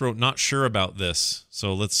clip, I just wrote, not sure about this.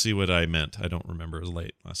 So let's see what I meant. I don't remember. It was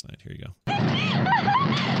late last night. Here you go.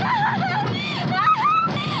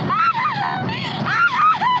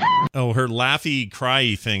 Oh, her laughy,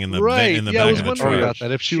 cryy thing in the in the back I was of the wondering truck. about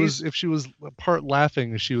that. If she was part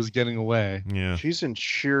laughing as she was getting away. Yeah, she's in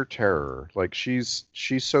sheer terror. Like she's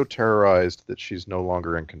so terrorized that she's no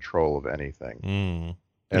longer in control of anything.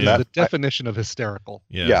 And the definition of hysterical.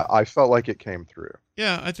 Yeah, I felt like it came through.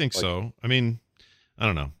 Yeah, I think so. I mean, I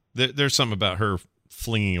don't know. There's something about her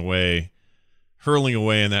hurling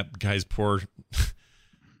away in that guy's poor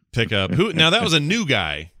pickup. Who now? That was a new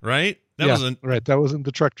guy, right? Right. That wasn't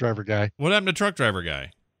the truck driver guy. What happened to truck driver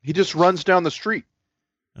guy? He just runs down the street.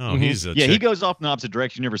 Oh, he's a he goes off in the opposite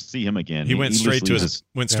direction. You never see him again. He went straight to his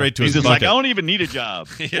He's bucket. just like, I don't even need a job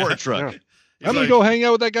or a truck. Yeah. I'm gonna go hang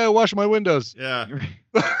out with that guy who washed my windows. Yeah,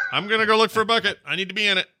 I'm gonna go look for a bucket. I need to be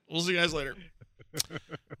in it. We'll see you guys later.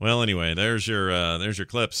 Well, anyway, there's your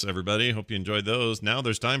clips, everybody. Hope you enjoyed those. Now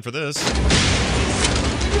there's time for this.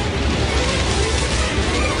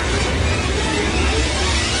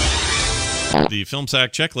 The Film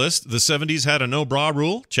Sack checklist. The 70s had a no bra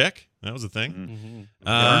rule. Check. That was a thing.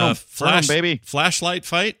 Flashlight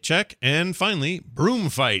fight. Check. And finally, broom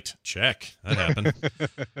fight. Check. That happened.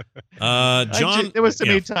 John. There was so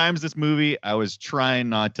many times this movie I was trying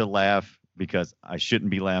not to laugh because I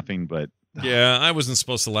shouldn't be laughing, but yeah, I wasn't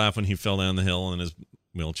supposed to laugh when he fell down the hill in his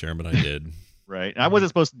wheelchair, but I did. Right. I wasn't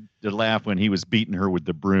supposed to laugh when he was beating her with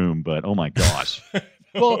the broom, but oh my gosh.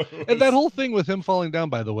 Well, and that whole thing with him falling down,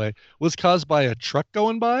 by the way, was caused by a truck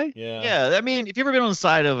going by. Yeah. I mean, if you've ever been on the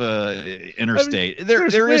side of a interstate,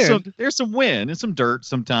 there's some wind and some dirt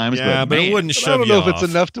sometimes. Yeah, but it wouldn't shove you I don't know off. if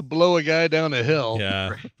it's enough to blow a guy down a hill.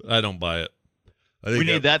 Yeah, I don't buy it. I think we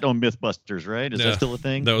need that on MythBusters, right? Is that still a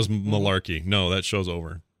thing? That was malarkey. No, that show's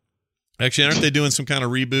over. Actually, aren't they doing some kind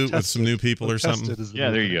of reboot with some new people or something?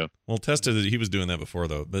 Yeah, there you go. Well, Tested, he was doing that before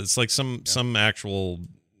though, but it's like some actual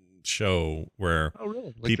show where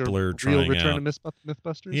people are trying real Return out. to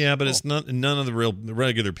Mythbusters. Yeah, but it's none of the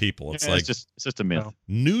regular people. It's like it's just a myth.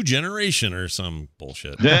 New Generation or some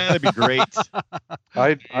bullshit. Yeah, that'd be great.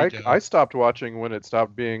 I stopped watching when it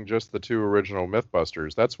stopped being just the 2 original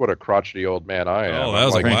Mythbusters. That's what a crotchety old man I am. Oh, that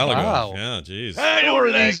was like, a while ago. Wow. Yeah, jeez. I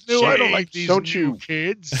don't like these new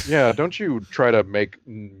kids. Yeah, don't you try to make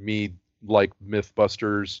me like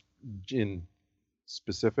Mythbusters in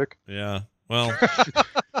specific. Yeah. Well,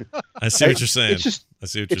 I see what you're saying. It's just, I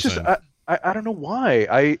see what you're saying. I don't know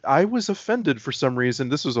why. I was offended for some reason.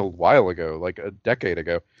 This was a while ago, like a decade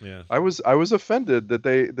ago. Yeah. I was offended that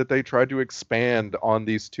they tried to expand on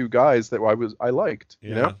these two guys that I liked. Yeah.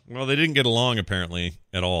 You know? Well, they didn't get along apparently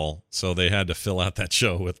at all, so they had to fill out that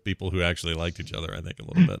show with people who actually liked each other. I think a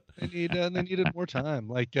little bit. They needed more time.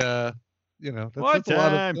 Like you know, What that's a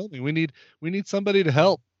lot of time? filming. We need somebody to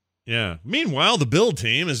help. Yeah. Meanwhile, the build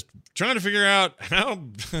team is trying to figure out how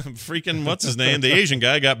freaking what's his name, the Asian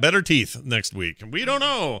guy, got better teeth next week. We don't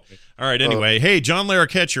know. All right. Anyway, hey, John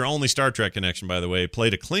Larroquette, your only Star Trek connection, by the way,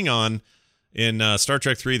 played a Klingon in Star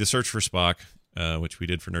Trek 3: The Search for Spock, which we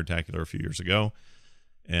did for Nerdtacular a few years ago.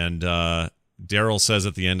 And Daryl says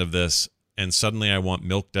at the end of this, and suddenly I want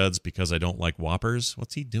Milk Duds because I don't like Whoppers.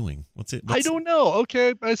 What's he doing? I don't know.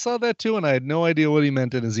 Okay, I saw that too, and I had no idea what he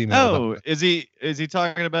meant in his email. Oh, is he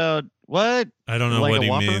talking about what? I don't know Like what a he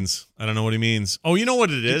Whopper? means. I don't know what he means. Oh, you know what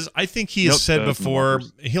it is? I think he has Milk said Duds and before,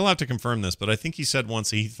 Whoppers. he'll have to confirm this, but I think he said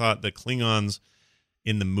once he thought the Klingons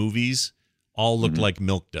in the movies all looked like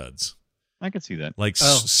Milk Duds. I can see that. Like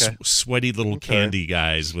sweaty little candy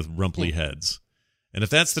guys with rumply heads. And if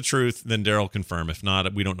that's the truth, then Daryl confirm. If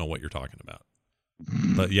not, we don't know what you're talking about.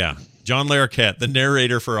 But yeah, John Larroquette, the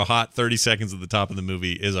narrator for a hot 30 seconds at the top of the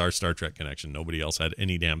movie, is our Star Trek connection. Nobody else had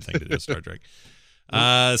any damn thing to do with Star Trek.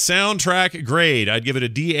 Soundtrack grade, I'd give it a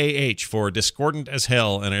DAH for discordant as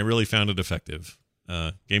hell, and I really found it effective.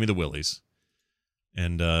 Gave me the willies,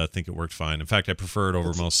 and I think it worked fine. In fact, I prefer it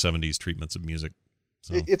over most 70s treatments of music.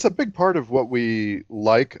 So. It's a big part of what we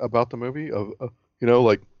like about the movie.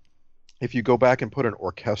 Like if you go back and put an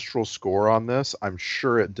orchestral score on this, I'm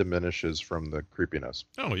sure it diminishes from the creepiness.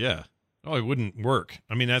 Oh yeah. Oh, it wouldn't work.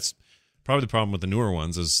 I mean, that's probably the problem with the newer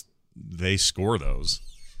ones is they score those.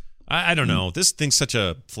 I don't know. This thing's such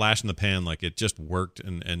a flash in the pan. Like it just worked,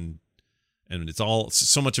 and it's all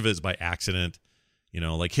so much of it is by accident. You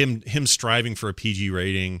know, like him striving for a PG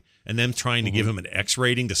rating and them trying to give him an X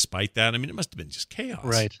rating despite that. I mean, it must have been just chaos.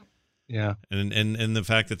 Right. Yeah. And the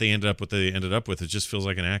fact that they ended up with, it just feels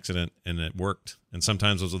like an accident, and it worked. And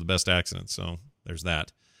sometimes those are the best accidents. So there's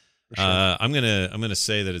that. Sure. I'm gonna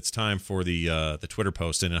say that it's time for the Twitter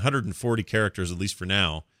post in 140 characters, at least for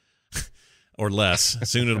now, or less.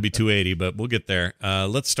 Soon it'll be 280, but we'll get there.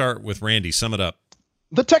 Let's start with Randy. Sum it up.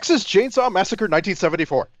 The Texas Chainsaw Massacre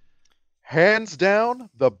 1974. Hands down,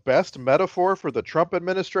 the best metaphor for the Trump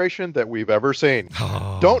administration that we've ever seen.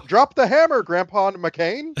 Oh. Don't drop the hammer, Grandpa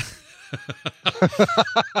McCain.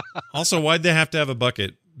 Also, why'd they have to have a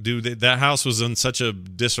bucket? That house was in such a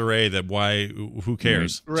disarray that who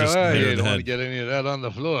cares? Right. Just You hit don't the want to head. get any of that on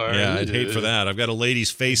the floor. Yeah, I'd hate for that. I've got a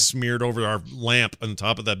lady's face smeared over our lamp on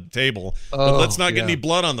top of that table. But let's not get any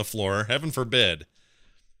blood on the floor. Heaven forbid.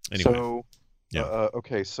 Anyway. So, yeah.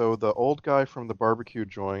 Okay, so the old guy from the barbecue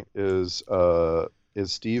joint is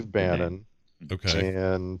Steve Bannon. Okay.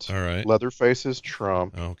 And all right. Leatherface is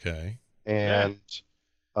Trump. Okay. And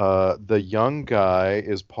the young guy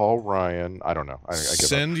is Paul Ryan. I don't know. I give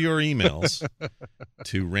Send your emails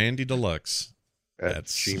to randydeluxe at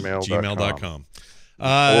gmail.com.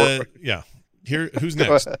 Yeah. Here, who's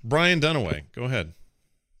next? Brian Dunaway. Go ahead.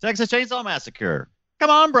 Texas Chainsaw Massacre. Come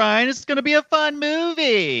on, Brian. It's going to be a fun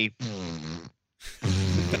movie.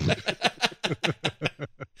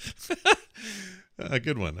 A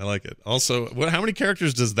good one. I like it. Also, how many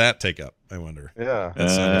characters does that take up? I wonder. Yeah.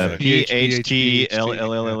 PHTLLLL.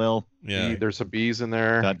 Yeah. There's some B's in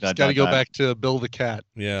there. Got to go back to Bill the Cat.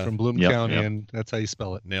 Yeah. From Bloom County, and that's how you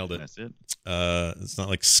spell it. Nailed it. That's it. It's not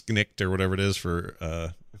like Snicked or whatever it is for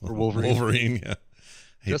Wolverine. Wolverine. Yeah.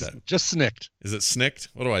 I hate that. Just Snicked. Is it Snicked?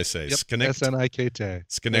 What do I say? Yep. Schenectady.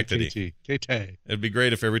 Schenectady. It'd be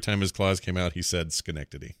great if every time his claws came out, he said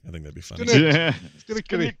Schenectady. I think that'd be funny.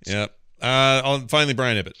 Schenectady. Yeah. Finally,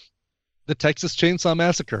 Brian Ibbett. The Texas Chainsaw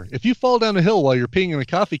Massacre. If you fall down a hill while you're peeing in a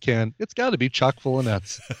coffee can, it's got to be chock full of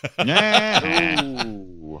nuts.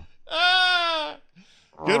 Ooh.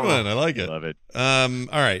 Good one. I like it. Love it. All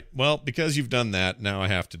right. Well, because you've done that, now I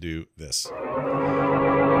have to do this.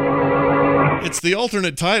 It's the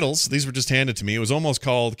alternate titles. These were just handed to me. It was almost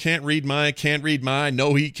called Can't Read My,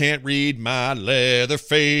 No He Can't Read My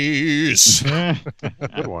Leatherface.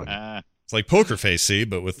 Good one. It's like Poker Face, see,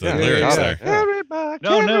 but with the lyrics there.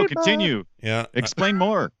 No, continue. Yeah. Explain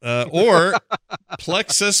more. Or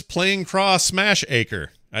Plexus Plain Cross Smash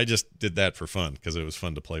Acre. I just did that for fun because it was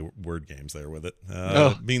fun to play word games there with it.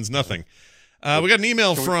 It means nothing. We got an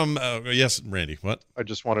email from yes, Randy. What? I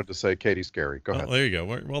just wanted to say Katie Scary. Go ahead. There you go.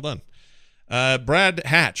 Well done. Brad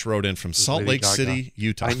Hatch wrote in from Salt Lake City,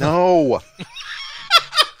 Utah. I know.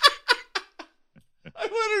 I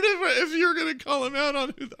wondered if you were going to call him out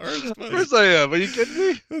on who the artist was. Of course I am. Are you kidding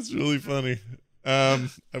me? That's really funny. I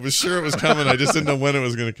was sure it was coming. I just didn't know when it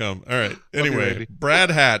was going to come. All right. Anyway, Brad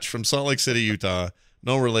Hatch from Salt Lake City, Utah.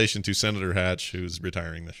 No relation to Senator Hatch, who's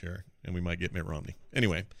retiring this year, and we might get Mitt Romney.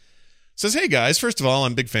 Anyway, says, hey guys, first of all,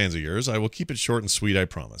 I'm big fans of yours. I will keep it short and sweet, I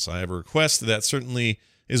promise. I have a request that certainly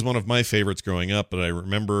is one of my favorites growing up, but I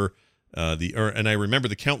remember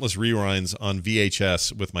the countless rewinds on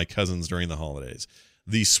VHS with my cousins during the holidays.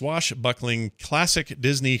 The swashbuckling classic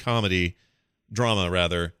Disney drama,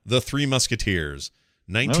 The Three Musketeers,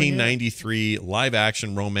 1993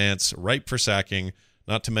 live-action romance, ripe for sacking,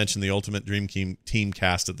 not to mention the ultimate dream team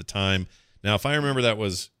cast at the time. Now, if I remember, that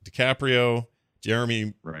was DiCaprio,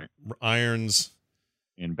 Jeremy Irons,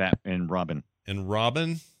 and Robin. And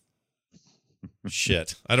Robin?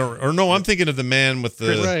 Shit. I'm thinking of the man with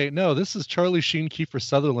the... Right, no, this is Charlie Sheen, Kiefer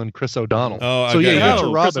Sutherland, Chris O'Donnell. Oh, you got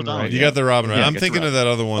your Robin right. You got the Robin right. I'm thinking of that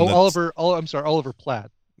other one. Oliver Platt.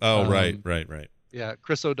 Oh, right. Yeah,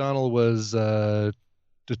 Chris O'Donnell was Cardigan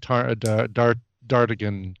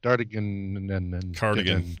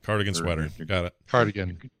sweater. Got it.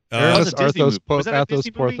 Cardigan. Athos,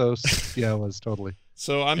 Porthos. Yeah, it was totally.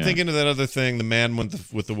 So I'm thinking of that other thing, the man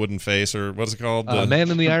with the wooden face, or what's it called? Man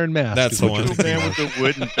in the Iron Mask. That's the one. The man with the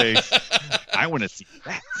wooden face. I want to see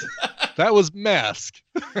that. That was Mask.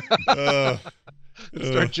 Star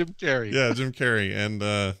Jim Carrey. Yeah, Jim Carrey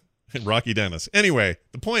and Rocky Dennis. Anyway,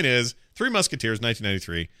 the point is, Three Musketeers,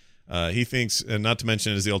 1993. He thinks, and not to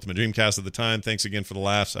mention it is the ultimate Dreamcast at the time. Thanks again for the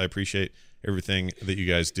laughs. I appreciate everything that you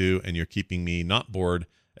guys do, and you're keeping me not bored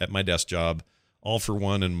at my desk job. All for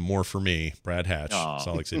one and more for me. Brad Hatch,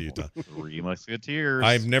 Salt Lake City, Utah. Three Musketeers.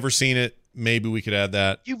 I've never seen it. Maybe we could add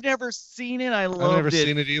that. You've never seen it? I've never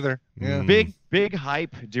seen it either. Yeah. Big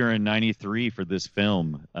hype during '93 for this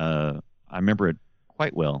film. I remember it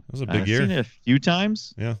quite well. It was a big year. I've seen it a few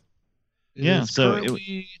times. Yeah. So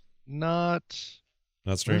not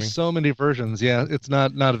streaming. There's so many versions. Yeah, it's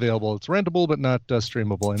not available. It's rentable, but not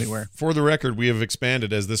streamable anywhere. For the record, we have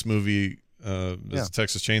expanded as this movie, as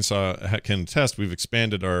Texas Chainsaw can attest. We've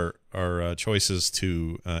expanded our choices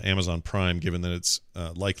to Amazon Prime, given that it's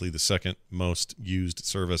likely the second most used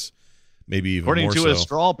service, maybe even according more to so. a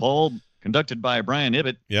straw poll conducted by Brian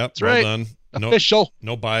Ibbett. Yep, that's well right. done. Official.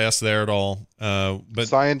 No bias there at all. But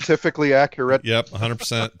scientifically accurate. Yep,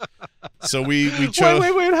 100%. So we chose.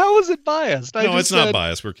 Wait. How is it biased? No, it's not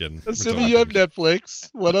biased. We're kidding. Assuming you have Netflix,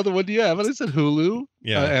 what other one do you have? And I said Hulu.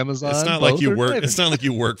 Yeah, Amazon. It's not like you work. It's not like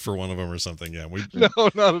you work for one of them or something. Yeah, No,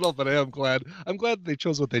 not at all. But I am glad. I'm glad they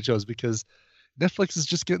chose what they chose, because Netflix is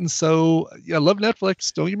just getting so. Yeah, I love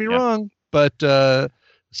Netflix. Don't get me wrong, but.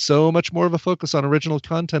 So much more of a focus on original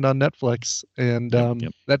content on Netflix, and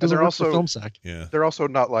that doesn't work for FilmSack. Yeah, they're also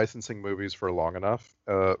not licensing movies for long enough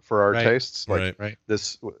for our tastes. Like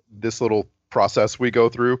this little process we go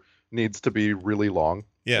through needs to be really long.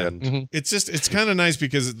 Yeah, and it's kind of nice,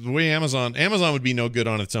 because the way Amazon would be no good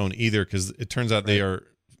on its own either, because it turns out they hurt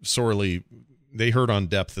on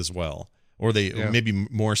depth as well, or maybe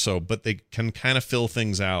more so, but they can kind of fill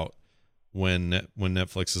things out when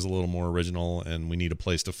Netflix is a little more original and we need a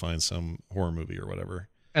place to find some horror movie or whatever.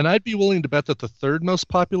 And I'd be willing to bet that the third most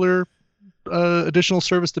popular additional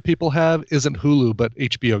service that people have isn't Hulu, but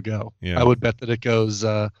HBO Go. Yeah. I would bet that it goes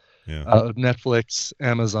Netflix,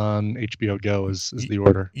 Amazon, HBO Go is the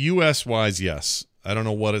order. US wise, yes. I don't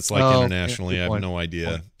know what it's like internationally. I have no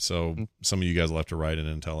idea. So some of you guys will have to write in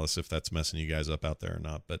and tell us if that's messing you guys up out there or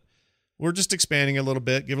not. But we're just expanding a little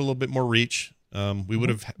bit, give it a little bit more reach. We would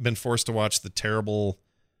have been forced to watch the terrible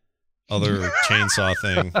other chainsaw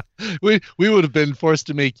thing. We would have been forced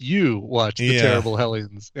to make you watch the terrible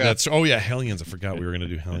Hellions. Yeah. Hellions. I forgot we were going to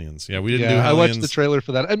do Hellions. Yeah, we didn't do Hellions. I watched the trailer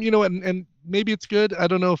for that. And maybe it's good. I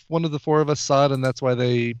don't know if one of the four of us saw it, and that's why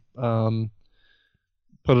they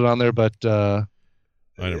put it on there. But I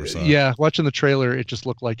never saw it. Yeah, watching the trailer, it just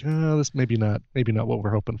looked like this maybe not what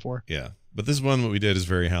we're hoping for. Yeah. But this one, what we did is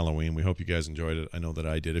very Halloween. We hope you guys enjoyed it. I know that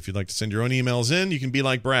I did. If you'd like to send your own emails in, you can be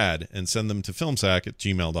like Brad and send them to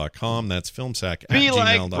filmsack@gmail.com. That's filmsack@gmail.com. Be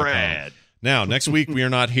like Brad. Now, next week we are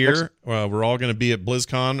not here. We're all going to be at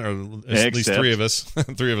BlizzCon, or at least three of us.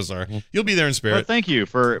 Three of us are. You'll be there in spirit. But thank you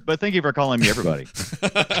for calling me everybody.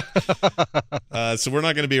 So we're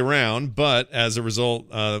not going to be around, but as a result,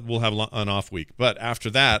 we'll have an off week. But after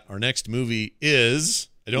that, our next movie is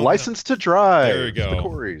License to Drive. There you go. The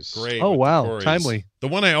Corys. Great. Oh, wow. Timely. The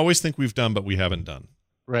one I always think we've done, but we haven't done.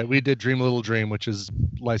 Right. We did Dream a Little Dream, which is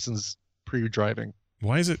licensed pre-driving.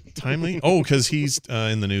 Why is it timely? Oh, because he's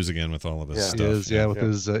in the news again with all of his stuff. He is, with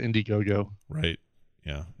his Indiegogo. Right.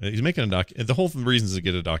 Yeah. He's making a the whole reason is to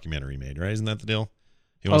get a documentary made, right? Isn't that the deal?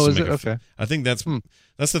 He wants to make okay. I think that's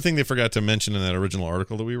the thing they forgot to mention in that original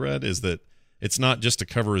article that we read, is that it's not just to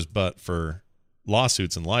cover his butt for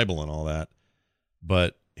lawsuits and libel and all that,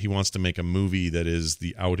 but he wants to make a movie that is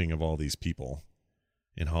the outing of all these people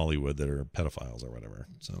in Hollywood that are pedophiles or whatever.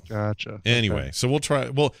 So gotcha. Anyway, okay. So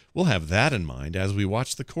we'll have that in mind as we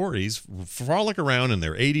watch the Coreys frolic around in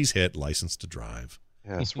their 80s hit License to Drive.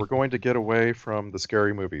 Yes, we're going to get away from the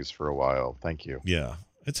scary movies for a while. Thank you. Yeah,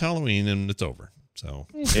 it's Halloween and it's over. So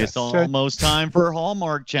it's almost time for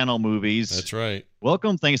Hallmark Channel movies. That's right.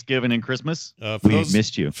 Welcome Thanksgiving and Christmas.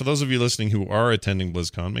 Missed you. For those of you listening who are attending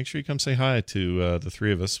BlizzCon, make sure you come say hi to the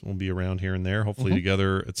three of us. We'll be around here and there, hopefully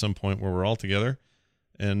together at some point where we're all together.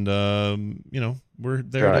 And, we're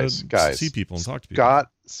there to see people and talk to people.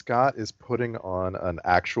 Scott is putting on an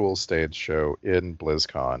actual stage show in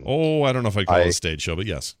BlizzCon. Oh, I don't know if I call it a stage show, but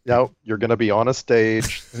yes. No, you're going to be on a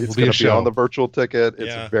stage. It's going to be on the virtual ticket.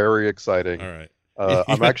 It's very exciting. All right.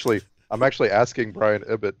 I'm actually asking Brian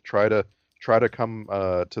Ibbett try to come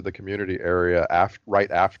to the community area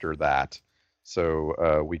right after that,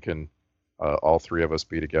 so we can all three of us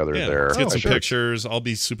be together there. Let's get some pictures. I'll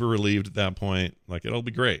be super relieved at that point. Like, it'll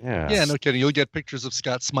be great. Yeah, no kidding. You'll get pictures of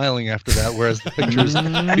Scott smiling after that, whereas the pictures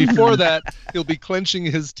before that, he'll be clenching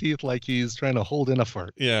his teeth like he's trying to hold in a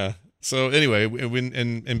fart. Yeah. So anyway,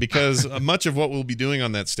 and because much of what we'll be doing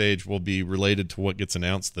on that stage will be related to what gets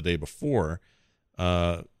announced the day before,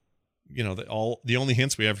 the only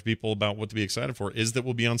hints we have for people about what to be excited for is that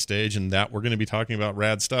we'll be on stage and that we're going to be talking about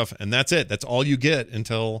rad stuff, and that's it. That's all you get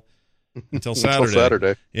until Saturday. Until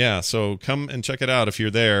Saturday. Yeah, so come and check it out if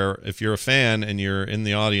you're there. If you're a fan and you're in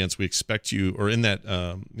the audience, we expect you, or in that,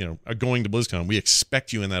 going to BlizzCon, we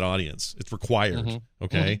expect you in that audience. It's required,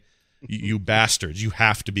 okay? You bastards, you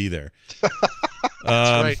have to be there.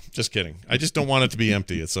 That's right. Just kidding. I just don't want it to be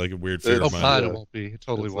empty. It's like a weird fear of mine. God, it won't be. It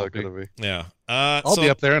totally won't be. Yeah. I'll be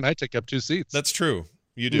up there, and I take up 2 seats. That's true.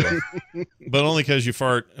 You do, but only because you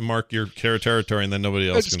fart and mark your territory, and then nobody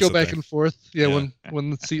else. I just can go back there. And forth. Yeah, when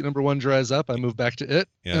the seat number 1 dries up, I move back to it,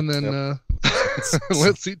 and then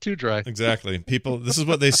let seat 2 dry. Exactly. People, this is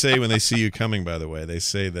what they say when they see you coming. By the way, they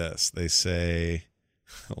say this. They say,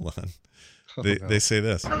 "Hold on." They say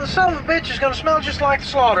this. Well, the son of a bitch is going to smell just like the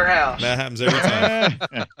slaughterhouse. That happens every time.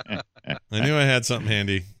 I knew I had something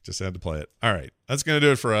handy. Just had to play it. All right. That's going to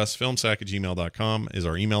do it for us. Filmsack@gmail.com is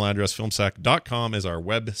our email address. Filmsack.com is our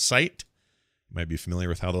website. You might be familiar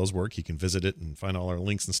with how those work. You can visit it and find all our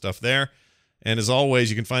links and stuff there. And as always,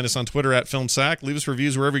 you can find us on Twitter @FilmSack. Leave us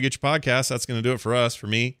reviews wherever you get your podcasts. That's going to do it for us, for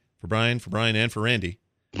me, for Brian, and for Randy.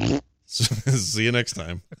 See you next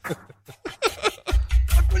time.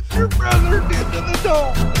 Put your brother into the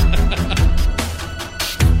door.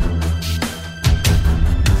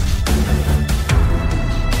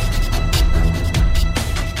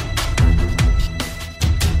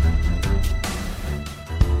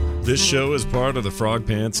 This show is part of the Frog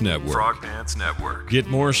Pants Network. Frog Pants Network. Get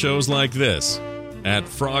more shows like this at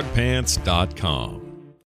frogpants.com.